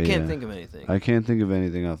 Yeah, I can't yeah. think of anything. I can't think of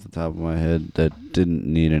anything off the top of my head that didn't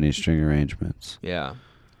need any string arrangements. Yeah.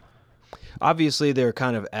 Obviously, they're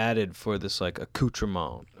kind of added for this, like,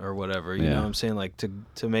 accoutrement or whatever. You know Yeah. what I'm saying? Like,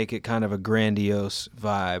 to make it kind of a grandiose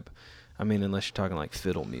vibe. I mean, unless you're talking, like,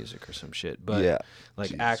 fiddle music or some shit. But, Yeah. like,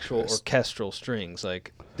 Jesus actual Christ. orchestral strings.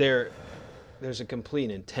 Like, there's a complete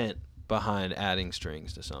intent behind adding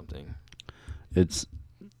strings to something.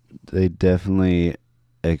 They definitely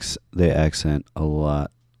they accent a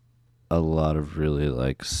lot of really,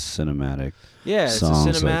 like, cinematic Yeah, it's a songs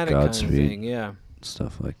like cinematic kind of Godspeed. thing. Yeah.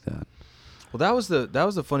 stuff like that. Well, that was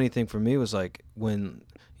the funny thing for me was like when,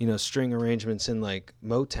 you know, string arrangements in like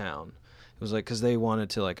Motown, it was like because they wanted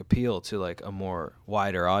to like appeal to like a more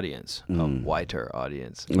wider audience, a whiter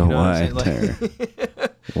audience. You know what I'm saying?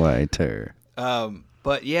 Like- Whiter.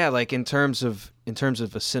 But yeah, like in terms of a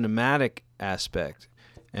cinematic aspect,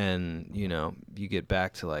 and you know, you get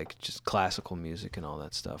back to like just classical music and all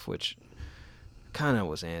that stuff, which kind of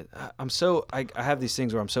was. I have these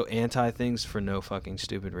things where I'm so anti things for no fucking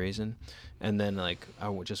stupid reason, and then like I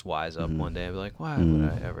would just wise up one day and be like, why would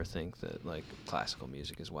I ever think that like classical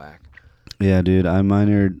music is whack? Yeah, dude. I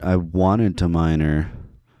wanted to minor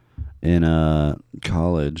in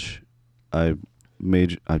college. I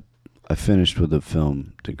finished with a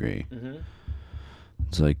film degree. Mm-hmm.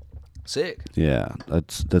 It's like, Sick. yeah,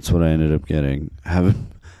 that's what I ended up getting. Haven't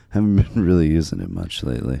been really using it much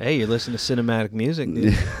lately. Hey, you're listening to cinematic music,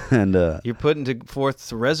 dude. And You're putting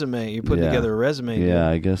forth a resume. You're putting Yeah. together a resume. Dude. yeah,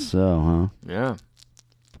 I guess so, Yeah.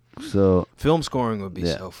 huh? So Film scoring would be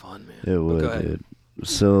Yeah. so fun, man. it But would, go ahead. dude.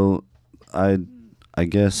 So I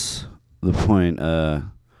guess the point I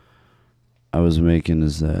was making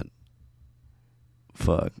is that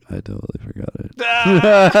fuck, I totally forgot it.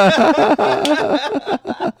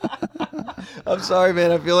 I'm sorry,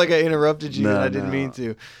 man. I feel like I interrupted you, No, and I didn't no. mean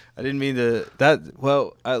to. I didn't mean to.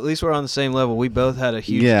 Well, at least we're on the same level. We both had a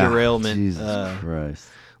huge derailment. Jesus Christ.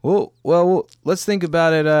 Well, let's think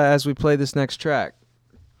about it as we play this next track.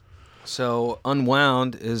 So,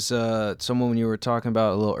 Unwound is someone you were talking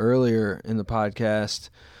about a little earlier in the podcast.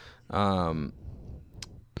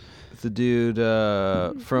 The dude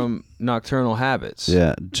from Nocturnal Habits.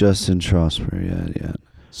 Yeah, Justin Trosper. Yeah.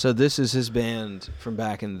 So this is his band from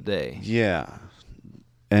back in the day. Yeah.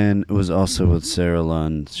 And it was also with Sarah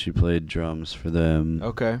Lund. She played drums for them.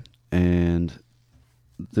 Okay. And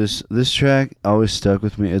this track always stuck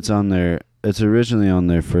with me. It's originally on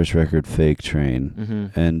their first record, Fake Train.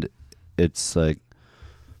 Mm-hmm. And it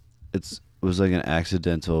was like an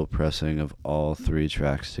accidental pressing of all 3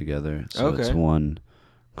 tracks together. So Okay. it's one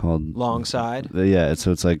called Long Side. Yeah,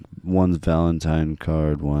 so it's like one's Valentine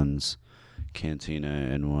Card, one's Cantina,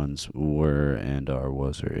 and one's Were and Are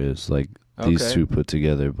Was or Is. Like these Okay. 2 put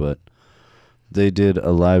together, but they did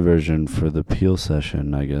a live version for the Peel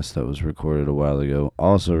session, I guess, that was recorded a while ago,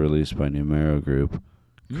 also released by Numero Group.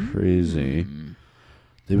 Crazy. Mm.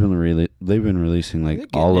 They've been releasing They're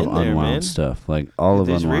like getting all of in there, Unwound man. stuff, like all of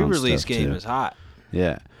This Unwound re-release stuff game too. is hot.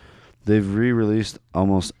 Yeah, they've re-released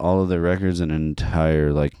almost all of their records in an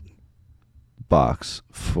entire like box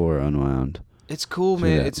for Unwound. It's cool, Through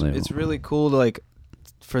man. that It's label. really cool to, like,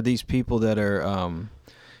 for these people that are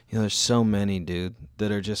there's so many, dude,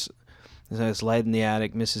 that are just there's Light in the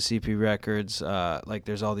Attic, Mississippi Records, like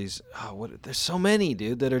there's all these there's so many,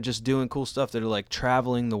 dude, that are just doing cool stuff, that are like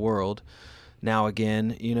traveling the world now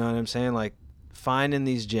again, you know what I'm saying? Like finding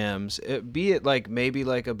these gems, be it like maybe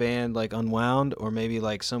like a band like Unwound, or maybe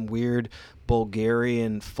like some weird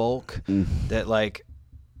Bulgarian folk that like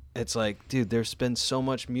it's like, dude, there's been so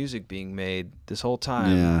much music being made this whole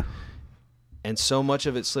time. Yeah. And so much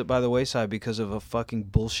of it slipped by the wayside because of a fucking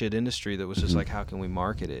bullshit industry that was just like, how can we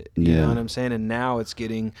market it? You know what I'm saying? And now it's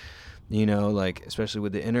getting, like, especially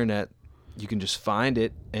with the internet, you can just find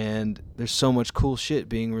it, and there's so much cool shit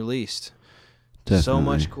being released. Definitely. So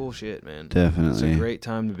much cool shit, man. Definitely. It's a great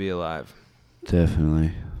time to be alive.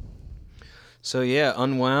 Definitely. So, yeah,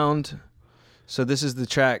 Unwound. So this is the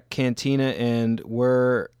track Cantina and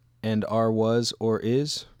Were and Are Was or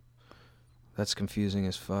Is. That's confusing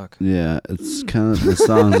as fuck. Yeah, it's kind of the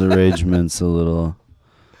song's arrangement's a little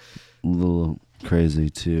crazy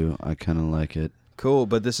too. I kind of like it. Cool,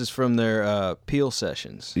 but this is from their Peel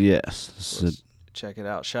sessions. Yes. So let's check it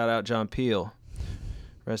out. Shout out John Peel.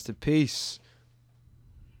 Rest in peace.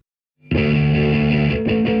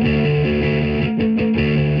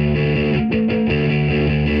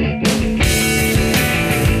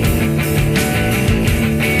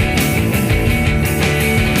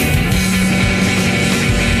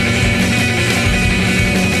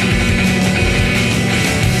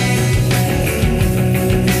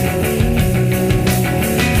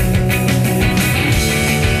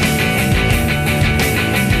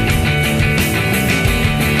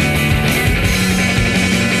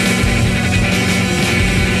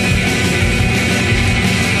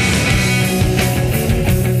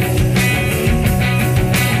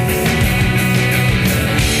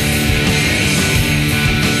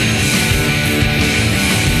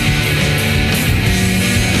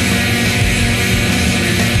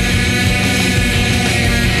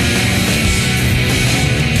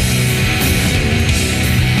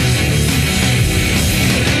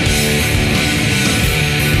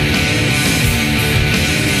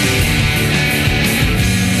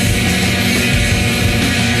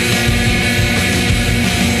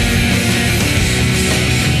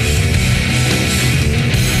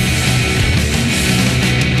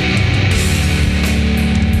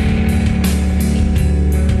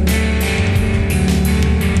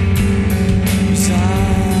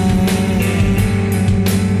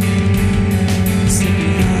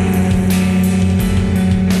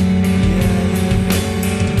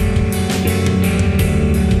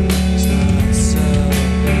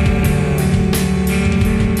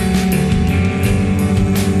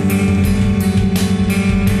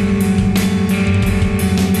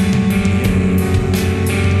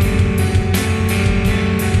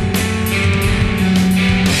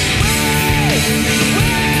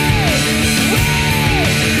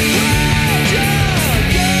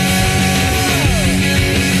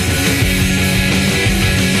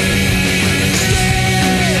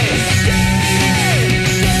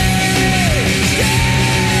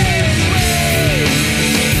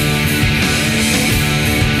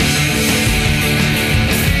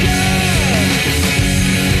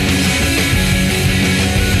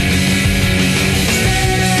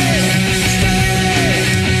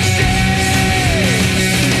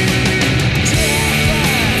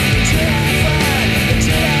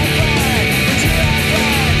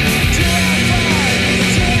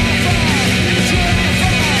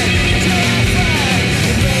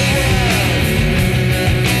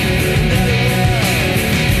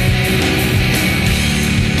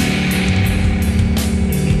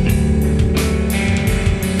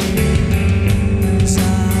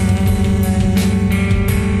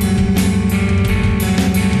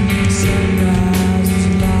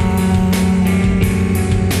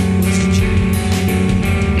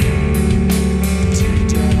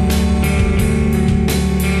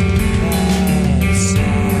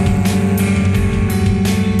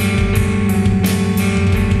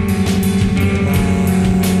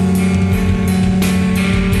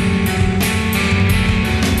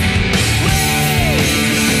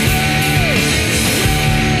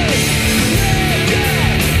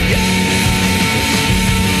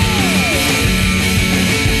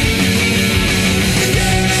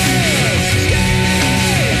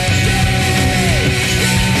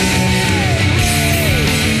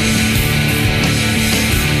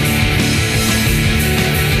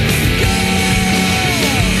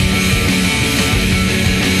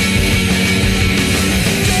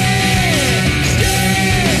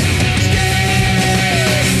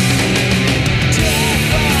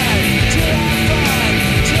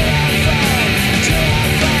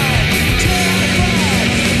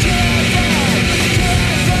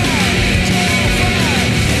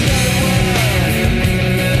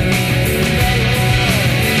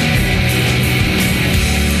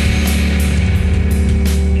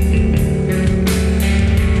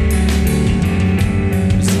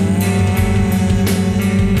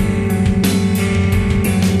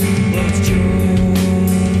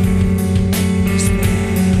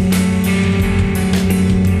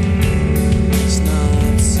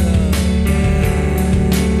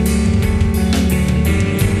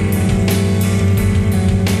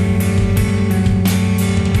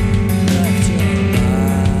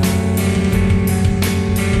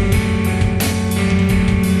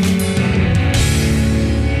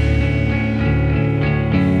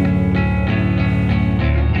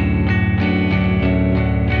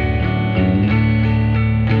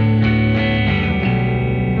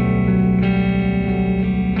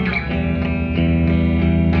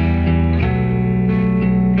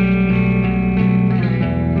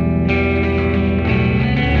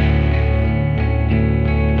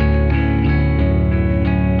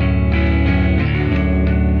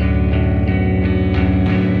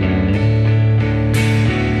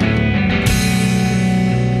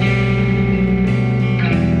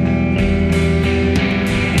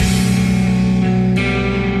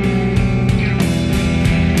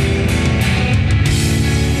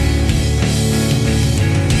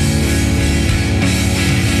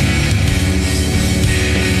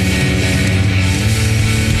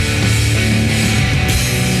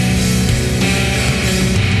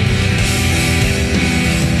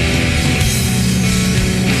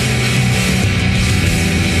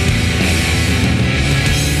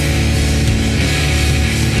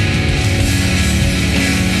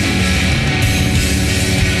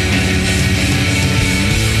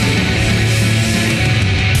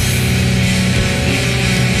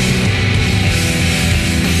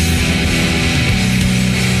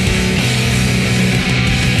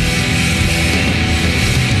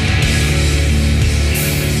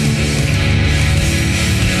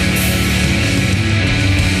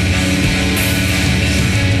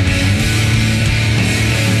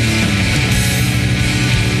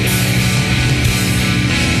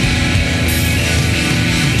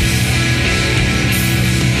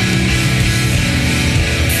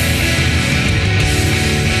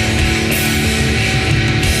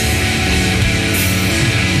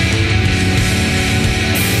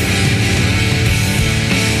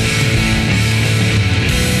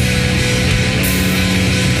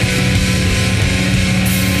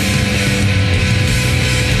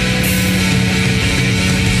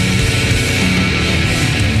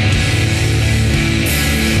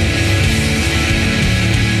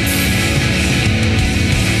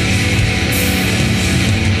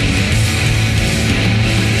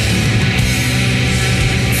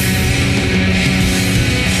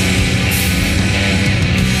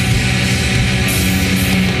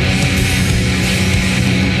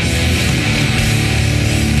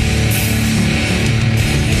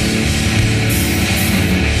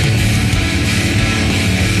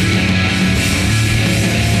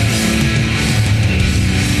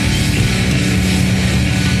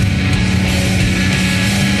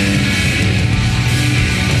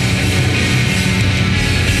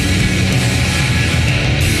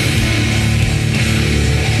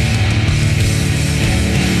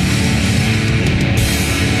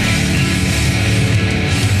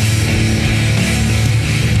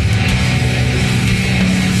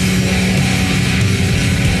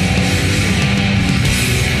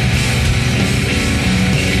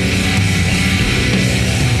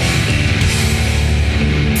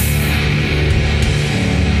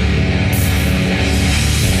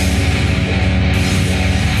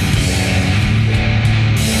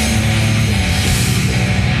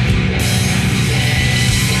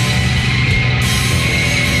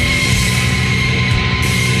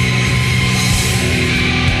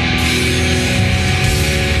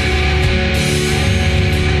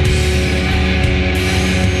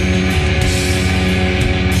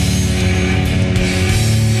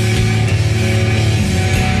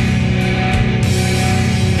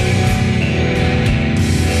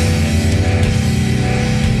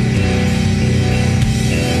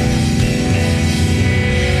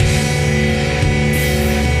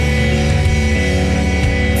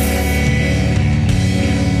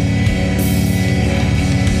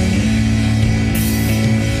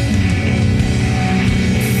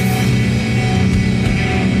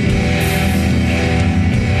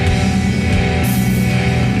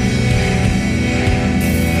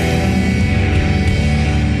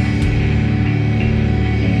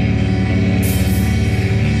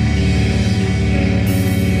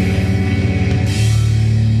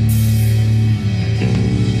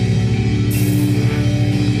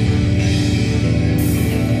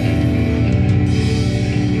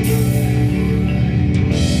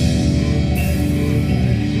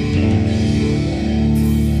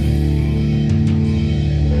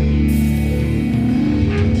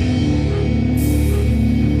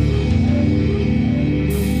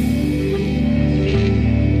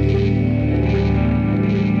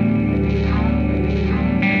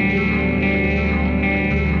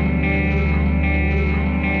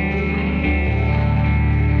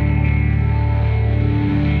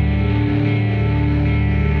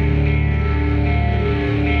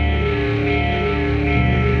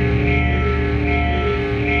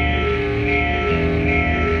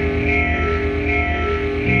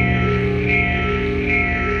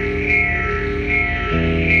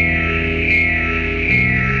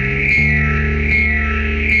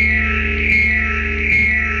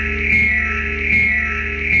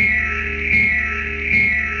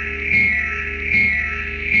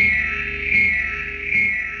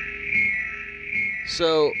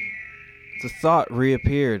 The thought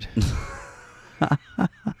reappeared.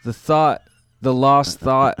 The lost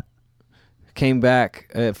thought came back.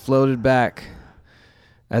 It floated back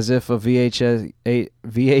as if a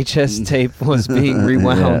VHS tape was being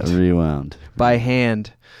rewound. Yeah, rewound. By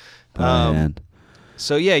hand. By hand.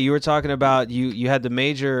 So yeah, you were talking about you had the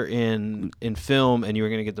major in film and you were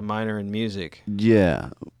going to get the minor in music. Yeah,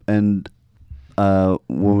 and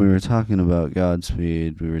when we were talking about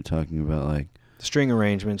Godspeed, we were talking about like String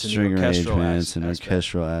arrangements and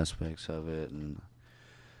orchestral aspects of it, and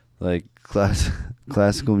like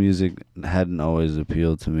classical music hadn't always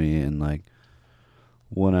appealed to me, and like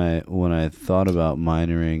when I thought about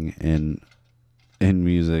minoring in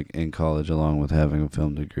music in college along with having a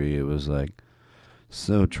film degree, it was like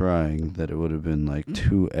so trying that it would have been like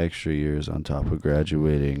 2 extra years on top of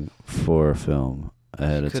graduating for a film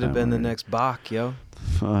ahead of time. Could have been the next Bach, yo.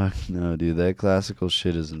 Fuck no, dude. That classical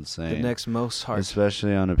shit is insane. The next Mozart.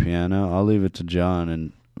 Especially on a piano. I'll leave it to John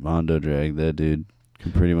and Mondo Drag. That dude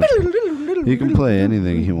can pretty much... he can play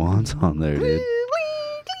anything he wants on there, dude.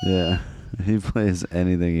 Yeah. He plays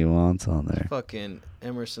anything he wants on there. Fucking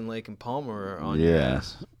Emerson, Lake, and Palmer are on your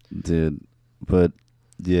ass. Dude. But,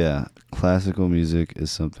 yeah. Classical music is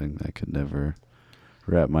something I could never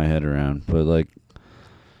wrap my head around. But, like...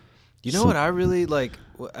 You know what I really like,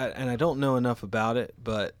 and I don't know enough about it,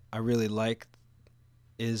 but I really like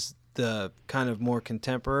is the kind of more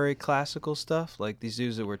contemporary classical stuff, like these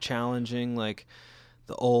dudes that were challenging like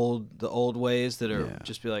the old ways that are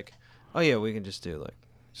just be like, oh yeah, we can just do like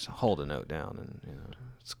just hold a note down and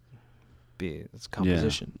it's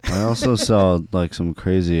composition. Yeah. I also saw like some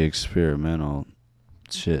crazy experimental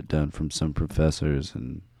shit done from some professors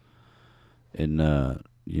in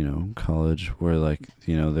college where like,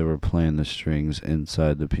 they were playing the strings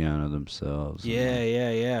inside the piano themselves.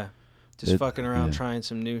 Yeah. Just fucking around trying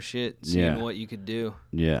some new shit, seeing what you could do.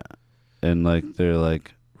 Yeah. And like they're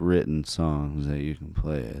like written songs that you can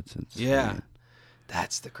play. It's insane. Yeah.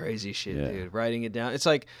 That's the crazy shit, dude. Writing it down. It's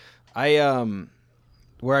like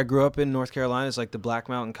where I grew up in North Carolina is like the Black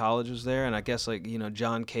Mountain College was there, and I guess like,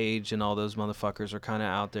 John Cage and all those motherfuckers are kind of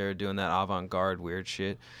out there doing that avant-garde weird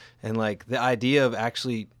shit. And like the idea of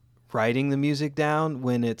actually writing the music down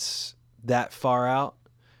when it's that far out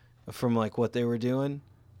from like what they were doing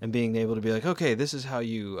and being able to be like, okay, this is how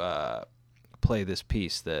you play this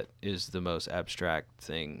piece that is the most abstract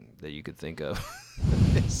thing that you could think of.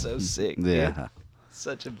 It's so sick. Yeah. Dude.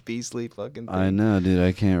 Such a beastly fucking thing. I know, dude.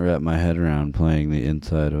 I can't wrap my head around playing the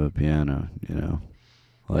inside of a piano,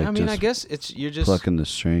 Like I mean, I guess you're just plucking the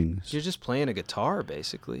strings. You're just playing a guitar,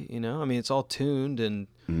 basically. I mean, it's all tuned, and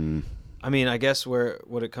I mean, I guess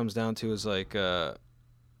what it comes down to is like, could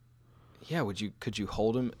you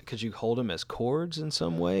hold them as chords in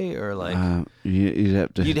some way, or like you'd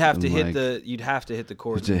have to hit the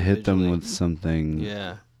chords. To hit them with something,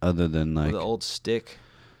 other than like with an old stick,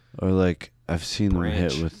 or like I've seen them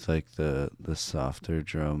hit with like the softer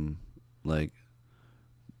drum, like.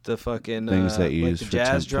 The fucking things that you like use the for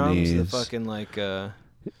jazz drums, the timpanis. fucking like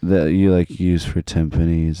that you like use for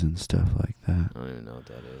timpanis and stuff like that. I don't even know what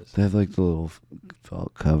that is. They have like the little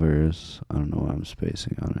felt covers. I don't know why I'm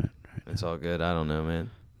spacing on it. Right It's all good. I don't know, man.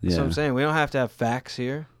 Yeah. That's what I'm saying. We don't have to have facts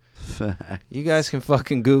here. Fact. You guys can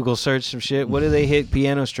fucking Google search some shit. What do they hit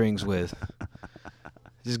piano strings with?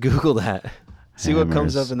 Just Google that. See what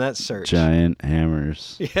comes up in that search. Giant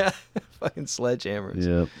hammers. Yeah, fucking sledgehammers.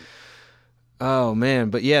 Yep. Oh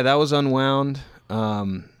man, but yeah, that was Unwound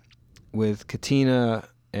with Katina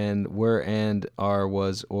and Where and Are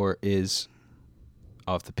Was or Is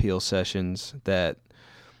off the Peel sessions. That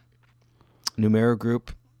Numero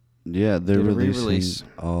group. Yeah, they're did a releasing re-release.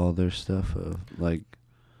 all their stuff like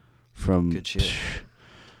from. Good shit.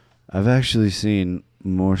 I've actually seen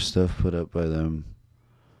more stuff put up by them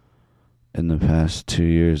in the past 2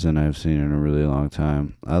 years than I've seen in a really long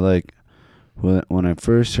time. I like. When I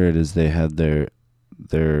first heard is they had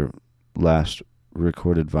their last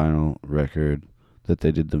recorded vinyl record that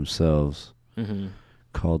they did themselves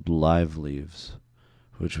called Live Leaves,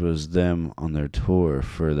 which was them on their tour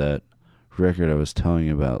for that record I was telling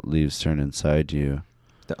you about, Leaves Turn Inside You.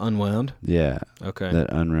 The Unwound? Yeah. Okay.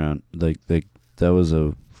 That Unwound, that was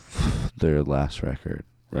their last record,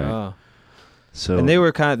 right? Oh. So and they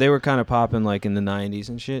were kind of popping like in the 90s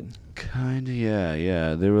and shit. Kinda,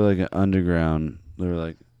 yeah. They were like an underground. They were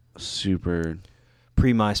like super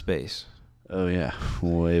Pre-MySpace. Oh yeah,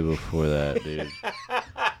 way before that, dude.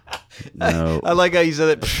 No, I like how you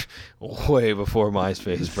said it. Way before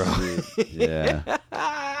MySpace, bro. Yeah.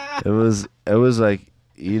 It was like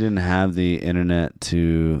you didn't have the internet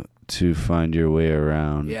to find your way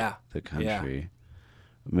around the country.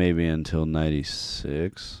 Maybe until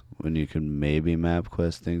 96 when you could maybe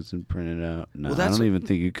MapQuest things and print it out. No, Well, I don't even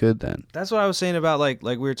think you could then. That's what I was saying about like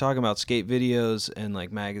we were talking about skate videos and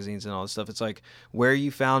like magazines and all this stuff. It's like where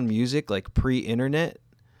you found music like pre-internet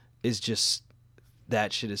is just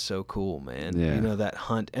that shit is so cool, man. Yeah. You know, that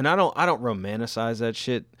hunt. And I don't romanticize that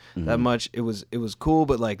shit that much. It was cool,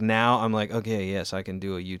 but like now I'm like, okay, yes, I can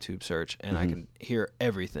do a YouTube search and I can hear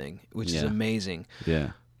everything, which is amazing.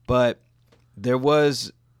 Yeah. But it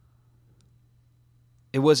was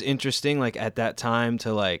interesting, like at that time,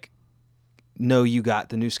 to like know you got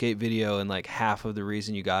the new skate video, and like half of the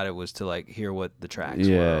reason you got it was to like hear what the tracks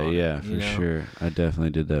were on it, for sure. I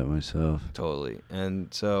definitely did that myself. Totally.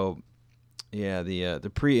 And so, yeah,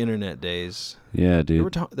 the pre-internet days. Yeah,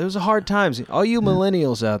 dude. There was a hard times. All you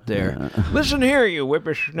millennials out there, listen here, you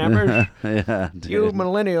whippersnappers. Yeah, dude. You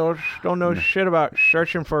millennials don't know shit about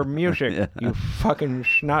searching for music. You fucking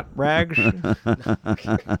snot rags.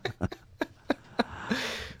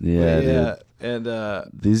 Yeah, dude.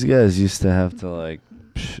 And these guys used to have to like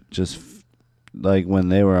just like when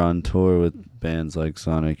they were on tour with bands like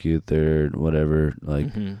Sonic Youth or whatever, like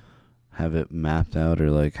have it mapped out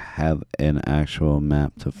or like have an actual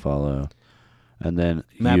map to follow, and then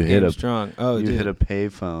map you hit a strong. Oh, you dude. hit a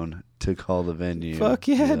payphone to call the venue. Fuck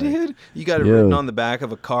yeah, Like, dude. You got it written on the back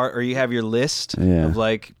of a cart, or you have your list of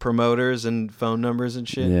like promoters and phone numbers and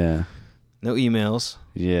shit. Yeah. No emails.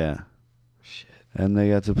 Yeah. Shit. And they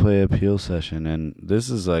got to play a Peel session, and this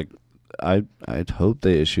is like, I'd hope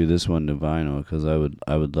they issue this one to vinyl because I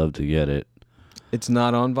would love to get it. It's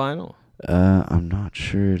not on vinyl. I'm not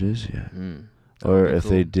sure it is yet. Or if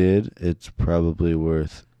they did, it's probably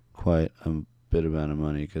worth quite a bit amount of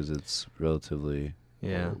money because it's relatively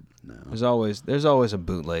old now. There's always a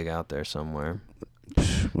bootleg out there somewhere.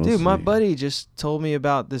 We'll Dude, my see. buddy just told me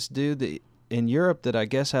about this dude that in Europe that I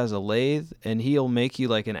guess has a lathe, and he'll make you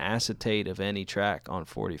like an acetate of any track on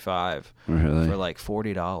 45 Really? for like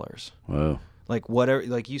 $40. Whoa. Like whatever,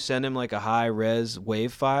 like you send him like a high res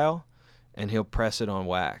wave file, and he'll press it on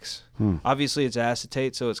wax. Obviously, it's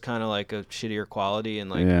acetate, so it's kind of like a shittier quality, and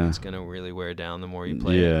like it's gonna really wear down the more you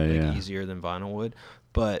play it, like easier than vinyl would.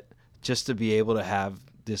 But just to be able to have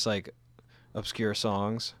this like obscure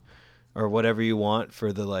songs or whatever you want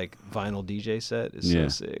for the like vinyl DJ set is so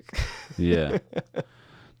sick. Yeah.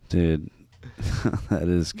 Dude, that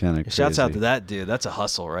is kind of crazy. Shouts out to that dude. That's a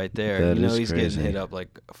hustle right there. That you know is he's crazy. getting hit up like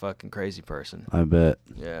a fucking crazy person. I bet.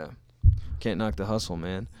 Yeah. Can't knock the hustle,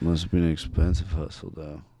 man. Must have been an expensive hustle,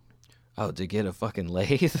 though. Oh, to get a fucking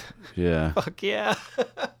lathe? Yeah. Fuck yeah.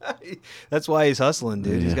 That's why he's hustling,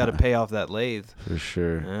 dude. He's got to pay off that lathe. For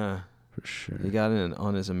sure. Yeah. For sure. He got it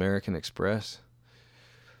on his American Express.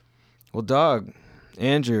 Well, dog,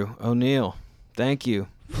 Andrew O'Neill, thank you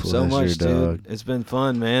so much, dude. It's been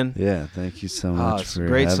fun, man. Yeah, thank you so much it's for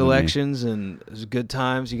great having selections and it was good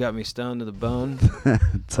times. You got me stoned to the bone. me.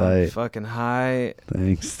 Tight. Fucking high.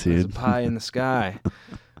 Thanks, There's a dude. pie in the sky.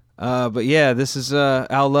 But yeah, this is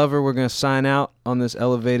Al Lover. We're going to sign out on this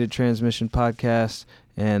Elevated Transmission podcast,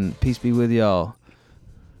 and peace be with y'all.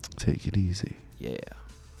 Take it easy. Yeah.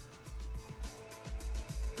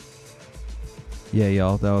 Yeah,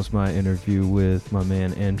 y'all, that was my interview with my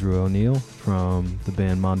man Andrew O'Neill from the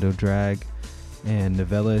band Mondo Drag and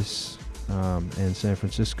Novellas in San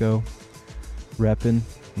Francisco. Reppin'.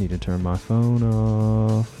 Need to turn my phone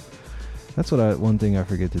off. That's one thing I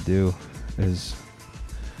forget to do is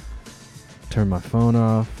turn my phone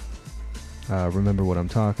off. Remember what I'm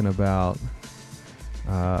talking about.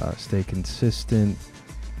 Stay consistent.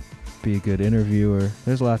 Be a good interviewer.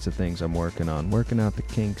 There's lots of things I'm working on. Working out the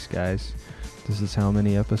kinks, guys. This is how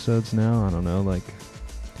many episodes now? I don't know, like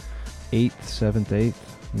 8th, 7th, 8th.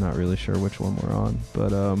 I'm not really sure which one we're on.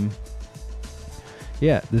 But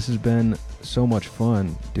yeah, this has been so much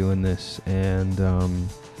fun doing this, and I'm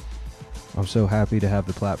so happy to have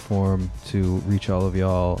the platform to reach all of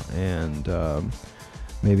y'all and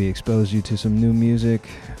maybe expose you to some new music,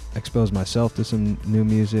 expose myself to some new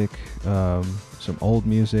music, some old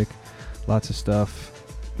music, lots of stuff.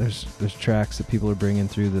 There's tracks that people are bringing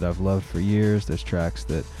through that I've loved for years. There's tracks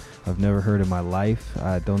that I've never heard in my life.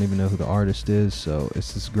 I don't even know who the artist is, so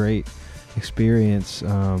it's this great experience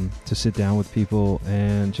to sit down with people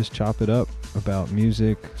and just chop it up about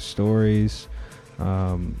music, stories,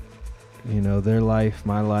 their life,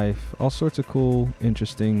 my life, all sorts of cool,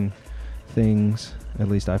 interesting things. At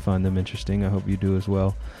least I find them interesting. I hope you do as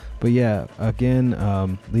well. But yeah,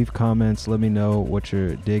 again, leave comments. Let me know what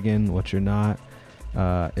you're digging, what you're not.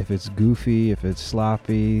 If it's goofy, if it's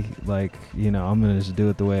sloppy, I'm gonna just do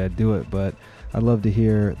it the way I do it. But I'd love to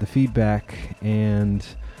hear the feedback, and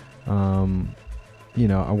I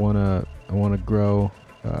wanna grow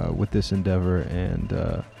with this endeavor,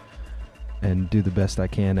 and and do the best I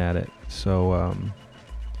can at it. So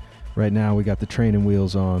right now we got the training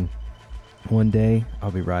wheels on. One day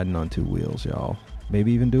I'll be riding on 2 wheels, y'all.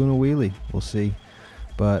 Maybe even doing a wheelie. We'll see.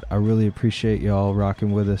 But I really appreciate y'all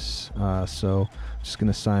rocking with us. So I'm just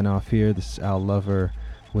going to sign off here. This is Al Lover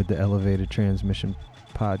with the Elevated Transmission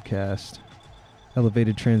Podcast.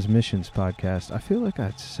 Elevated Transmissions Podcast. I feel like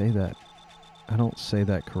I say that. I don't say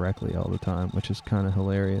that correctly all the time, which is kind of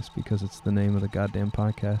hilarious because it's the name of the goddamn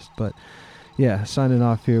podcast. But yeah, signing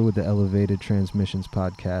off here with the Elevated Transmissions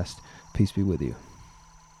Podcast. Peace be with you.